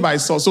killed by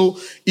Saul. So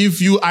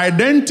if you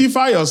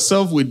identify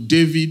yourself with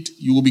David,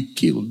 you will be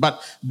killed.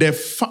 But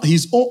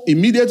his own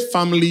immediate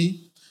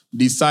family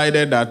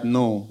decided that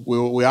no,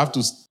 we have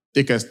to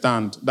take a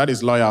stand. That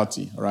is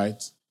loyalty,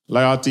 right?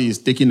 Loyalty is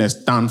taking a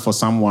stand for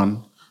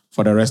someone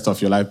for the rest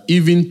of your life,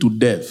 even to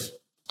death.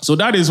 So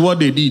that is what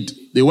they did.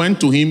 They went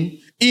to him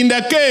in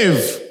the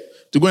cave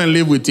to go and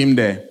live with him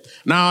there.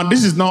 Now,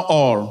 this is not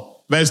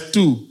all. Verse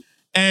 2.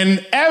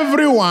 And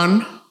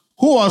everyone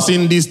who was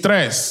in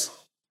distress,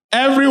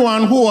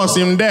 everyone who was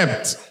in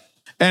debt,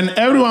 and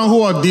everyone who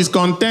was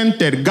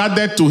discontented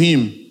gathered to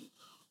him.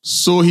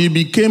 So he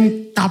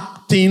became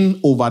captain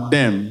over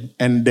them,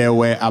 and there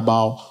were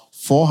about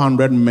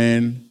 400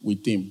 men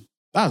with him.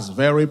 That's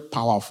very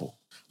powerful.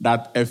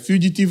 That a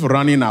fugitive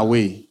running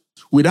away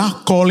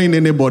without calling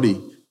anybody,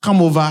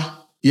 come over.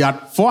 He had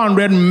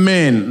 400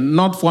 men,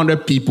 not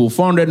 400 people,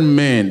 400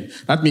 men.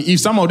 That means if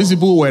some of these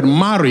people were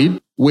married,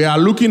 we are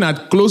looking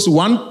at close to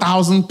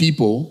 1,000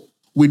 people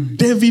with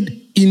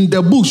David in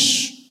the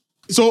bush.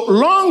 So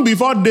long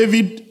before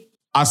David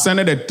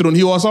ascended the throne,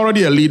 he was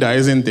already a leader,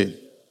 isn't it?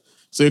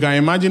 So you can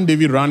imagine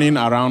David running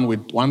around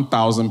with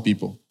 1,000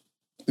 people.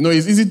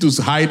 It's easy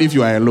to hide if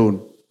you are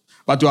alone.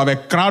 But to have a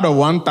crowd of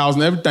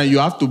 1,000, every time you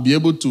have to be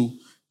able to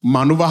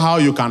maneuver how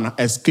you can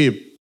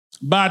escape.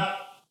 But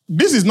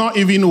this is not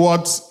even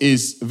what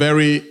is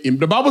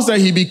the Bible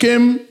says he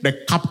became the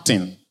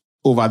captain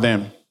over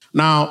them.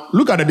 Now,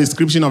 look at the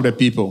description of the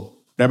people.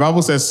 The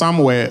Bible says some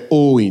were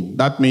owing.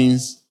 That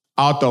means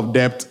out of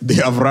debt, they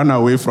have run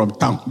away from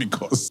town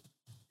because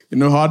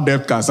how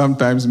debt can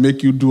sometimes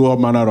make you do all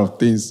manner of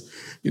things.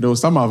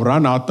 Some have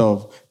run out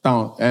of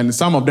town, and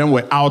some of them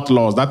were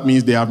outlaws. That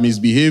means they have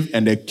misbehaved,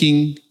 and the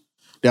king,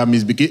 they have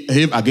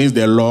misbehaved against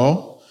the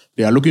law.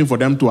 They are looking for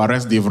them to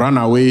arrest. They've run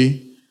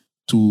away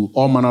to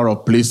all manner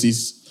of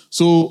places.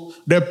 So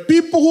the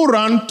people who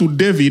ran to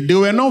David, they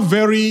were not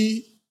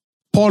very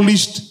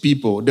polished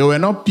people. They were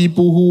not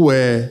people who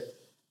were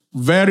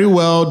very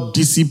well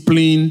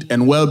disciplined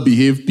and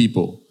well-behaved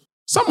people.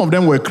 Some of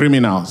them were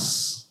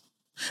criminals.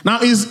 Now,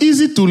 it's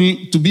easy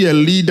to be a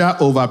leader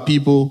over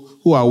people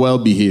who are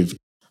well-behaved.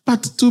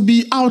 But to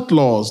be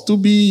outlaws, to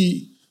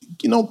be,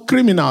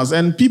 criminals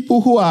and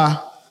people who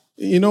are,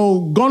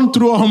 gone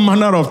through all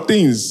manner of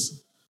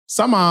things.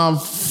 Some are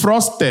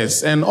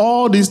fraudsters and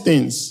all these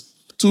things.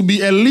 To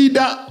be a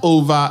leader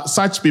over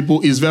such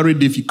people is very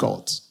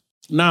difficult.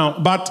 Now,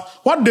 but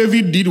what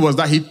David did was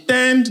that he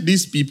turned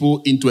these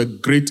people into a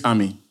great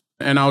army.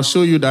 And I'll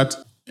show you that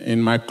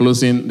in my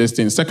closing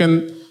listing.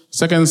 Second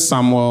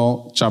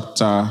Samuel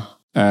chapter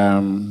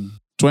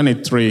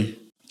 23.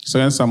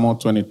 2 Samuel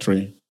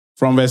 23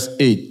 from verse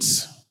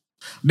 8.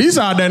 These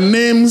are the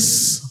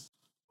names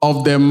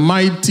of the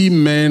mighty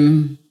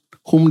men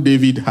whom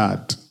David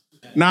had.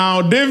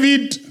 Now,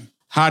 David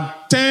had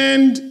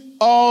turned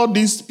all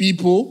these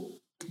people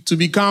to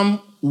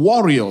become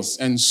warriors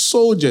and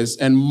soldiers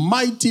and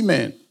mighty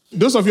men.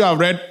 Those of you who have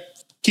read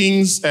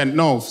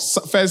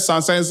First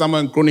Samuel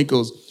and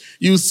Chronicles,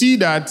 you see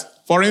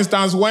that, for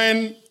instance,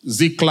 when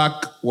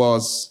Ziklag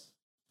was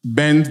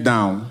bent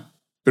down.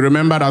 You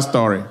remember that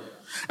story?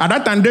 At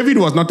that time, David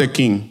was not a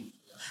king,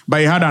 but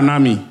he had an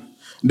army.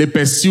 They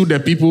pursued the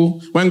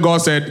people. When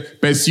God said,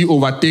 pursue,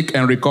 overtake,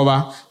 and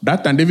recover,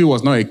 that time David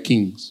was not a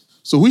king.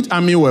 So which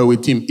army were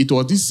with him? It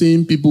was these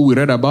same people we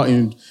read about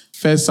in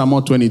 1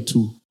 Samuel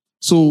 22.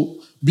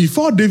 So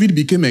before David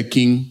became a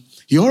king,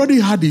 he already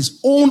had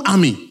his own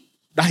army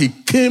that he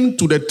came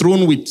to the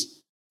throne with.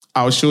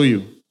 I'll show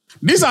you.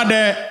 These are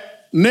the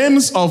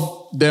names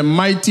of the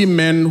mighty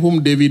men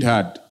whom David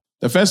had.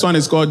 The first one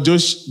is called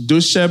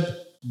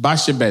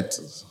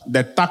Josheb-Basshebeth,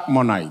 the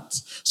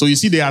Tachmonites. So you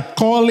see, they are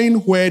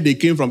calling where they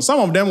came from. Some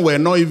of them were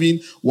not even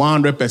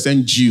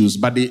 100% Jews,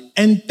 but they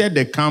entered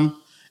the camp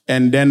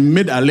and then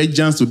made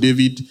allegiance to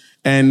David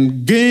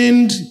and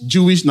gained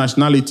Jewish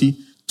nationality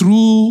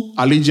through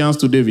allegiance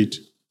to David.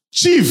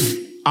 Chief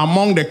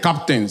among the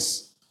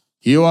captains,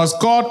 he was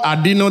called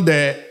Adino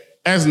the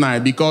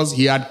Esnai because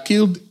he had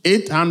killed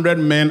 800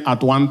 men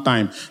at one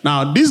time.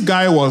 Now, this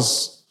guy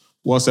was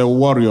a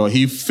warrior.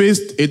 He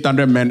faced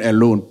 800 men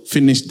alone,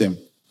 finished them.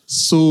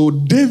 So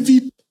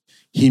David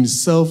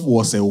himself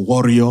was a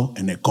warrior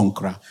and a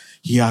conqueror.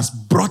 He has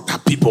brought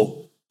up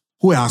people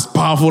who are as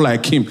powerful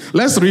like him.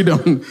 Let's read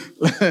on.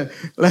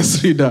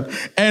 Let's read on.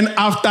 And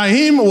after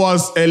him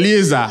was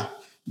Eleazar,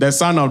 the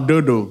son of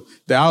Dodo,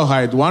 the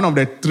Alhite, one of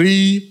the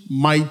three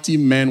mighty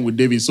men with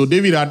David. So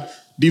David had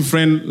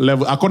different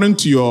levels according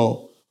to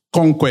your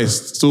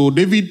conquest. So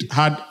David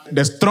had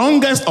the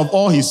strongest of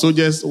all his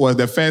soldiers was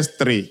the first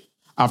three.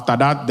 After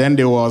that, then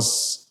there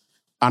was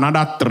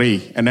another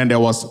 3, and then there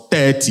was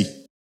 30.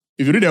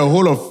 If you read the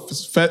whole of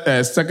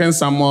 2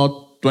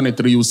 Samuel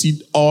 23, you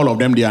see all of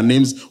them, their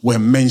names were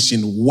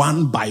mentioned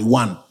one by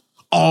one.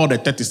 All the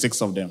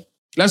 36 of them.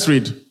 Let's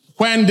read.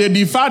 When they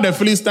defied the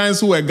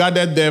Philistines who were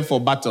gathered there for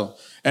battle,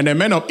 and the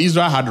men of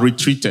Israel had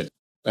retreated.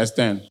 Verse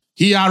 10.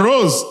 He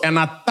arose and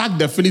attacked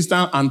the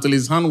Philistine until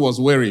his hand was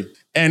weary,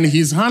 and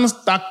his hand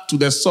stuck to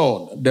the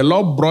sword. The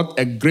Lord brought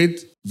a great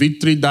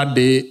victory that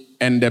day,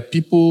 and the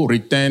people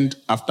returned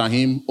after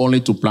him only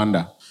to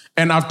plunder.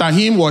 And after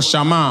him was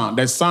Shammah,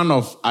 the son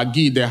of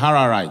Agi, the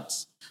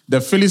Hararites.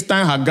 The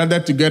Philistines had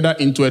gathered together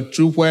into a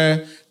troop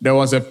where there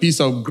was a piece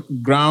of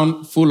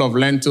ground full of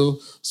lentil.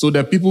 So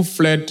the people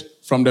fled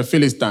from the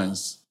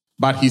Philistines.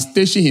 But he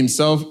stationed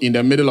himself in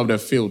the middle of the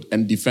field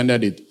and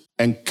defended it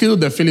and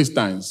killed the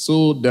Philistines.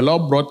 So the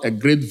Lord brought a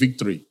great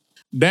victory.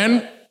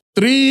 Then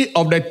 3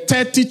 of the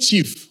 30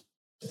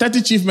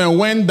 chief men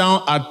went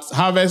down at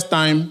harvest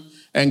time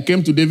and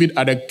came to David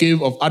at the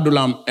cave of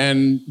Adullam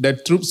and the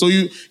troops. So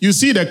you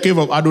see the cave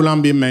of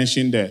Adullam being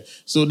mentioned there.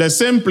 So the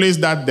same place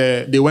that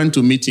they went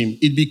to meet him,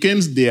 it became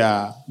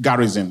their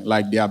garrison,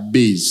 like their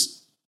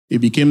base. It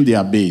became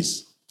their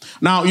base.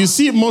 Now, you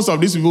see most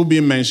of these people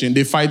being mentioned,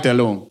 they fight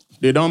alone.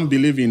 They don't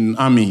believe in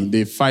army.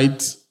 They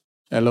fight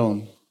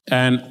alone.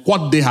 And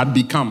what they had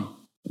become,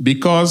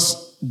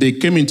 because they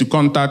came into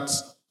contact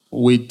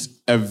with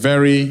a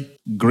very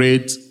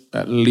great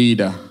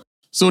leader.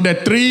 So the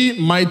 3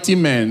 mighty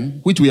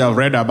men, which we have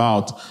read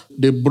about,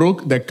 they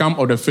broke the camp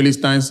of the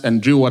Philistines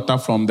and drew water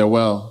from the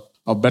well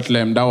of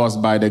Bethlehem that was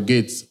by the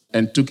gates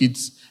and took it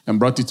and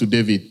brought it to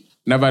David.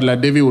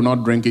 Nevertheless, David would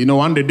not drink it.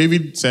 One day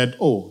David said,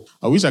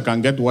 I wish I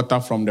can get water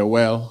from the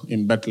well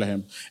in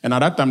Bethlehem. And at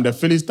that time, the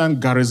Philistine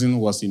garrison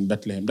was in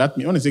Bethlehem. That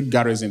means, when I say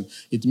garrison,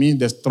 it means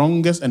the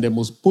strongest and the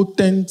most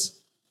potent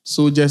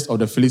soldiers of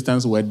the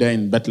Philistines were there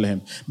in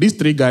Bethlehem. These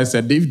 3 guys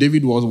said, if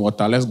David wants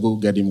water, let's go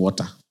get him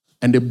water.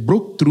 And they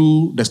broke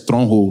through the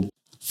stronghold,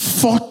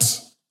 fought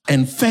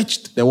and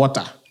fetched the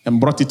water and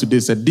brought it to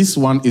David. Said, this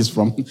one is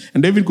from...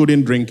 And David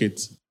couldn't drink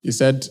it. He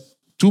said,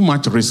 too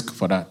much risk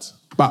for that.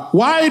 But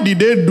why did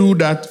they do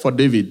that for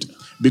David?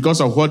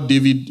 Because of what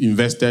David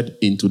invested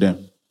into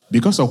them.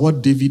 Because of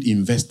what David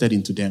invested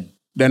into them.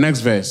 The next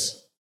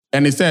verse.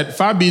 And he said,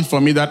 far be it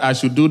from me that I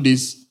should do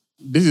this.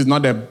 This is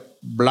not the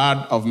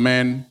blood of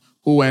men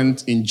who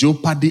went in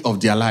jeopardy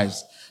of their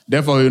lives.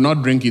 Therefore, he will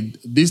not drink it.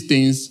 These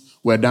things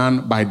were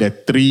done by the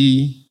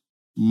 3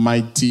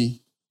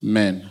 mighty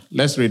men.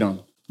 Let's read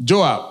on.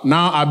 Joab.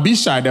 Now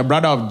Abishai, the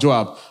brother of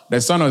Joab,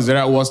 the son of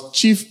Zeruiah, was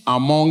chief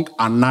among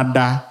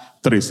another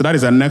 3. So that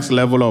is the next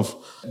level of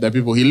the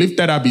people. He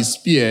lifted up his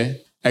spear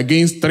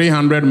against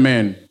 300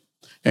 men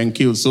and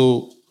killed.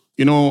 So,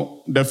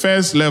 the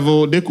first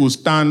level, they could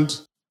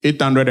stand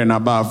 800 and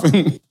above.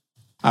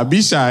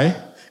 Abishai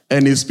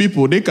and his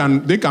people, they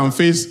can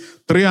face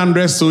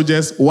 300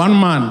 soldiers, 1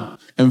 man,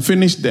 and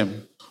finish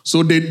them.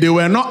 So they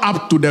were not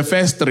up to the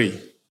first 3.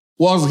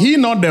 Was he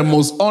not the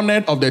most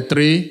honored of the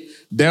 3?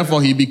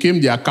 Therefore, he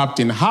became their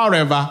captain.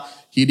 However,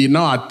 he did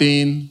not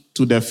attain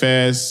to the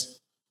first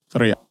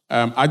 3.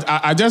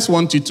 I just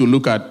want you to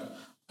look at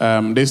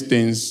these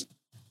things.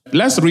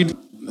 Let's read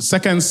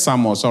 2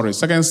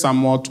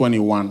 Samuel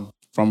 21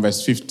 from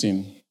verse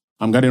 15.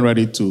 I'm getting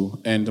ready to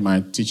end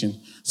my teaching.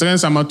 2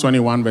 Samuel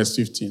 21 verse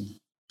 15.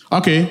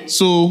 Okay,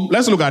 so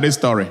let's look at this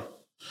story.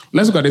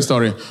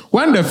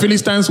 When the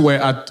Philistines were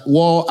at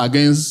war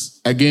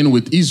again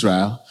with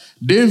Israel,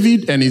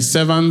 David and his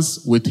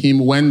servants with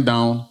him went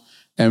down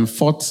and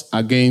fought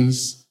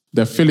against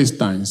the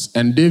Philistines,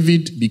 and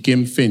David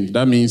became faint.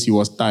 That means he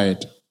was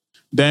tired.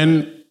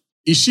 Then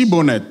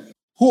Ishbosheth,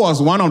 who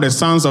was one of the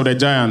sons of the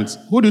giant.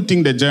 Who do you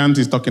think the giant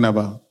is talking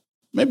about?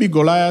 Maybe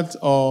Goliath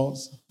or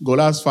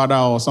Goliath's father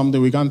or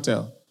something, we can't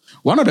tell.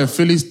 One of the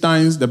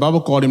Philistines, the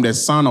Bible called him the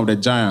son of the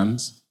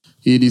giant.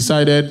 He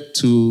decided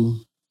to,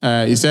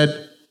 he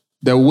said,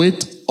 the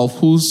weight of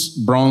whose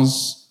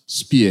bronze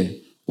spear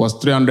was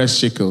 300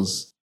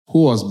 shekels,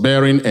 who was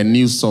bearing a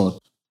new sword,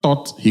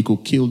 thought he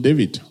could kill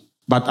David.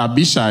 But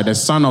Abishai, the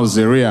son of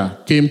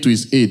Zeruiah, came to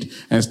his aid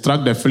and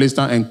struck the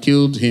Philistine and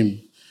killed him.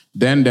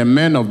 Then the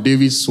men of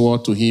David swore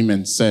to him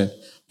and said,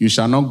 you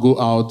shall go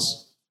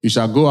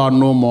out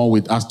no more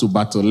with us to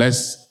battle,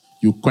 lest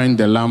you quench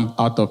the lamp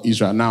out of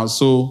Israel. Now,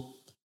 so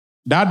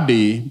that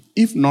day,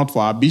 if not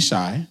for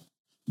Abishai,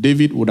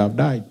 David would have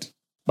died.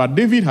 But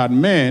David had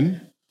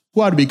men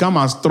who had become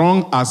as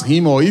strong as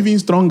him or even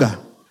stronger,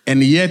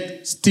 and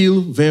yet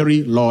still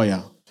very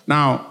loyal.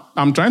 Now,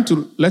 I'm trying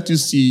to let you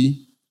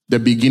see the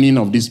beginning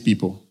of these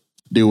people.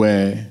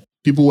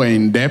 People were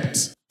in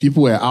debt,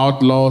 people were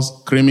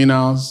outlaws,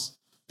 criminals,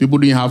 people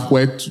didn't have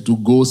where to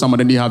go, some of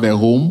them didn't have a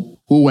home,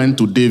 who went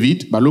to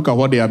David, but look at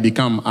what they have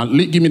become.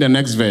 Give me the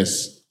next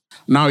verse.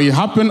 Now, it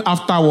happened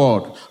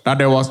afterward that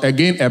there was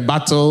again a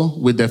battle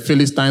with the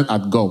Philistines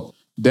at Gob.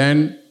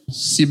 Then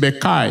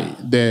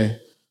Sibbecai, the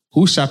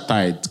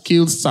Hushathite,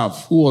 killed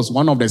Saph, who was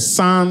one of the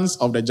sons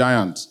of the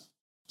giant.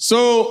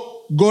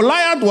 So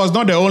Goliath was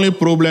not the only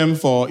problem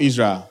for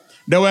Israel.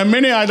 There were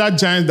many other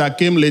giants that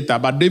came later,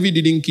 but David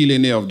didn't kill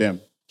any of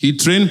them. He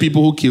trained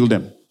people who killed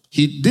them.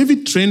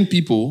 David trained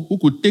people who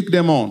could take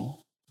them on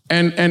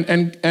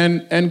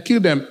and kill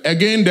them.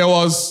 Again, there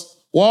was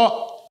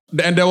war,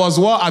 and there was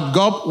war at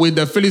Gob with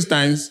the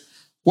Philistines,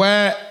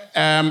 where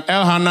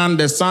Elhanan,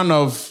 the son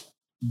of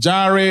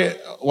Jair,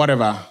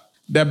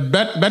 the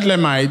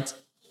Bethlehemite,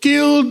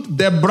 killed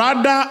the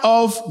brother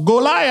of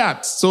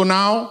Goliath. So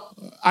now,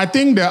 I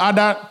think the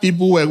other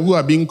people who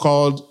are being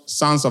called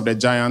sons of the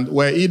giant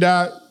were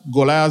either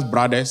Goliath's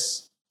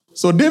brothers.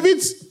 So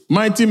David's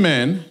mighty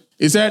men,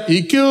 he said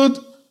he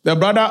killed the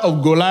brother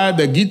of Goliath,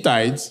 the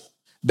Gittite,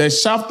 the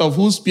shaft of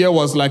whose spear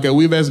was like a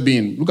weaver's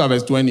beam. Look at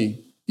verse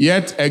 20.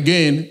 Yet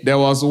again, there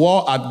was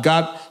war at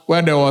Gath,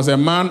 where there was a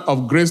man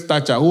of great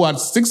stature who had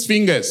 6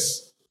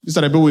 fingers. These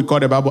are the people we call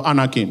the Bible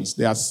Anakims.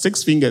 They have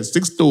 6 fingers,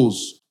 6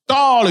 toes.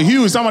 Tall,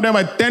 huge, some of them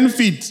are 10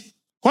 feet.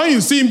 When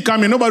you see him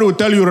coming, nobody will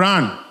tell you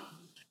run.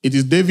 It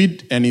is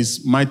David and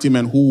his mighty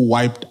men who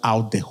wiped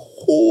out the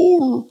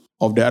whole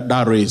of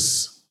that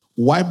race.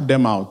 Wiped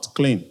them out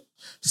clean.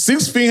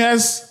 6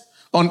 fingers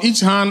on each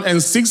hand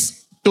and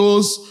 6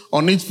 toes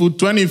on each foot,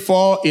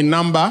 24 in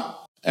number.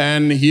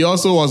 And he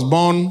also was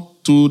born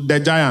to the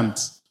giant.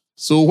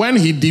 So when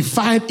he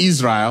defied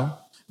Israel,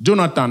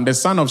 Jonathan, the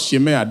son of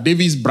Shimea,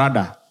 David's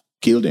brother,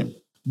 killed him.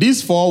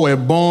 These 4 were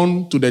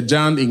born to the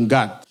giant in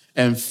Gath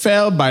and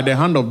fell by the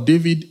hand of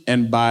David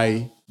and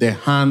by the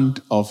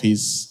hand of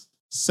his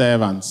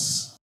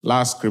servants.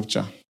 Last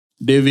scripture.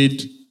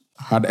 David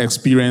had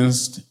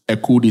experienced a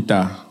coup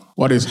d'etat.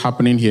 What is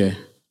happening here?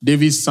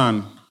 David's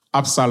son,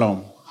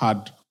 Absalom,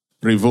 had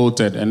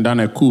revolted and done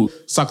a coup,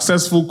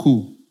 successful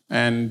coup.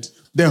 And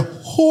the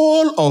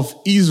whole of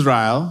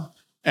Israel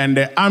and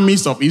the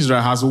armies of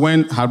Israel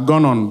had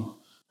gone on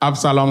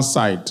Absalom's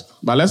side.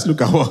 But let's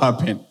look at what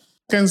happened.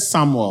 2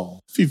 Samuel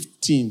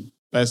 15,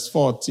 verse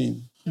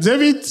 14.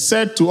 David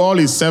said to all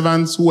his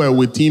servants who were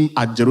with him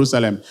at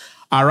Jerusalem,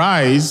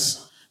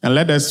 arise and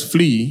let us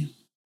flee,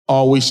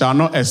 or we shall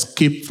not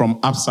escape from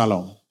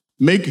Absalom.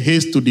 Make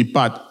haste to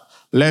depart,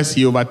 lest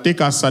he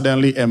overtake us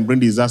suddenly and bring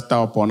disaster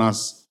upon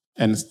us,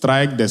 and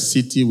strike the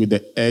city with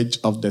the edge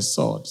of the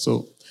sword.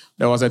 So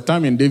there was a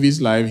time in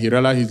David's life, he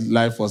realized his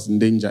life was in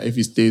danger if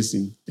he stays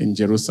in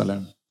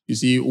Jerusalem. You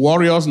see,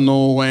 warriors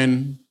know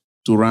when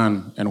to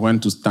run and when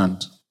to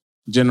stand.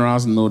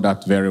 Generals know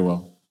that very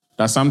well.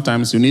 That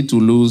sometimes you need to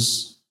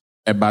lose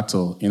a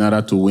battle in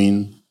order to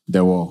win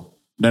the war.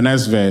 The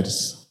next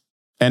verse.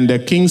 And the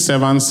king's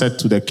servants said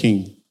to the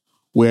king,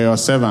 we are your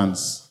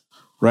servants,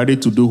 ready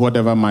to do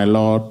whatever my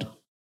lord,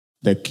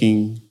 the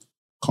king,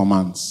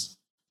 commands.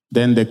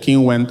 Then the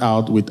king went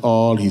out with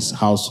all his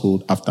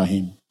household after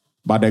him.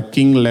 But the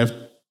king left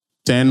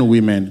 10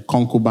 women,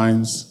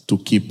 concubines, to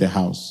keep the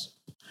house.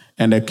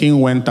 And the king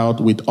went out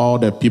with all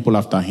the people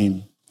after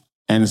him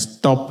and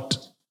stopped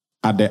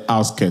at the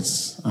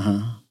outskirts.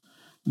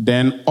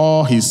 Then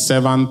all his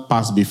servants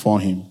passed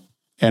before him,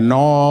 and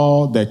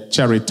all the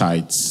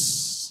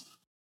Cherethites,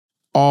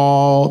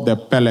 all the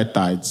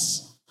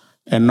Pelethites,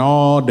 and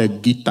all the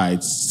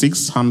Gittites,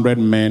 600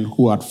 men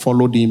who had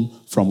followed him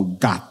from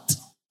Gath.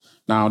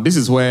 Now, this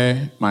is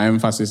where my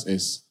emphasis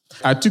is.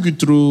 I took you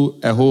through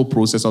a whole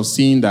process of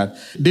seeing that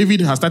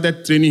David has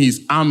started training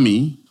his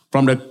army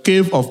from the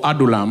cave of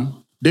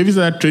Adullam. David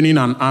started training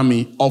an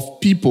army of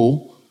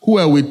people who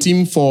were with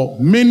him for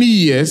many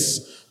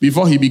years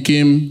before he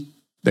became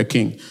the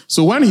king.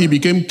 So when he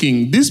became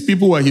king, these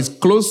people were his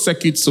close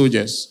circuit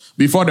soldiers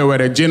before they were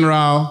the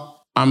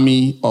general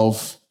army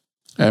of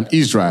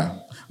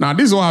Israel. Now,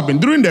 this is what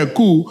happened. During the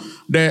coup,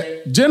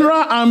 the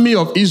general army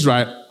of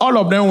Israel all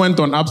of them went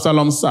on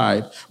Absalom's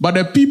side, but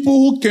the people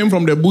who came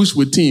from the bush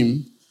with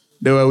him,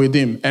 they were with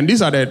him. And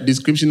these are the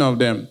description of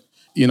them.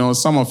 You know,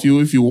 some of you,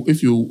 if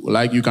you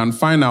like, you can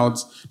find out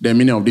the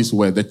meaning of this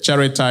word. The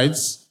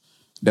Cherethites,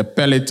 the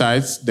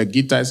Peletites, the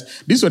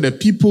Gittites. These were the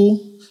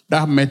people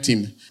that met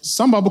him.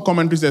 Some Bible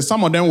commentaries say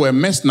some of them were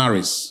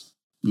mercenaries,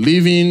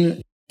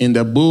 living in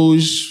the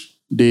bush.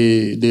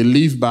 They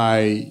live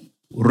by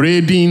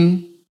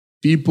raiding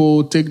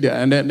people,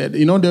 and then,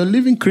 they're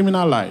living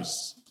criminal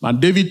lives.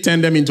 And David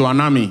turned them into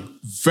an army,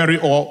 very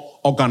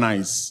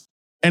organized.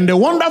 And the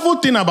wonderful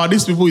thing about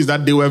these people is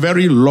that they were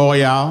very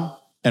loyal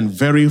and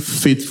very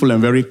faithful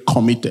and very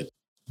committed.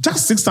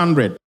 Just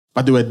 600,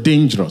 but they were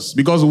dangerous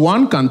because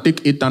one can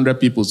take 800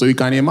 people. So you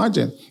can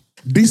imagine,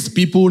 these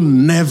people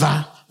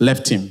never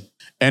left him.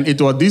 And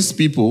it was these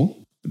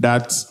people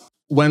that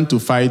went to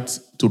fight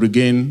to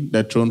regain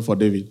the throne for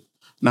David.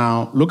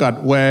 Now, look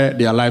at where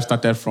their life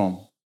started from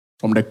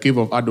the cave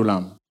of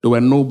Adullam. They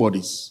were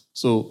nobodies.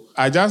 So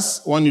I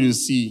just want you to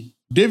see,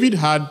 David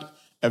had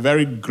a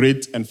very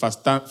great and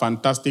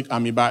fantastic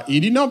army, but he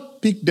did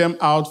not pick them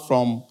out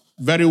from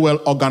very well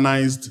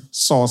organized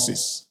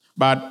sources.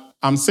 But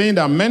I'm saying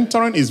that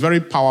mentoring is very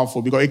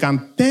powerful because it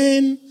can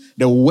turn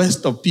the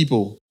worst of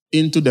people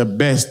into the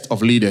best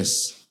of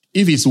leaders.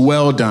 If it's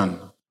well done,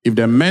 if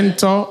the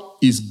mentor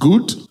is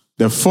good,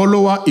 the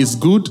follower is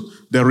good,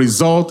 the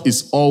result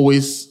is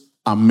always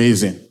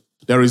amazing.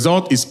 The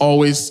result is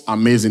always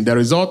amazing. The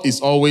result is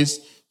always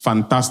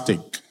fantastic.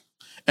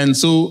 And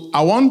so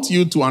I want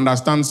you to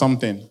understand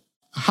something.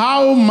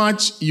 How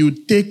much you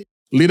take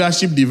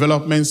leadership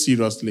development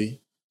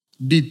seriously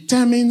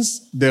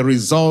determines the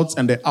results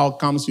and the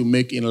outcomes you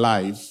make in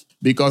life.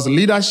 Because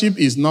leadership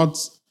is not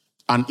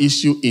an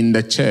issue in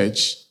the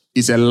church,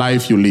 it's a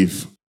life you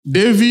live.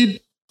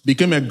 David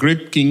became a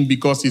great king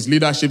because his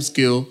leadership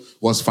skill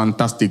was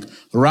fantastic.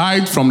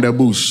 Right from the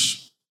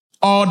bush,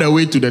 all the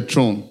way to the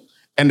throne,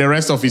 and the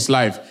rest of his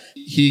life.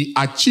 He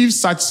achieved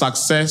such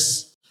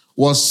success,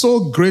 was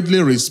so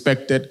greatly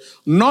respected,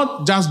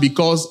 not just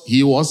because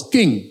he was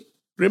king.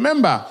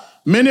 Remember,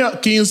 many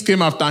kings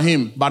came after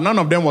him, but none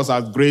of them was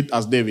as great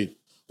as David.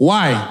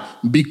 Why?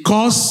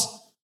 Because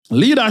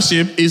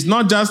leadership is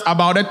not just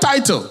about a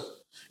title.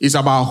 It's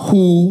about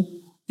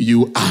who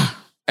you are.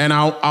 And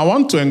I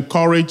want to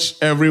encourage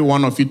every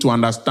one of you to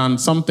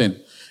understand something.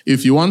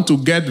 If you want to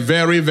get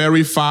very,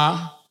 very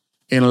far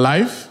in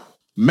life,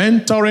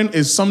 mentoring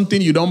is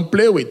something you don't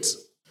play with.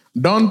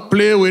 Don't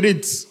play with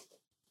it.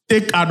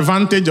 Take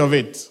advantage of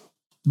it.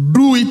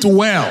 Do it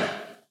well.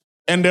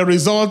 And the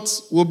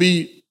results will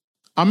be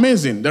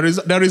amazing. There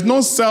is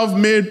no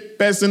self-made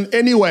person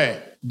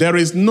anywhere. There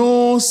is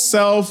no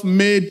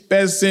self-made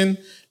person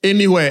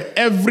anywhere.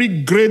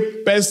 Every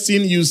great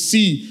person you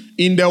see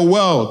in the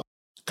world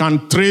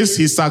can trace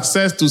his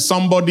success to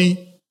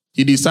somebody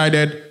he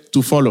decided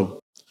to follow.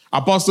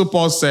 Apostle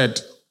Paul said,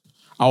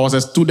 I was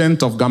a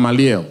student of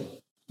Gamaliel.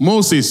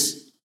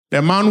 Moses,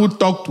 the man who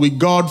talked with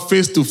God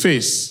face to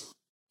face,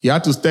 he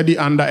had to study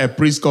under a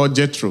priest called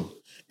Jethro.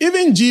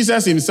 Even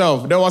Jesus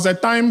himself, there was a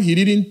time he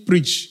didn't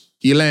preach,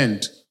 he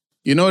learned.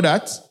 You know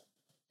that?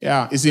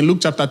 Yeah, it's in Luke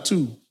chapter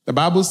 2. The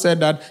Bible said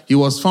that he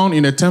was found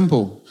in a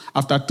temple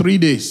after 3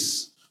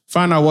 days.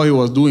 Find out what he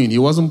was doing. He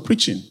wasn't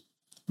preaching.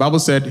 The Bible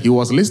said he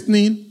was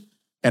listening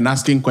and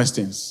asking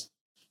questions.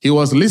 He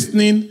was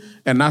listening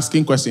and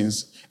asking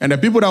questions. And the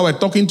people that were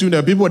talking to him,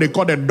 the people they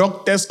called the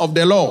doctors of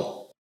the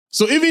law.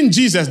 So even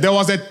Jesus, there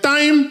was a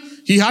time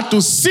he had to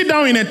sit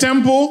down in a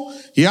temple,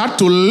 he had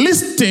to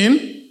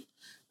listen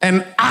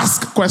and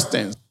ask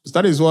questions.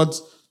 That is what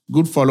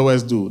good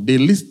followers do. They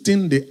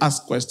listen, they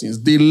ask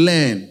questions, they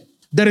learn.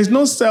 There is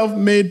no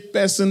self-made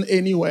person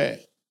anywhere.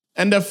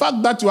 And the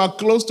fact that you are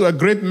close to a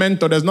great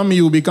mentor does not mean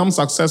you will become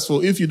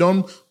successful if you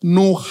don't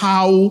know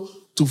how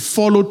to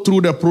follow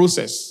through the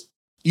process.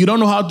 You don't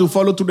know how to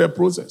follow through the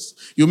process.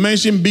 You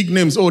mention big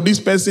names. Oh, this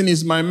person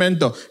is my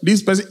mentor.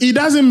 This person. It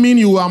doesn't mean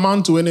you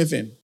amount to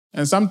anything.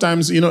 And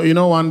sometimes,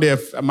 one day,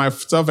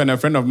 myself and a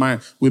friend of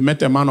mine, we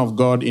met a man of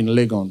God in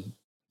Legon.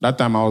 That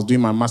time I was doing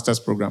my master's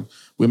program.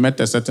 We met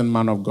a certain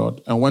man of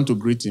God and went to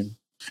greet him.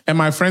 And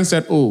my friend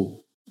said,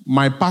 oh,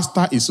 my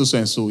pastor is so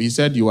and so. He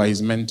said, you are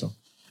his mentor.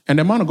 And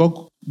the man of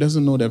God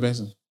doesn't know the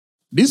person.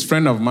 This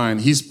friend of mine,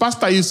 his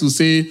pastor used to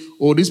say,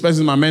 oh, this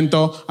person is my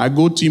mentor. I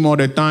go to him all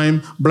the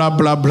time, blah,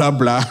 blah, blah,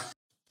 blah.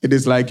 It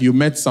is like you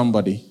met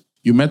somebody.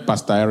 You met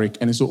Pastor Eric,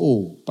 and he said,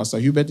 oh, Pastor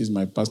Hubert is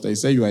my pastor. He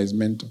said, you are his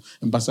mentor.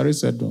 And Pastor Eric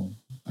said, no,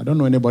 I don't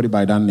know anybody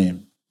by that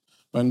name.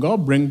 When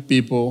God brings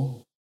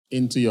people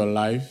into your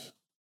life,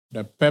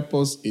 the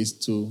purpose is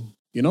to,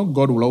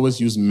 God will always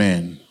use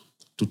men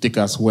to take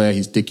us where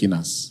he's taking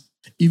us.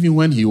 Even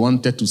when he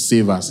wanted to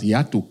save us, he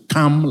had to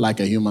come like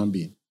a human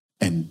being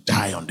and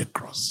die on the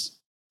cross.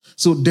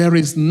 So there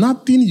is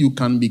nothing you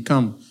can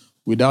become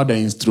without the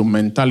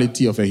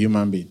instrumentality of a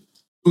human being.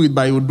 Do it,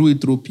 but you do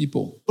it through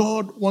people.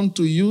 God wants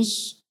to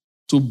use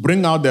to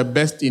bring out the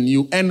best in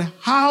you and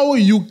how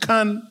you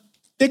can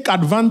take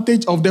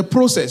advantage of the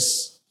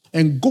process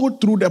and go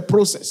through the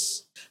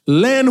process.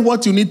 Learn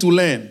what you need to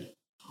learn.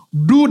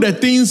 Do the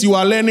things you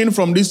are learning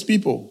from these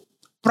people.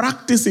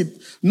 Practice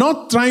it.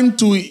 Not trying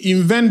to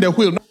invent the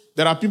wheel.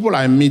 There are people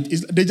I meet,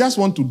 they just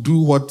want to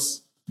do what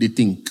they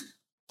think.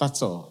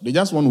 That's all. They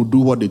just want to do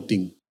what they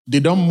think. They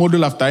don't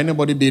model after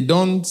anybody. They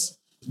don't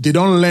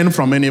learn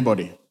from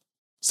anybody.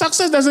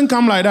 Success doesn't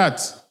come like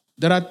that.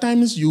 There are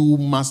times you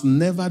must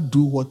never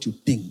do what you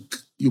think.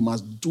 You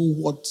must do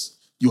what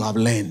you have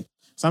learned.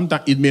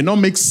 Sometimes it may not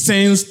make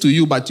sense to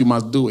you, but you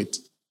must do it.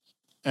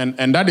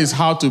 And that is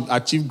how to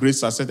achieve great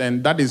success.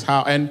 And that is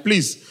how, and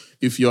please,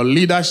 if your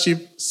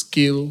leadership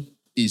skill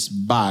is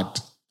bad,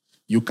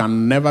 you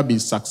can never be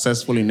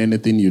successful in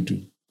anything you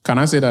do. Can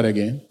I say that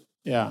again?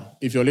 Yeah.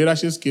 If your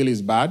leadership skill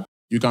is bad,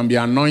 you can be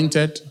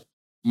anointed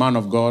man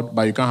of God,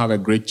 but you can't have a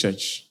great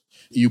church.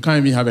 You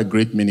can't even have a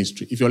great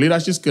ministry. If your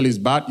leadership skill is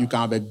bad, you can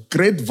have a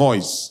great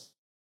voice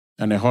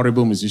and a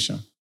horrible musician.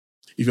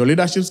 If your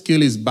leadership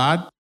skill is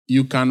bad,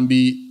 you can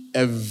be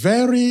a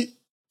very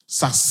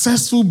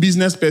successful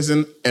business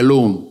person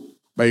alone,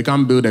 but you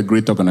can't build a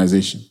great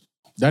organization.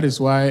 That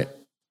is why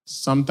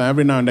sometimes,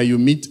 every now and then, you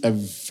meet a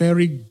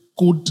very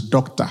good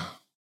doctor,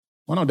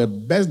 one of the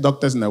best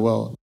doctors in the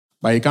world,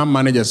 but he can't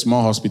manage a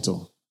small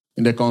hospital.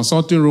 In the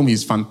consulting room,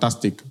 he's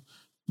fantastic,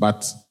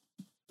 but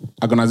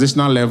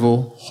organizational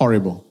level,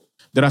 horrible.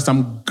 There are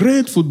some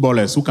great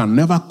footballers who can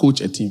never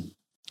coach a team.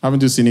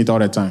 Haven't you seen it all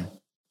the time?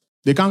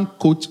 They can't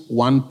coach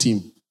one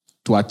team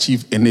to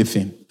achieve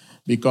anything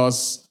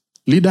because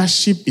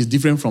leadership is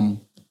different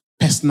from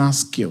personal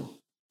skill.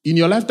 In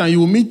your lifetime, you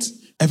will meet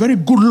a very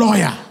good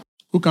lawyer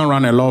who can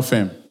run a law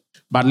firm.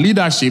 But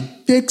leadership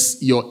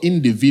takes your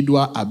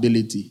individual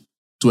ability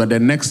to the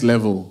next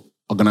level,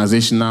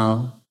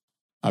 organizational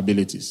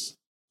abilities.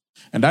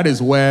 And that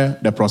is where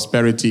the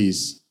prosperity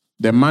is.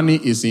 The money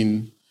is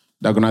in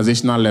the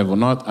organizational level,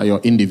 not at your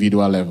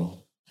individual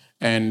level.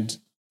 And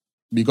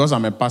because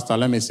I'm a pastor,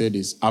 let me say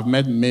this. I've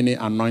met many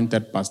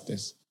anointed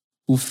pastors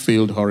who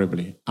failed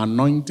horribly.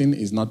 Anointing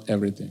is not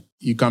everything.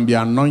 You can be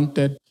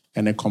anointed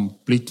and a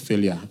complete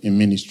failure in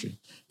ministry.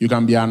 You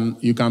can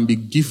be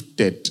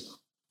gifted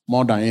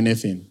more than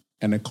anything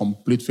and a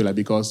complete failure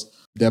because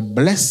the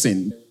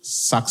blessing,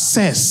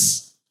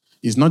 success,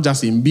 is not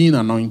just in being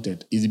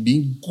anointed, it's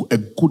being a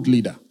good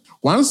leader.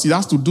 Once it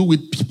has to do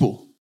with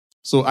people.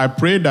 So I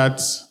pray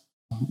that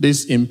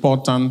these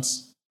important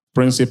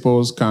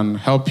principles can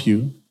help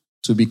you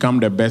to become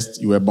the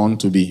best you were born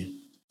to be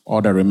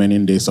all the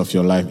remaining days of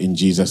your life in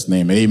Jesus'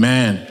 name.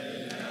 Amen.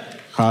 Amen.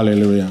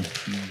 Hallelujah.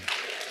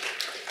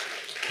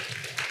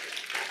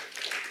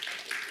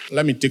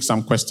 Let me take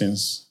some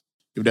questions.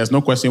 If there's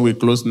no question, we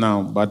close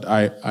now, but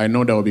I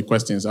know there will be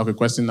questions. Okay,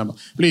 question number.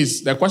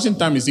 Please, the question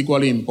time is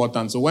equally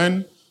important. So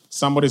when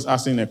somebody's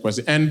asking a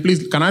question, and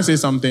please, can I say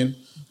something?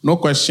 No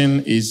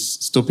question is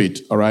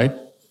stupid, all right?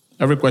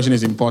 Every question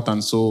is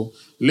important. So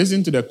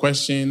listen to the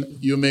question.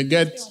 You may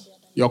get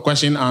your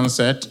question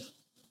answered,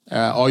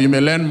 or you may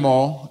learn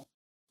more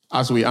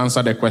as we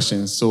answer the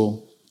questions.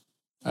 So,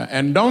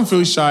 and don't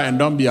feel shy and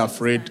don't be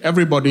afraid.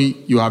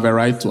 Everybody, you have a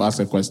right to ask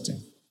a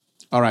question.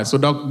 All right, so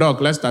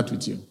Doc, let's start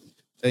with you.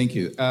 Thank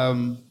you.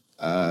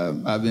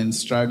 I've been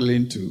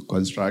struggling to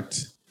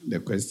construct the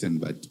question,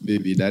 but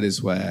maybe that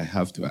is why I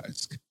have to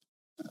ask.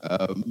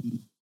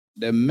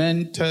 The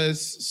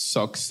mentor's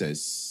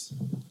success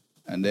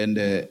and then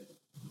the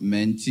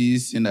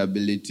mentee's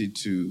inability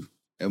to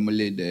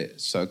emulate the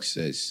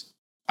success.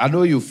 I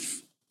know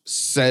you've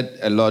said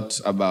a lot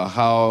about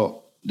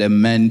how the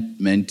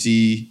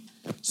mentee's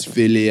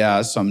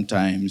failure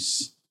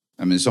sometimes,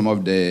 some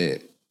of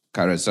the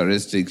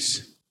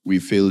characteristics we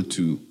fail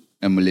to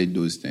emulate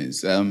those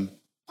things.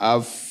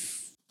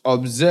 I've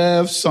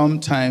observed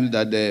sometimes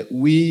that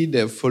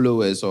the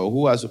followers or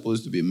who are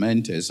supposed to be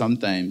mentors,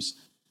 sometimes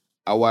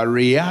our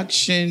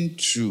reaction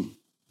to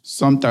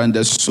sometimes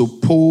the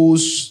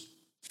supposed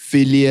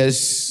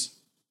failures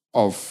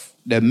of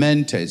the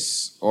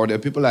mentors or the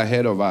people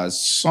ahead of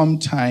us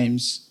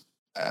sometimes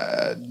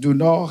do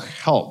not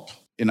help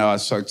in our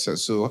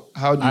success. So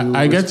how do you...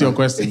 I get your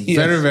question. Yes.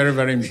 Very, very,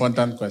 very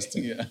important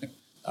question. Yeah.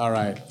 All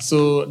right.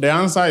 So the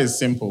answer is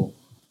simple.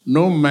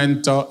 No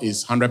mentor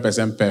is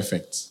 100%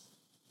 perfect.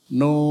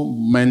 No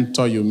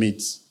mentor you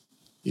meet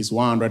is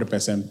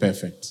 100%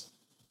 perfect.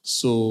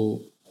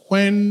 So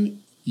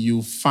when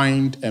you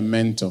find a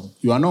mentor,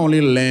 you are not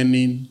only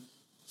learning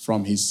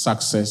from his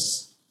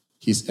success,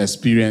 his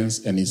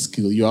experience, and his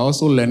skill, you are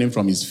also learning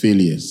from his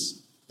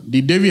failures.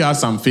 Did David have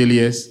some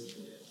failures?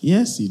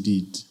 Yes, he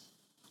did.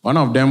 One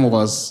of them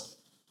was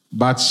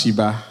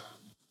Bathsheba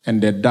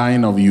and the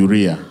dying of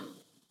Uriah.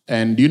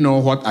 And do you know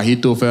what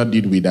Ahithophel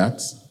did with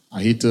that?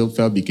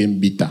 Ahithophel became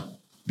bitter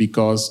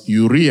because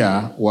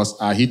Uriah was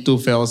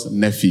Ahithophel's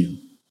nephew.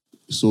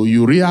 So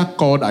Uriah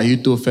called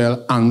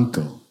Ahithophel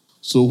uncle.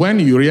 So when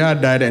Uriah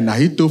died and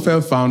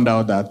Ahithophel found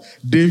out that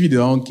David did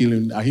not kill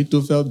him,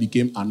 Ahithophel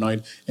became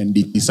annoyed and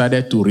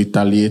decided to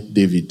retaliate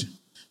David.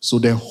 So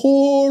the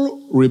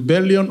whole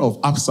rebellion of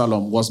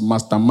Absalom was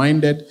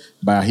masterminded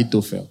by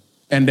Ahithophel.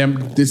 And then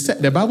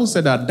the Bible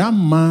said that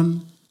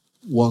man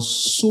was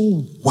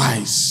so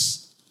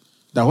wise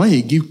that when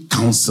he gave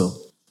counsel,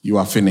 you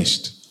are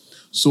finished.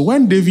 So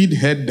when David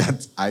heard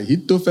that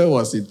Ahithophel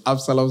was in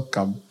Absalom's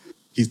camp,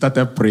 he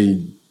started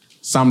praying.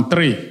 Psalm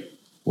 3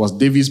 was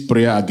David's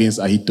prayer against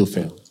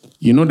Ahithophel.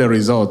 You know the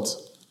result.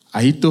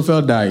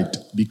 Ahithophel died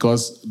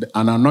because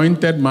an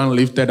anointed man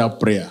lifted up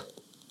prayer.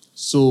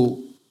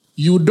 So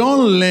you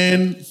don't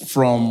learn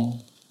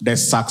from the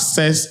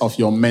success of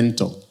your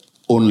mentor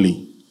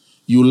only.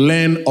 You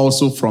learn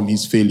also from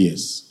his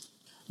failures.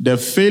 The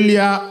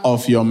failure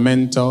of your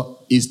mentor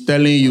is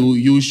telling you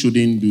you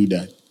shouldn't do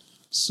that.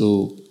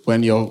 So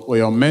when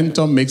your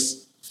mentor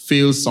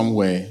fails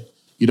somewhere,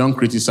 you don't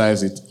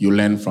criticize it, you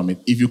learn from it.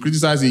 If you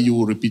criticize it, you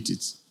will repeat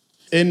it.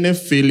 Any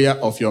failure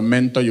of your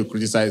mentor you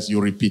criticize,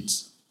 you repeat.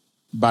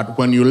 But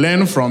when you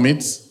learn from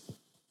it,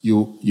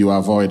 you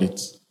avoid it.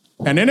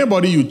 And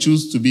anybody you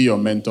choose to be your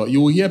mentor,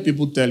 you will hear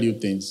people tell you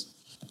things.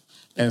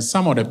 And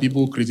some of the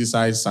people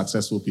criticize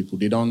successful people.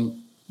 They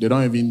don't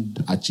even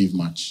achieve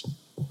much.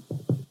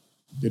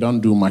 They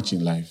don't do much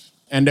in life.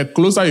 And the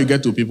closer you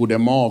get to people, the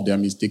more of their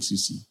mistakes you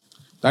see.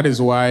 That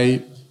is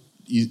why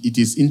it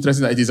is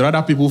interesting that it is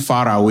rather people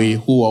far away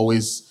who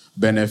always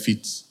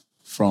benefit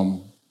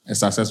from a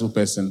successful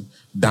person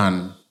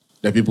than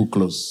the people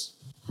close.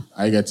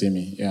 Are you getting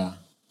me? Yeah.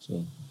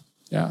 So,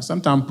 yeah,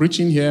 sometimes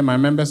preaching here, my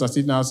members are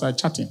sitting outside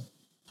chatting.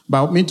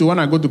 But me too, when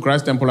I go to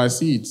Christ Temple, I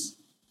see it.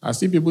 I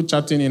see people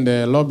chatting in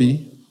the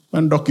lobby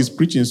when Doc is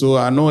preaching, so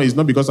I know it's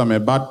not because I'm a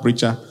bad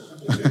preacher.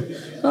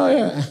 Oh,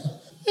 yeah.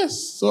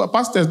 Yes. So,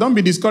 pastors, don't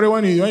be discouraged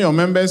when your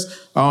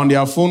members are on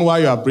their phone while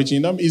you are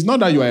preaching. It's not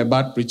that you are a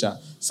bad preacher.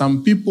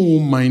 Some people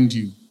won't mind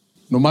you.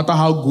 No matter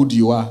how good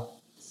you are,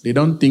 they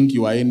don't think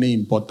you are any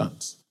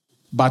important.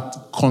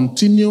 But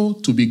continue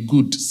to be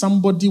good.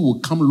 Somebody will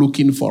come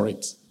looking for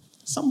it.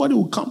 Somebody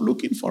will come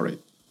looking for it.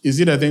 You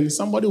see the thing?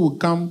 Somebody will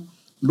come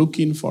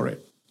looking for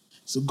it.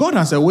 So God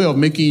has a way of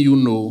making you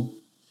know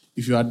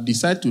if you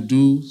decide to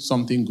do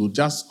something good,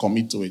 just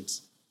commit to it.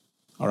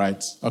 All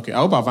right. Okay. I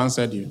hope I've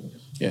answered you.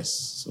 Yes.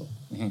 So.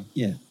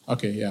 Yeah.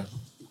 Okay. Yeah.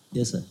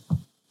 Yes, sir.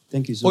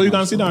 Thank you so much. Oh, you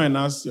can sit down and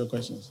ask your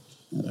questions.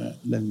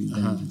 Let me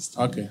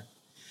Okay.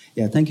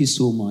 Yeah. Thank you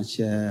so much.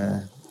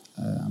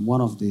 I'm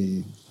one of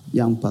the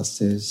young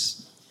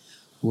pastors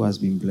who has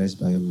been blessed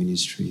by your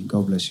ministry.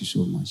 God bless you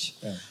so much.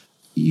 Yeah.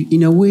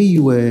 In a way,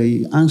 you were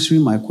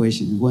answering my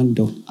question when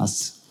Doc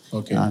asked.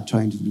 Okay.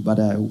 Trying to do, but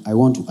I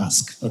want to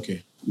ask.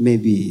 Okay.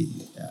 Maybe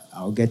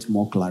I'll get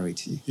more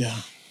clarity. Yeah.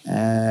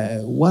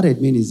 What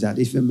it means is that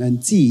if a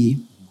mentee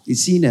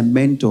is seeing a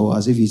mentor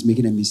as if he's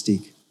making a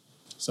mistake.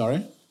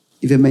 Sorry?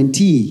 If a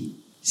mentee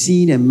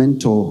seeing a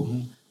mentor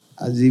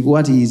as if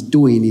what he's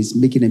doing is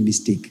making a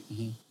mistake,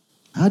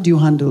 how do you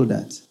handle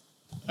that?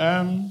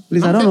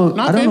 Please, I don't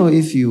know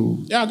if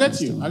you. Yeah, I get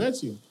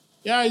you.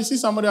 Yeah, you see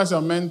somebody as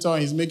your mentor,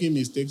 he's making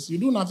mistakes. You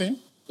do nothing.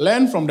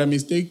 Learn from the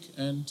mistake,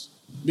 and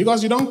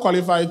because you don't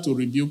qualify to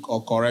rebuke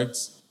or correct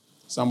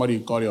somebody you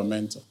call your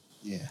mentor.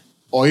 Yeah.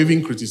 Or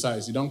even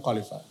criticize. You don't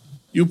qualify.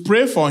 You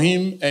pray for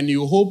him and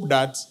you hope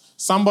that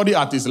somebody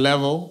at his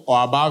level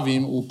or above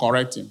him will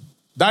correct him.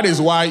 That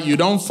is why you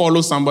don't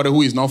follow somebody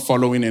who is not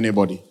following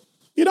anybody.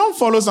 You don't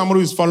follow somebody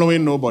who is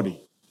following nobody.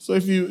 So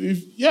if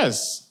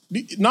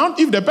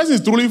the person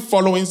is truly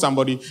following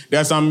somebody,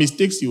 there are some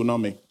mistakes he will not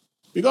make.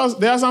 Because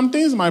there are some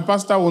things my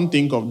pastor won't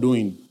think of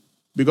doing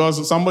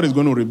because somebody is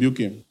going to rebuke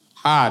him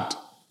hard.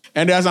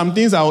 And there are some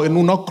things that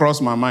will not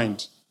cross my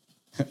mind.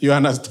 You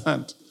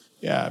understand?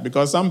 Yeah,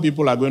 because some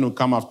people are going to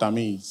come after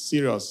me.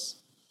 Serious.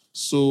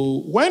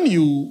 So when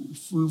you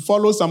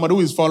follow somebody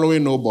who is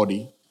following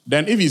nobody,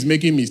 then if he's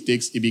making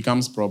mistakes, it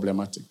becomes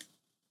problematic.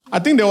 I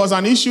think there was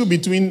an issue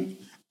between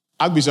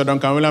Archbishop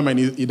Duncan William and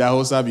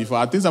Idahosa before.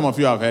 I think some of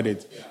you have heard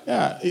it.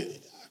 Yeah,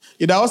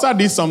 Idahosa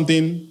did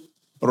something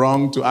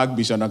wrong to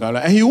Archbishop Duncan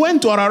William, and he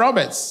went to Oral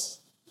Roberts.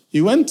 He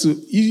went to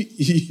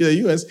the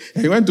U.S.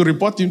 and he went to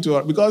report him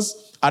to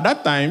because at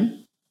that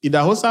time,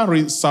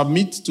 Idahosa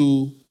submit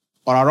to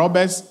Oral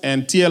Roberts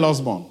and T.L.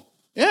 Osborne.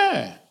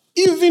 Yeah,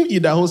 even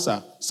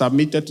Idahosa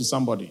submitted to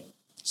somebody.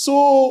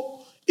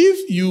 So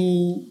if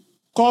you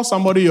call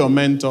somebody your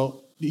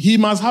mentor, he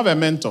must have a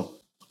mentor.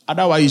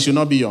 Otherwise, he should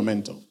not be your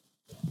mentor.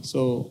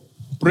 So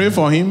pray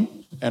for him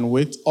and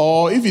wait.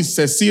 Or if it's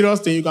a serious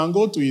thing, you can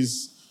go to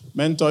his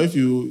mentor if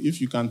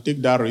you can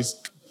take that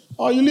risk.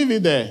 Or you leave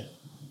it there.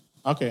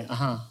 Okay.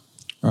 All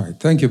right.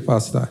 Thank you,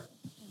 Pastor.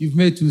 You've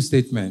made two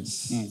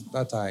statements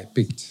that I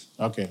picked.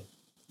 Okay.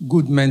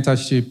 Good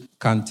mentorship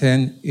can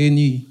turn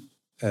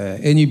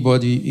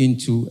anybody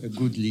into a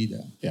good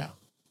leader. Yeah.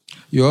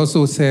 You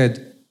also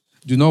said,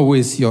 do not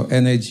waste your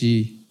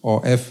energy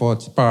or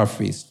effort,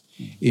 paraphrased,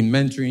 in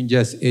mentoring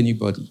just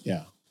anybody.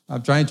 Yeah.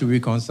 I'm trying to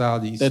reconcile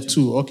these. The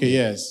two. Okay,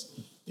 yes.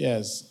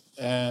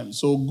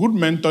 So good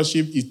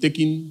mentorship is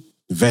taking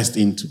invest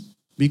into.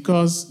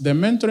 Because the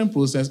mentoring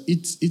process,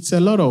 it's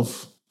a lot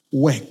of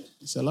work.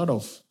 It's a lot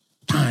of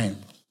time.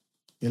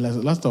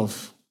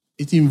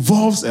 It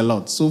involves a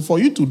lot. So for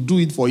you to do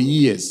it for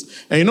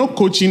years, and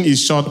coaching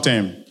is short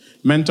term.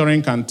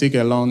 Mentoring can take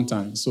a long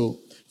time. So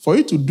for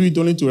you to do it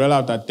only to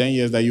realize after 10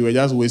 years that you were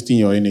just wasting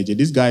your energy.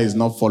 This guy is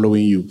not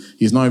following you.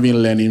 He's not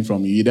even learning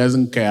from you. He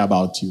doesn't care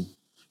about you.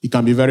 It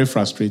can be very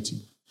frustrating.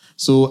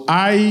 So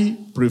I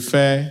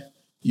prefer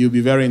you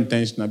be very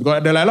intentional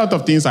because there are a lot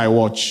of things I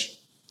watch.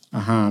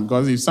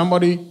 Because if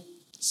somebody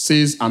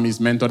says I'm his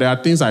mentor, there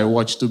are things I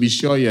watch to be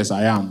sure, yes,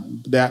 I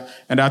am. There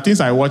are things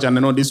I watch and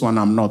I know this one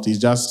I'm not. He's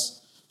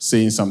just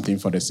saying something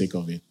for the sake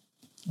of it.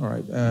 All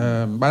right.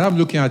 But I'm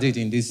looking at it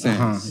in this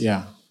sense.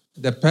 Yeah.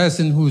 The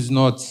person who's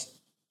not,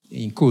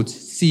 in quotes,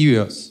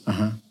 serious,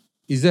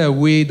 is there a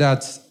way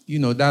that,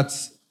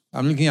 that's,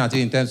 I'm looking at it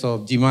in terms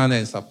of demand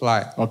and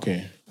supply.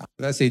 Okay.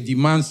 Let's say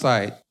demand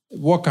side,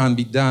 what can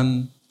be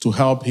done to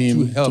help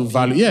him to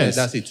value? Yes.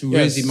 That's it, to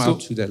raise him up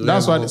to the level.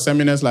 That's why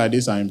seminars like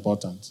this are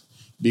important.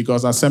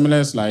 Because at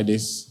seminars like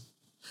this,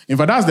 in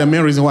fact, that's the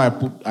main reason why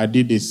I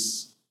did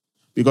this.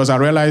 Because I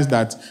realized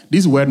that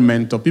this word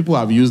mentor, people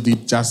have used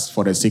it just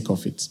for the sake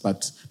of it,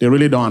 but they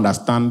really don't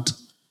understand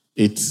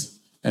it.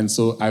 And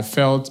so I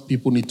felt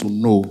people need to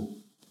know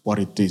what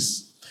it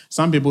is.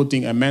 Some people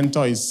think a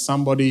mentor is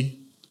somebody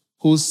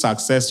whose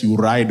success you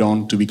ride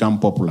on to become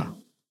popular.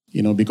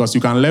 Because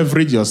you can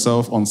leverage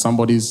yourself on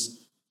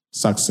somebody's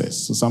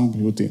success. So some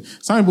people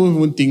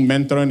even think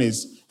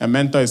a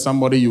mentor is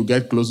somebody you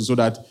get close to so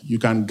that you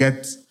can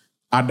get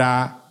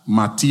other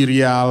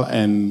material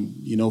and,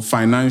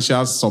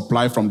 financial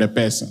supply from the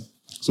person.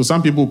 So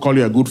some people call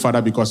you a good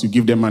father because you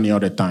give them money all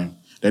the time.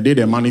 The day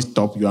the money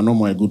stops, you are no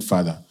more a good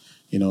father.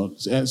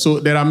 So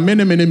there are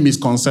many, many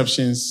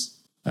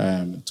misconceptions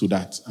to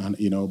that.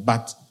 And,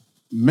 but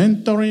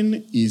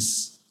mentoring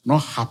is not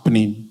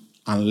happening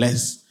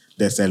unless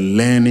there's a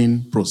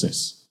learning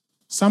process.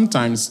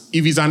 Sometimes,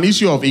 if it's an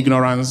issue of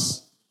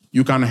ignorance,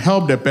 you can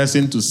help the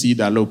person to see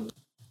that, look,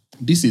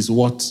 this is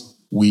what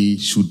we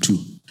should do.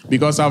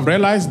 Because I've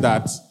realized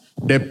that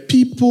the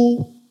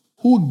people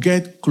who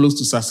get close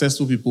to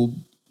successful people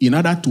in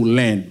order to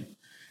learn,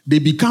 they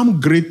become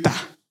greater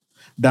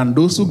than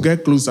those who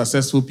get close to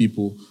successful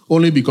people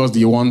only because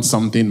they want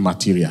something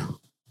material.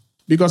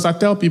 Because I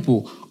tell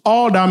people,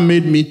 all that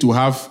made me to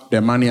have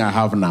the money I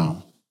have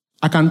now,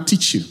 I can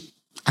teach you.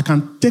 I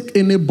can take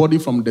anybody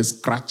from the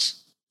scratch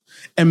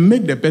and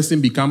make the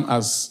person become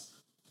as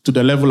to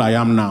the level I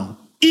am now.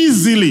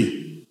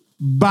 Easily.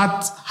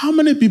 But how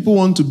many people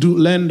want to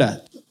learn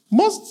that?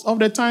 Most of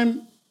the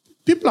time,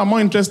 people are more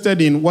interested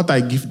in what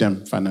I give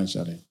them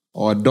financially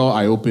or a door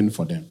I open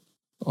for them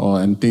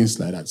and things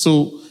like that.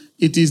 So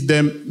it is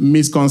the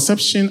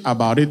misconception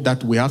about it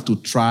that we have to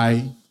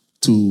try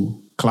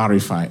to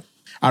clarify.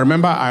 I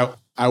remember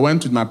I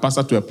went with my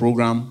pastor to a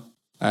program.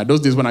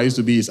 Those days when I used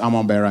to be his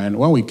armor bearer, and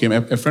when we came,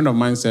 a friend of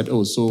mine said,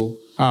 so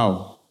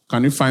how?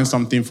 Can you find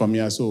something for me?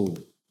 I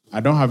said, I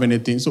don't have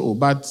anything.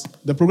 But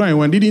the program you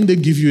went, didn't they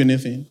give you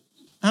anything?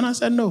 And I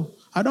said, no,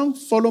 I don't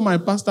follow my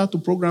pastor to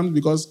programs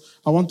because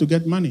I want to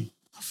get money.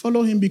 I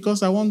follow him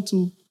because I want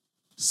to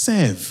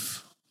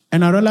serve.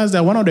 And I realized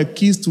that one of the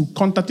keys to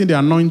contacting the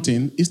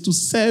anointing is to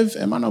serve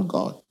a man of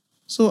God.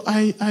 So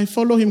I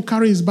follow him,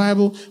 carry his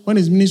Bible. When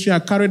his ministry, I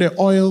carry the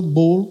oil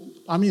bowl.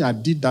 I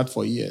did that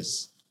for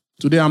years.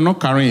 Today, I'm not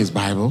carrying his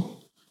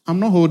Bible. I'm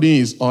not holding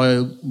his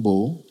oil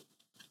bowl.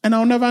 And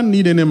I'll never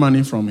need any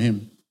money from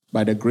him.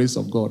 By the grace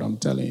of God, I'm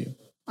telling you.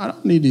 I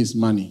don't need his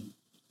money.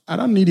 I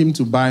don't need him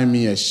to buy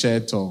me a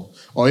shirt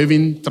or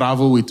even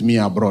travel with me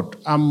abroad.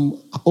 I'm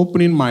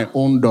opening my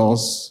own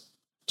doors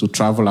to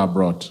travel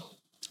abroad.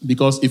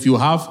 Because if you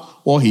have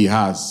what he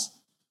has,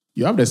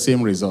 you have the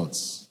same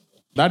results.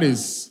 That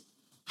is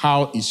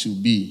how it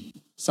should be.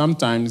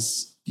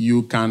 Sometimes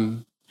you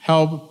can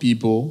help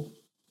people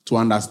to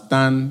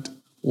understand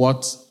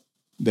what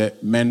the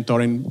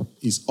mentoring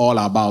is all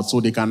about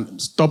so they can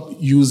stop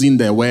using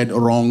the word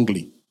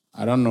wrongly.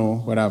 I don't know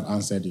whether I've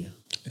answered you.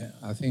 Yeah,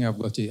 I think I've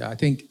got it. I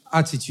think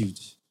attitude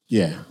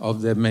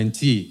of the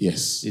mentee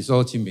is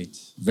ultimate.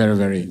 Very,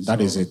 very.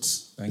 That is it.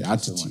 The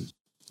attitude.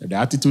 So the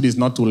attitude is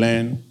not to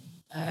learn.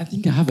 I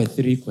think I have a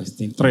 3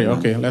 question. 3,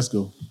 okay, let's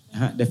go.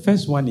 The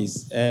first one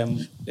is,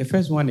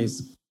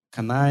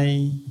 can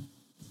I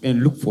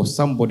look for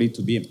somebody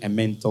to be a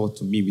mentor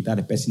to me without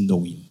a person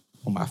knowing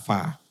from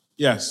afar?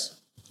 Yes.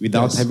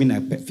 Without having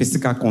a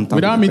physical contact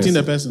without meeting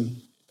the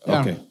person.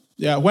 Yeah. Okay.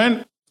 Yeah,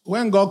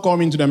 when God called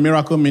me into the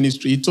miracle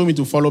ministry, he told me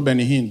to follow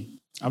Benny Hinn.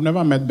 I've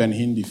never met Benny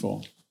Hinn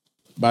before.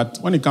 But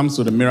when it comes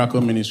to the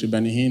miracle ministry,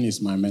 Benny Hinn is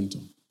my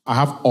mentor. I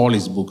have all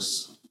his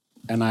books.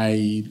 And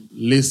I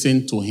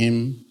listen to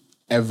him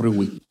every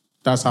week.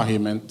 That's how he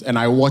meant. And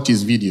I watch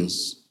his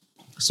videos.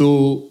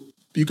 So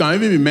you can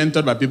even be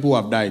mentored by people who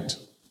have died,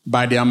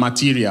 by their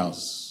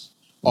materials.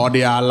 Or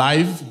they are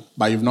alive,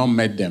 but you've not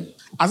met them.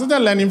 I started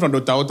learning from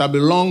Dr.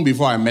 Otabil long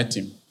before I met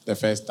him the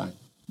first time.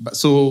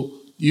 So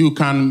you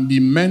can be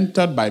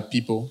mentored by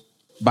people,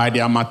 by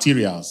their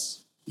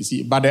materials. You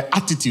see, by the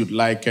attitude,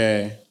 like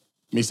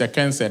Mr.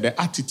 Ken said, the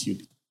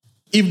attitude.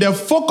 If the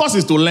focus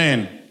is to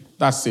learn,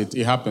 that's it.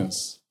 It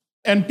happens.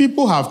 And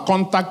people have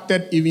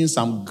contacted even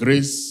some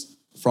grace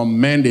from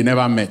men they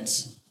never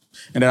met.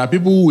 And there are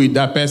people with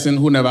that person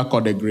who never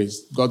caught the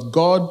grace. Because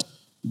God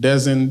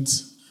doesn't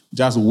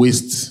just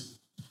waste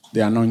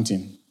the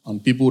anointing on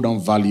people who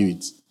don't value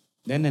it.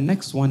 Then the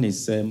next one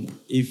is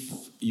if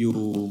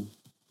you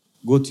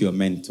go to your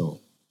mentor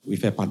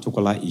with a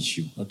particular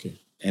issue, okay,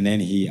 and then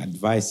he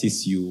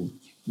advises you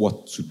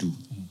what to do.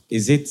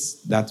 Is it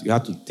that you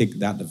have to take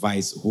that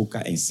advice,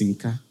 hooker and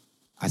sinker,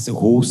 as a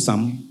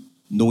wholesome,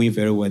 knowing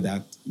very well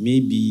that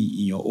maybe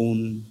in your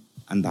own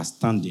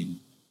understanding,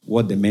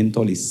 what the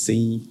mentor is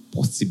saying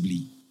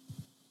possibly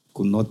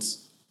could not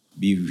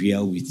be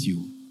real with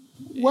you?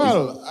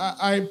 Well,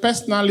 I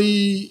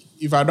personally,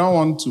 if I don't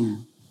want to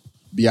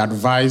be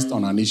advised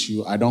on an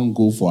issue, I don't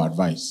go for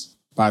advice.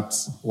 But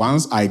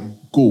once I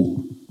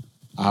go,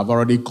 I have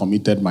already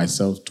committed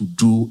myself to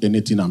do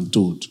anything I'm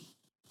told.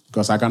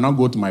 Because I cannot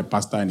go to my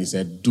pastor and he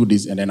said, do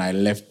this, and then I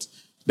left.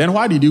 Then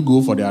why did you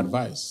go for the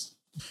advice?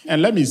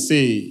 And let me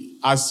say,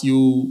 as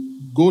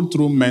you go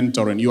through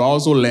mentoring, you are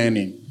also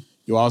learning.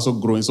 You are also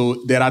growing.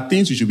 So there are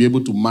things you should be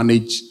able to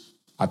manage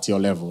at your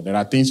level. There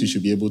are things you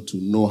should be able to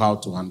know how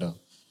to handle.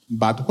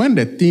 But when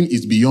the thing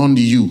is beyond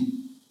you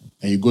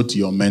and you go to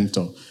your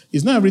mentor,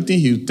 it's not everything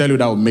he'll tell you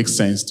that will make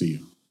sense to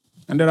you.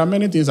 And there are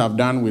many things I've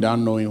done without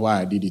knowing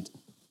why I did it.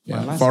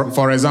 Yeah.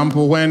 For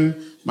example,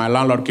 when my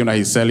landlord came that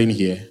he's selling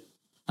here,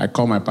 I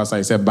called my pastor,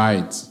 he said, buy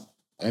it.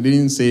 I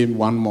didn't say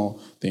one more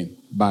thing,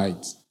 buy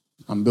it.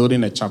 I'm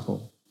building a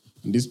chapel,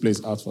 and this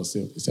place out for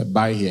sale. He said,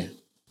 buy here.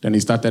 Then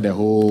he started a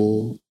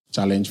whole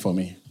challenge for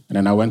me. And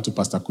then I went to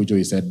Pastor Kujo,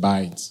 he said,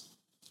 buy it.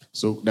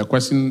 So the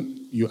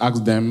question you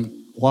ask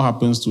them, what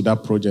happens to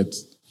that project?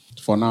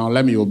 For now,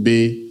 let me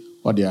obey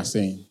what they are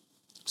saying.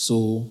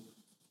 So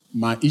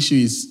my issue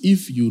is,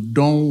 if you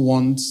don't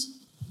want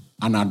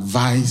an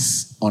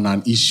advice on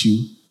an issue,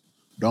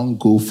 don't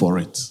go for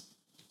it.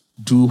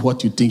 Do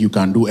what you think you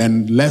can do,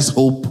 and let's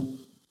hope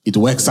it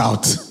works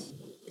out.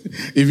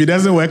 If it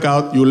doesn't work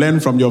out, you learn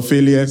from your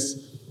failures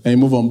and you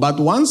move on. But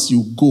once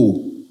you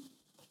go,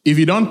 if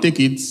you don't take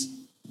it,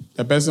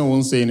 the person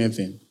won't say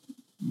anything.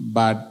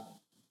 But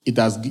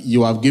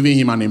you have given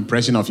him an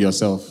impression of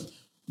yourself.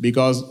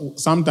 Because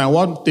sometimes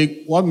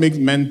what makes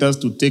mentors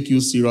to take you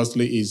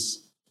seriously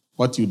is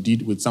what you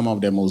did with some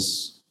of the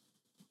most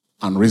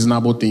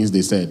unreasonable things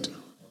they said.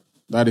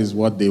 That is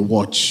what they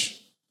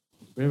watch.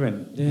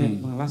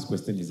 Reverend, my last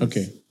question is this.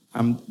 Okay.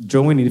 I'm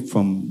drawing it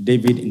from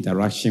David's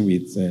interaction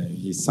with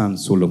his son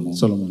Solomon.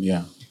 Solomon,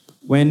 yeah.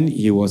 When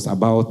he was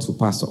about to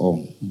pass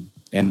on,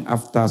 and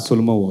after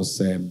Solomon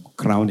was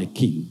crowned a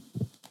king,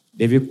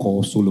 David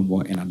called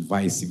Solomon and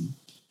advised him.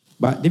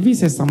 But David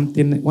said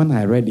something, when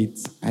I read it,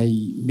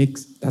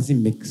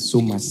 doesn't make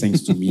so much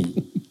sense to me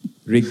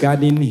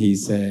regarding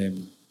his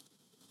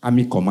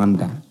army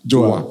commander,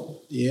 Joab.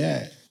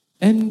 Yeah.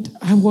 And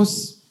I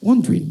was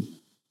wondering,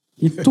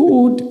 he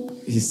told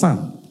his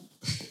son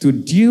to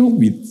deal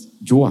with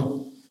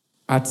Joab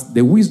at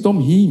the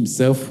wisdom he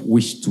himself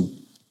wished to.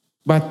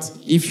 But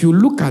if you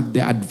look at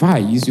the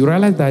advice, you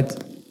realize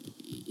that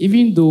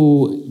even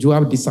though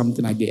Joab did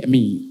something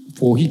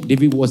for him,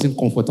 David wasn't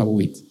comfortable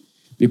with.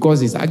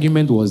 Because his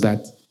argument was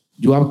that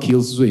Joab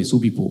kills so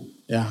people.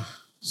 Yeah.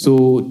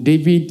 So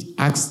David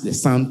asked the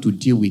son to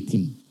deal with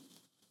him.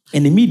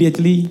 And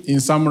immediately... In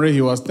summary,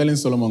 he was telling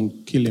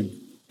Solomon, kill him.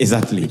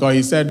 Exactly. Because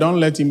he said, don't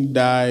let him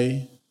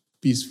die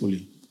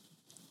peacefully.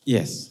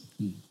 Yes.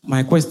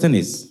 My question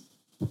is,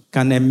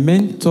 can a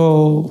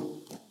mentor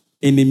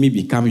enemy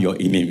become your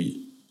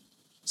enemy?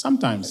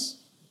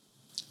 Sometimes.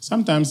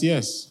 Sometimes,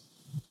 yes.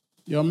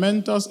 Your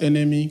mentor's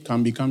enemy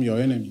can become your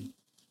enemy.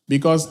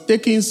 Because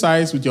taking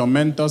sides with your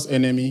mentor's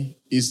enemy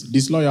is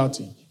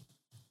disloyalty.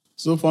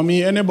 So for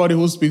me, anybody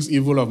who speaks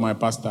evil of my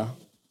pastor,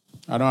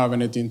 I don't have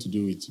anything to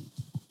do with you.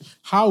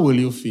 How will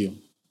you feel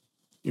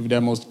if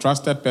the most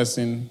trusted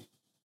person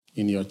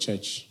in your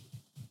church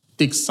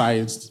takes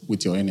sides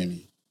with your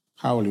enemy?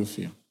 How will you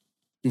feel?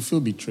 You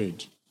feel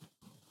betrayed.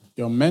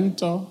 Your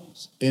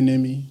mentor's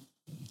enemy.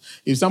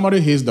 If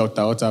somebody hates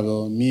Dr.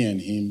 Otabil, me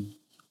and him,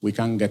 we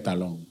can't get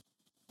along.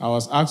 I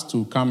was asked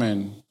to come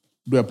and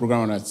do a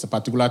program on a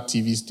particular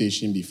TV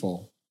station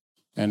before.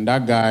 And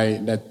that guy,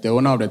 the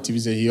owner of the TV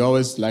station, he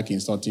always liked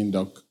insulting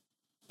Dr.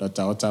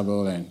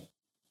 Otabil and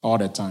all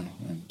the time.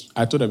 And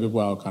I told the people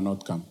I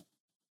cannot come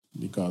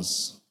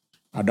because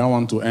I don't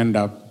want to end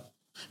up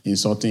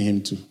insulting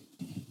him too.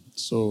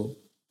 So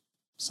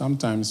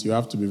sometimes you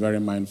have to be very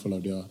mindful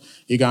of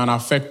it can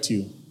affect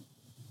you.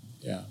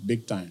 Yeah,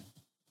 big time.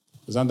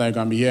 Sometimes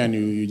you can be here and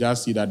you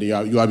just see that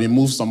you have been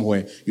moved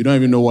somewhere. You don't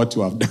even know what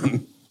you have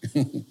done.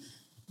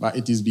 But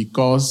it is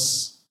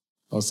because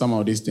of some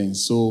of these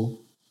things. So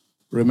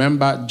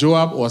remember,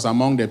 Joab was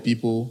among the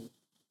people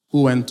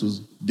who went to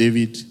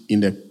David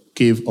in the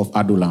cave of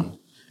Adullam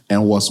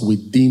and was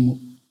with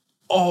him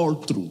all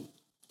through.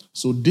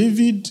 So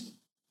David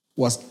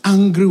was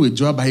angry with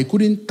Joab, but he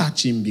couldn't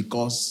touch him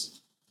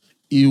because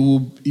it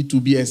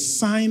would be a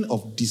sign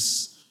of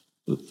this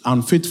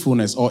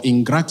unfaithfulness or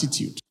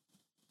ingratitude.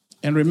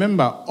 And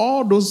remember,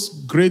 all those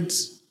great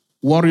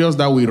warriors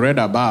that we read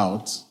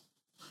about,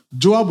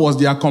 Joab was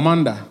their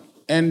commander.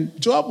 And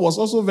Joab was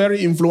also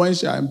very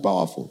influential and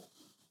powerful.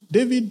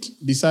 David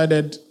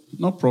decided,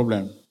 no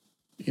problem.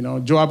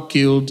 Joab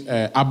killed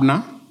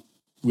Abner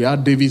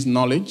without David's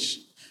knowledge.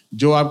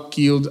 Joab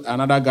killed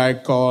another guy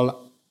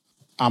called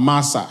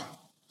Amasa.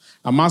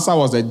 Amasa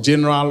was the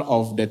general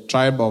of the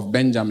tribe of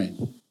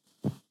Benjamin.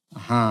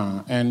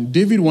 And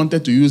David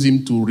wanted to use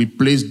him to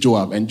replace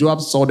Joab. And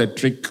Joab saw the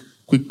trick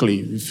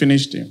quickly. He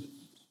finished him.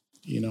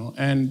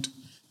 And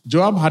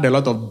Joab had a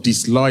lot of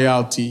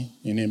disloyalty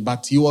in him,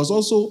 but he was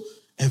also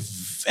a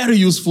very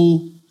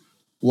useful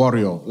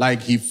warrior.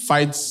 Like, he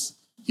fights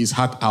his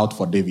heart out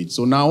for David.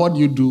 So now what do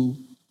you do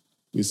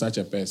with such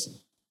a person?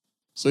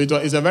 So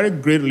it's a very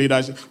great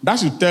leadership. That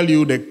should tell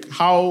you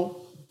how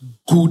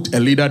good a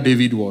leader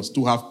David was,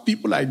 to have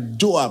people like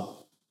Joab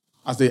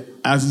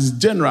as his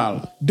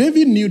general.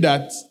 David knew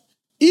that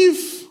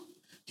if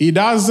he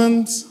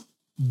doesn't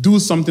do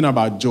something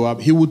about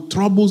Joab, he would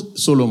trouble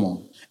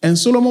Solomon. And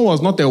Solomon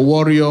was not a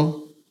warrior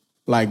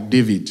like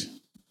David.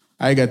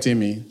 Are you getting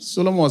me?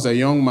 Solomon was a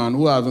young man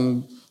who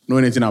hasn't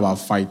known anything about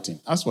fighting.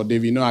 As for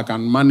David, I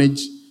can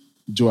manage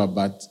Joab.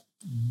 But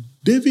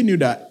David knew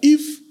that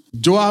if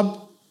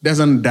Joab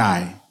doesn't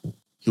die,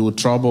 he will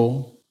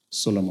trouble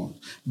Solomon.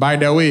 By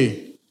the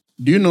way,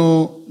 do you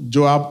know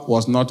Joab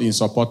was not in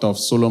support of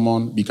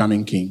Solomon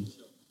becoming king?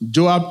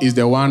 Joab is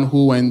the one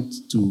who went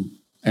to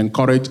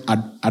encourage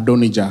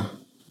Adonijah.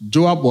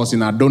 Joab was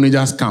in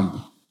Adonijah's camp.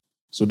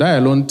 So that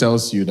alone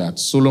tells you that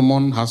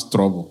Solomon has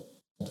trouble.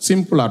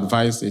 Simple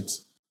advice,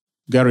 it's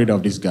get rid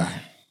of this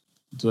guy.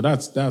 So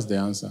that's the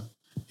answer.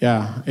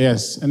 Yeah,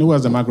 yes. And who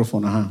has the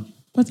microphone?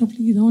 Pastor,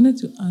 please, I wanted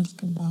to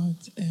ask about,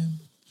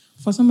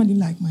 for somebody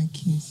like my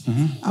kids,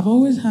 I've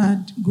always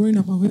had, growing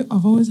up,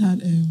 I've always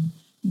had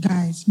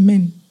guys,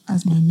 men,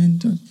 as my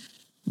mentors.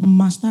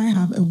 Must I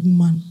have a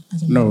woman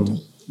as a mentor?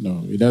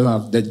 No. It doesn't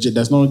have.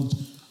 There's no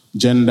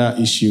gender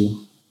issue.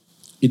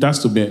 It has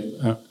to be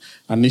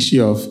an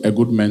issue of a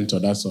good mentor,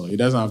 that's all. It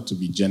doesn't have to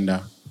be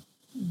gender.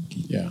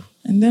 Okay. Yeah.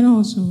 And then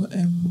also,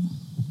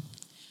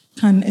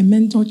 can a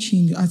mentor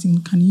change? As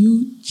in, can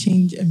you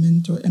change a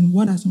mentor? And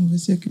what are some of the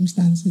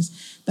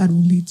circumstances that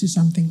will lead to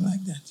something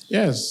like that?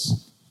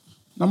 Yes.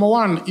 Number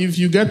one, if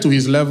you get to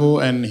his level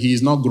and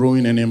he's not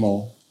growing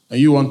anymore, and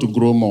you want to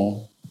grow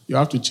more, you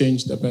have to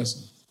change the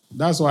person.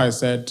 That's why I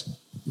said,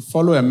 you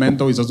follow a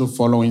mentor is also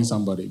following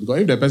somebody.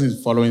 Because if the person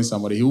is following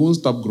somebody, he won't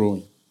stop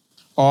growing.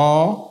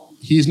 Or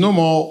he's no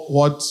more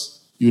what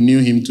you knew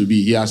him to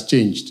be. He has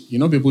changed.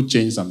 People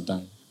change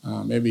sometimes.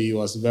 Maybe he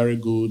was very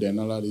good and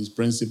all of these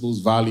principles,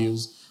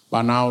 values,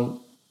 but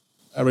now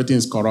everything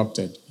is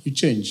corrupted. You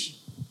change.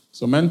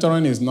 So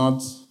mentoring is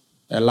not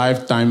a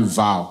lifetime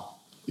vow.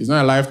 It's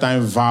not a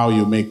lifetime vow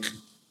you make.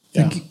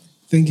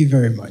 Thank you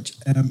very much.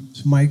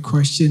 So my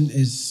question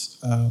is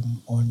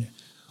on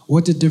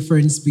what the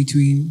difference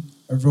between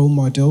a role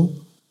model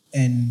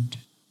and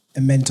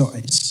a mentor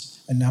is.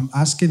 And I'm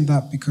asking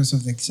that because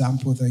of the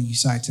example that you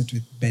cited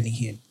with Benny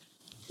Hinn.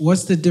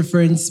 What's the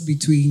difference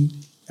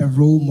between a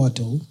role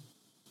model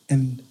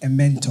and a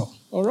mentor?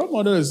 A role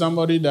model is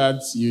somebody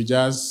that you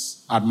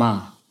just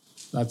admire.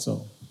 That's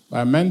all.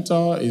 But a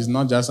mentor is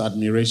not just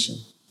admiration.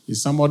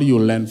 It's somebody you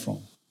learn from.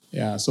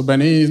 Yeah. So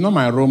Benny is not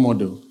my role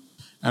model.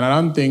 And I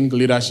don't think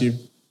leadership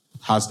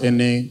has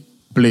any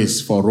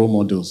place for role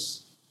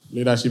models.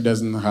 Leadership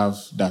doesn't have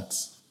that.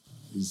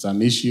 It's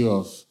an issue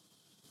of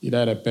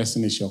either the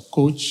person is your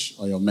coach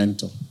or your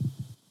mentor.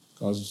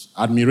 Because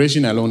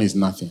admiration alone is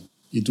nothing.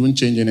 It won't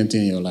change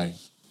anything in your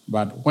life.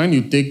 But when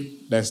you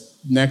take the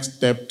next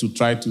step to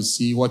try to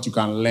see what you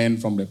can learn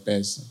from the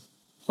person,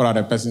 what are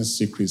the person's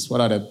secrets,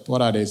 what are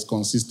the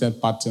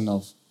consistent pattern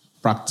of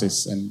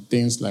practice and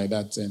things like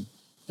that,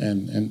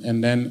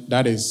 and then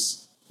that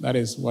is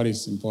what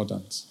is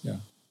important.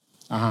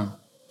 Yeah.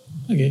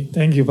 Okay,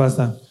 thank you,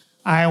 Pastor.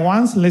 I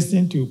once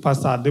listened to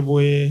Pastor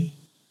Adeboye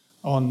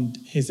on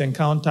his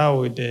encounter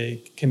with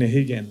Kenneth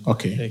Hagin.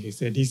 Okay. Like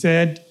he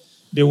said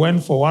they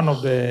went for one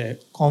of the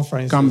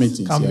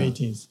conferences, camp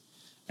meetings,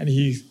 and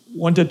he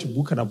wanted to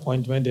book an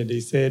appointment, and they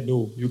said,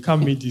 no, you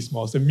can't meet this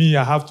man. So me,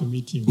 I have to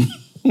meet him.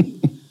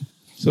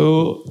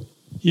 So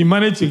he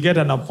managed to get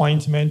an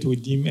appointment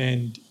with him,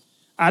 and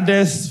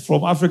others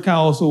from Africa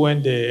also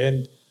went there.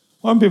 And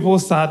when people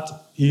sat,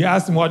 he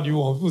asked him, what do you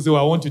want? People say,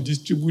 I want to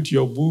distribute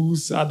your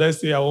books.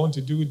 Others say, I want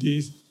to do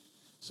this.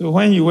 So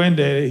when he went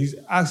there, he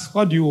asked,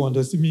 what do you want?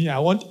 They said, me, I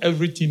want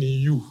everything in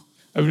you.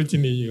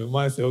 Everything in you. The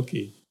man said,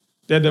 okay.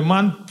 Then the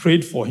man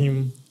prayed for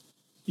him.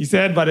 He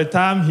said by the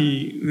time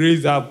he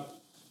raised up,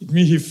 it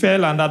means he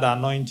fell under the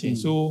anointing.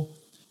 So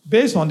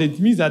based on it,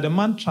 means that the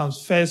man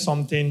transferred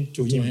something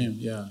to him.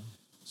 Yeah.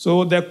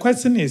 So the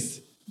question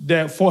is,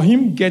 for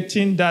him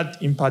getting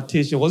that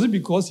impartation, was it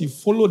because he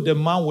followed the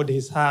man with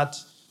his heart?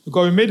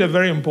 Because we made a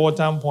very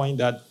important point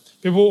that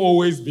people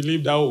always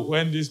believe that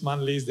when this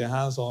man lays their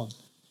hands on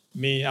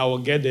me, I will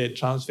get the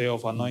transfer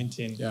of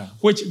anointing. Yeah.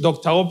 Which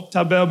Dr.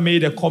 Tabel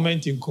made a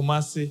comment in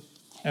Kumasi,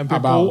 and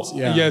people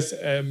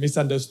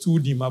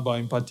misunderstood him about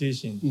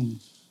impartation.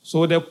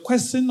 So the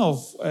question of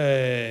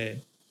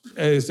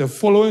is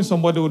following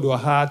somebody with your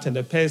heart and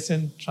the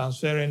person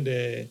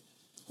transferring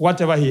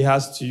whatever he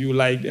has to you,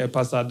 like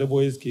Pastor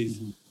Adeboye's case.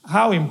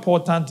 How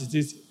important it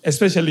is,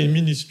 especially in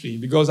ministry,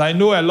 because I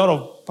know a lot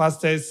of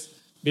pastors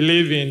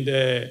believe in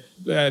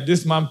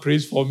this man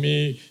prays for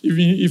me.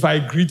 Even if I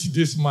greet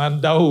this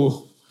man, that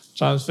will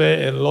transfer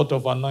a lot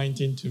of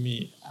anointing to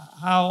me.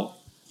 How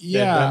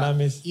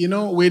dynamics?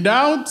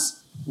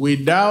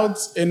 Without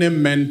any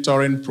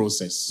mentoring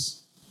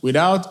process,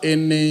 without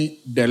any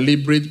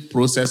deliberate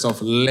process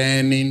of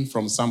learning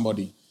from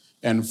somebody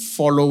and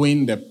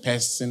following the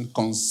person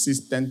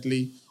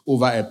consistently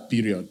over a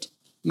period,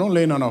 no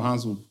laying on of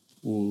hands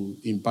will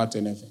impart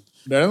anything.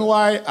 The reason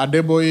why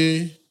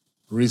Adeboye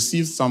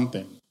received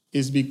something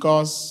is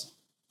because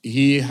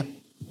he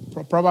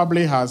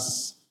probably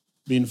has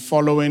been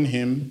following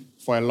him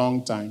for a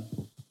long time,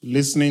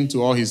 listening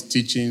to all his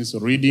teachings,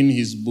 reading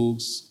his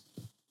books,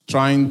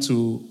 trying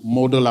to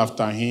model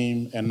after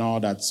him and all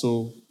that.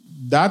 So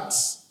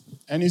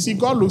and you see,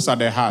 God looks at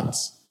the heart.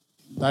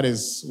 That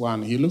is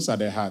one. He looks at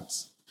the heart.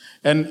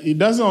 And he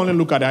doesn't only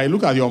look at that, he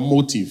looks at your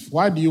motive.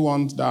 Why do you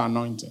want that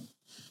anointing?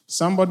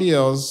 Somebody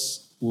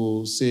else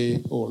will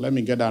say, oh, let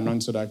me get that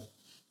anointing so that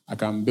I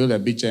can build a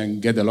beach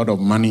and get a lot of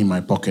money in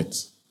my pocket.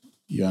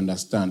 You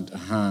understand?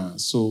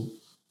 So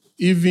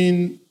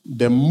even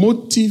the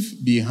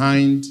motive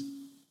behind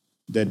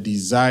the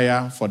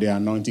desire for the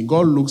anointing,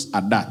 God looks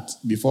at that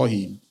before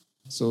him.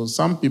 So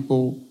some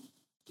people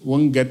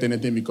won't get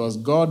anything because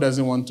God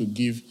doesn't want to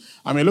give.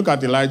 I mean, look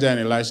at Elijah and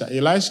Elisha.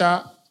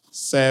 Elisha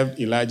served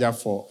Elijah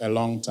for a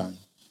long time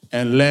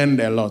and learned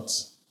a lot.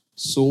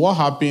 So what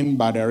happened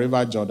by the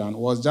river Jordan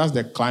was just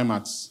the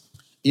climax.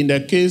 In the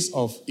case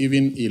of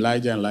even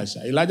Elijah and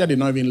Elisha, Elijah did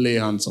not even lay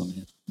hands on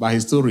him, but he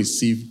still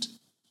received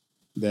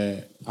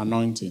the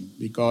anointing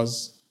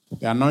because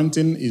the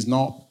anointing is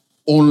not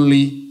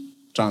only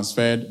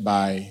transferred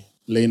by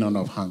laying on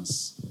of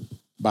hands,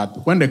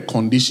 but when the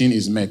condition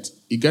is met,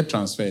 it gets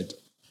transferred.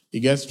 It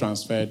gets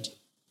transferred.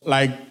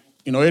 Like,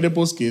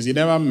 Oyedepo's case, he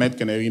never met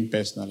Canadian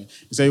personally.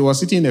 He said he was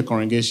sitting in the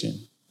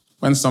congregation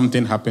when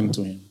something happened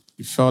to him.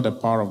 He felt the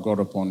power of God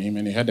upon him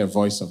and he heard the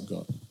voice of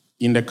God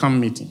in the camp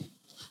meeting.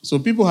 So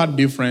people had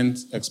different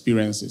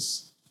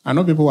experiences. I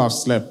know people who have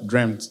slept,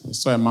 dreamt,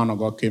 saw a man of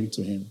God came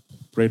to him,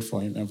 prayed for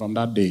him, and from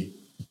that day.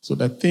 So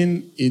the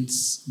thing,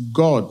 it's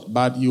God,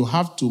 but you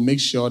have to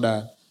make sure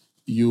that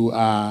you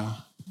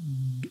are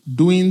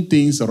doing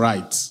things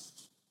right.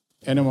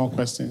 Any more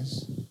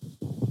questions?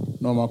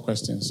 No more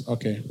questions.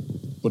 Okay.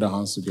 Put our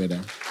hands together.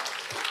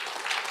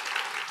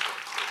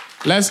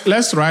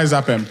 Let's rise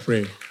up and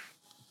pray.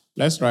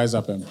 Let's rise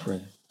up and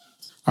pray.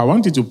 I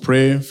want you to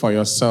pray for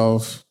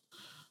yourself.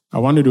 I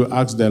want you to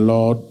ask the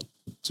Lord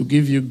to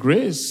give you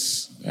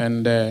grace.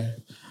 And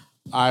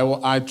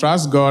I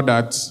trust God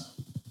that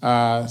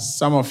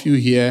some of you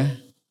here,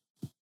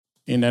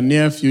 in the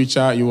near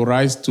future, you will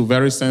rise to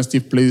very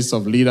sensitive places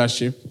of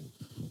leadership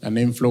and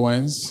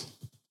influence.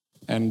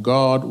 And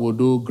God will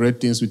do great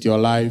things with your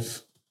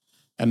life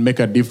and make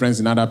a difference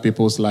in other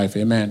people's life.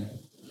 Amen.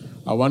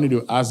 I want you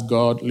to ask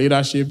God.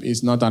 Leadership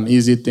is not an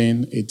easy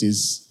thing. It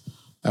is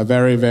a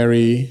very,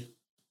 very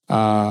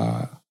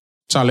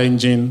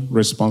challenging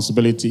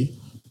responsibility.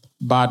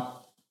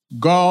 But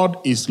God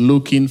is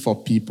looking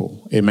for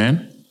people.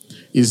 Amen.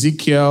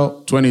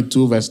 Ezekiel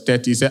 22 verse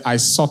 30 says, I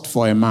sought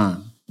for a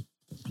man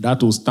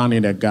that will stand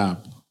in the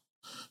gap.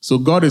 So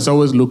God is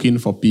always looking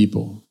for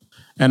people.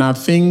 And I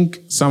think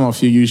some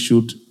of you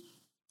should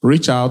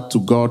reach out to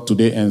God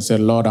today and say,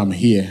 Lord, I'm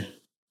here.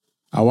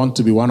 I want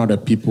to be one of the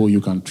people you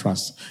can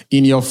trust.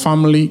 In your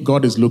family,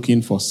 God is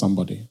looking for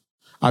somebody.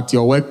 At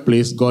your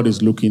workplace, God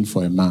is looking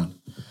for a man.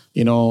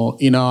 In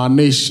our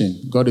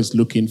nation, God is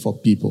looking for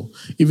people.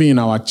 Even in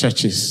our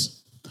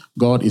churches,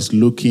 God is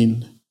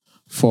looking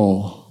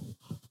for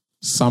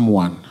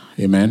someone.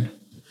 Amen.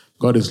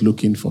 God is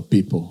looking for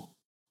people.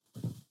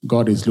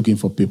 God is looking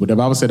for people. The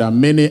Bible said that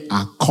many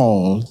are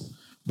called,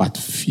 but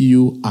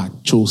few are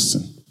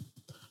chosen.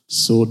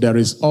 So there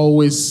is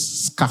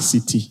always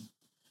scarcity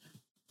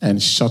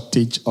and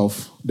shortage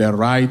of the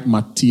right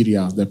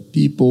materials, the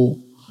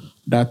people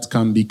that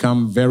can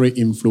become very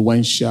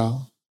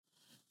influential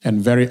and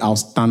very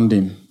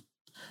outstanding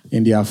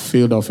in their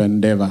field of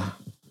endeavor.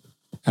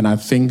 And I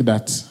think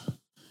that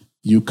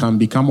you can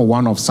become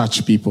one of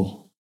such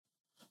people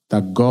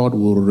that God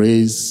will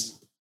raise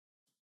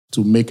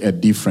to make a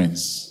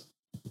difference.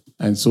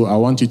 And so I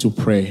want you to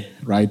pray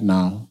right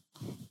now.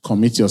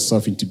 Commit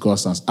yourself into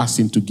God's hands. Ask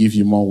Him to give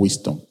you more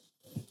wisdom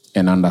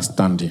and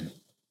understanding.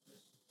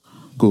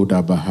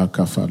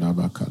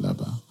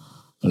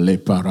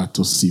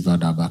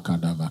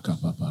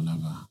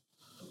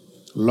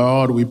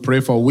 Lord, we pray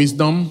for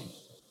wisdom.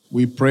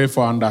 We pray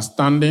for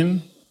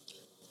understanding.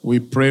 We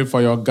pray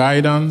for your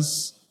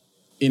guidance.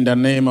 In the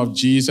name of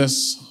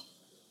Jesus.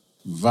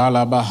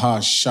 Valabaha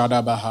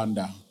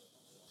Shadabahanda.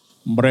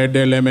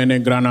 Brede lemene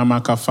grana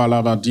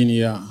makafala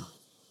vadinia.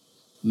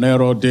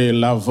 Nero de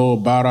lavo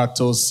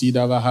barato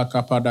sidavaha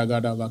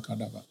kapadagada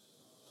vakadava.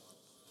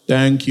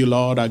 Thank you,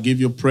 Lord. I give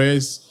you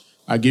praise.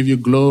 I give you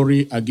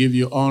glory. I give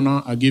you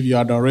honor. I give you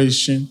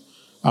adoration.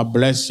 I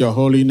bless your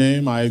holy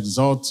name. I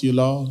exalt you,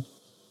 Lord.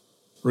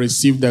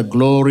 Receive the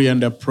glory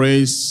and the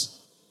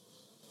praise.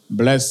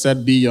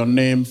 Blessed be your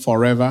name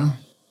forever.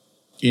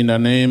 In the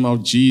name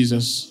of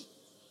Jesus.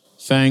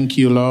 Thank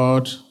you,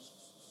 Lord.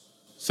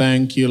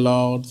 Thank you,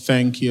 Lord.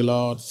 Thank you,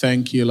 Lord.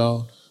 Thank you,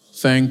 Lord.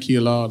 Thank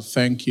you, Lord.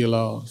 Thank you,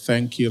 Lord.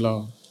 Thank you,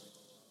 Lord.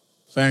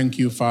 Thank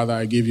you, Father.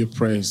 I give you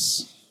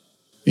praise.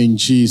 In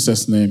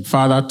Jesus' name.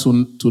 Father,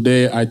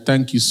 today I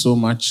thank you so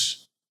much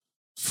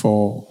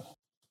for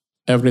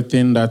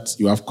everything that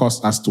you have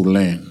caused us to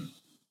learn.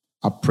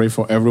 I pray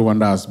for everyone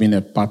that has been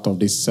a part of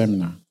this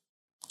seminar.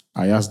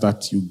 I ask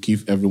that you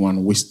give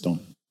everyone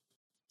wisdom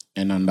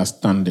and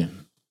understanding.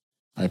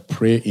 I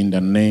pray in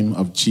the name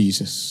of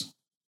Jesus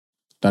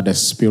that the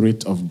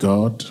Spirit of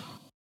God,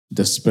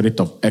 the Spirit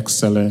of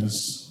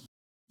excellence,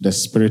 the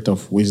Spirit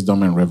of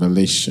wisdom and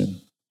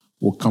revelation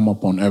will come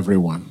upon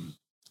everyone.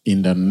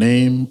 In the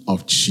name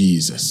of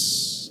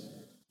Jesus,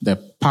 the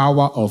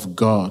power of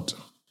God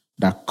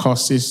that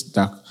causes,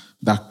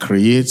 that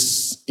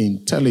creates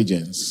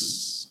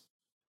intelligence,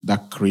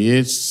 that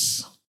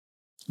creates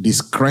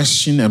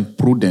discretion and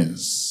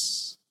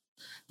prudence,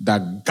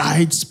 that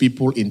guides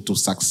people into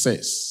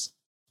success.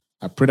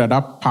 I pray that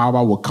that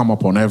power will come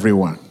upon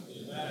everyone.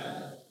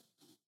 Amen.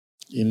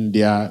 In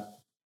their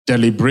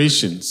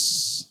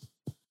deliberations,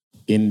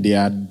 in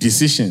their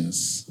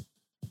decisions,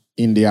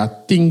 in their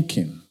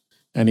thinking,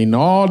 and in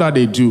all that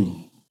they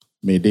do,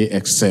 may they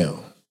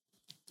excel.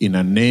 In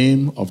the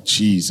name of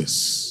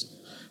Jesus,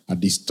 I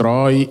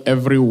destroy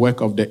every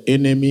work of the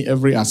enemy,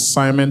 every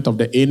assignment of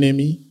the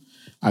enemy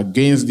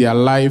against their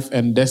life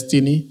and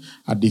destiny.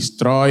 I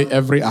destroy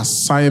every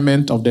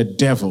assignment of the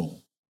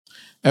devil,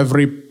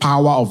 every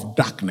power of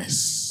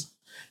darkness,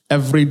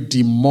 every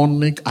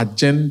demonic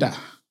agenda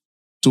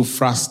to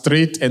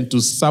frustrate and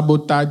to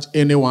sabotage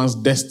anyone's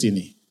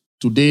destiny.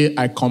 Today,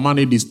 I command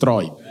it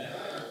destroyed.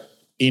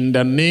 In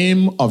the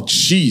name of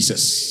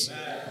Jesus.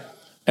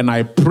 And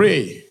I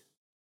pray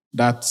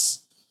that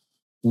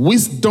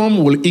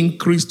wisdom will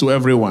increase to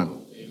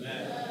everyone.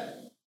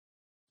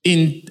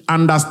 In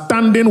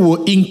understanding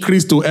will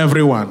increase to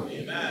everyone.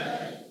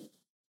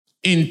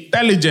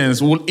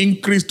 Intelligence will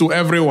increase to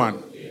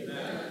everyone.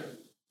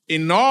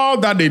 In all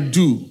that they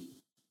do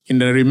in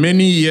the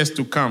remaining years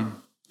to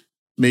come,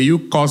 may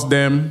you cause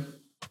them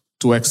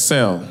to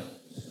excel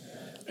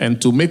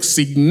and to make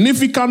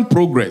significant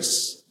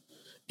progress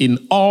in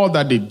all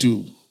that they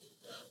do,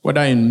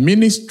 whether in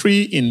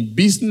ministry, in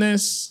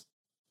business,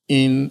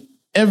 in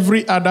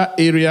every other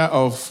area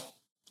of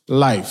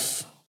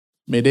life.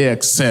 May they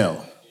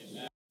excel,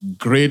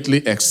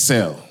 greatly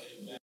excel.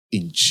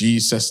 In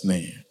Jesus'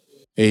 name,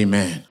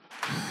 amen.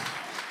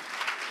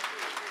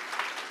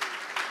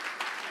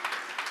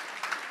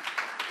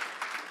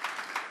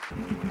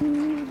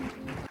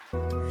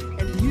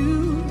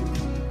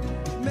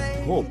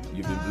 Hope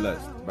you've been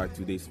blessed by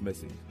today's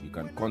message. You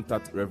can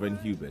contact Reverend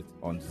Hubert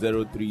on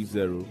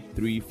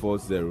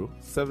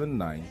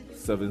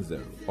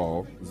 030-340-7970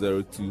 or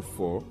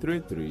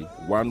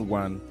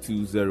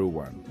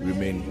 024-33-11201.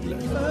 Remain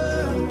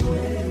blessed.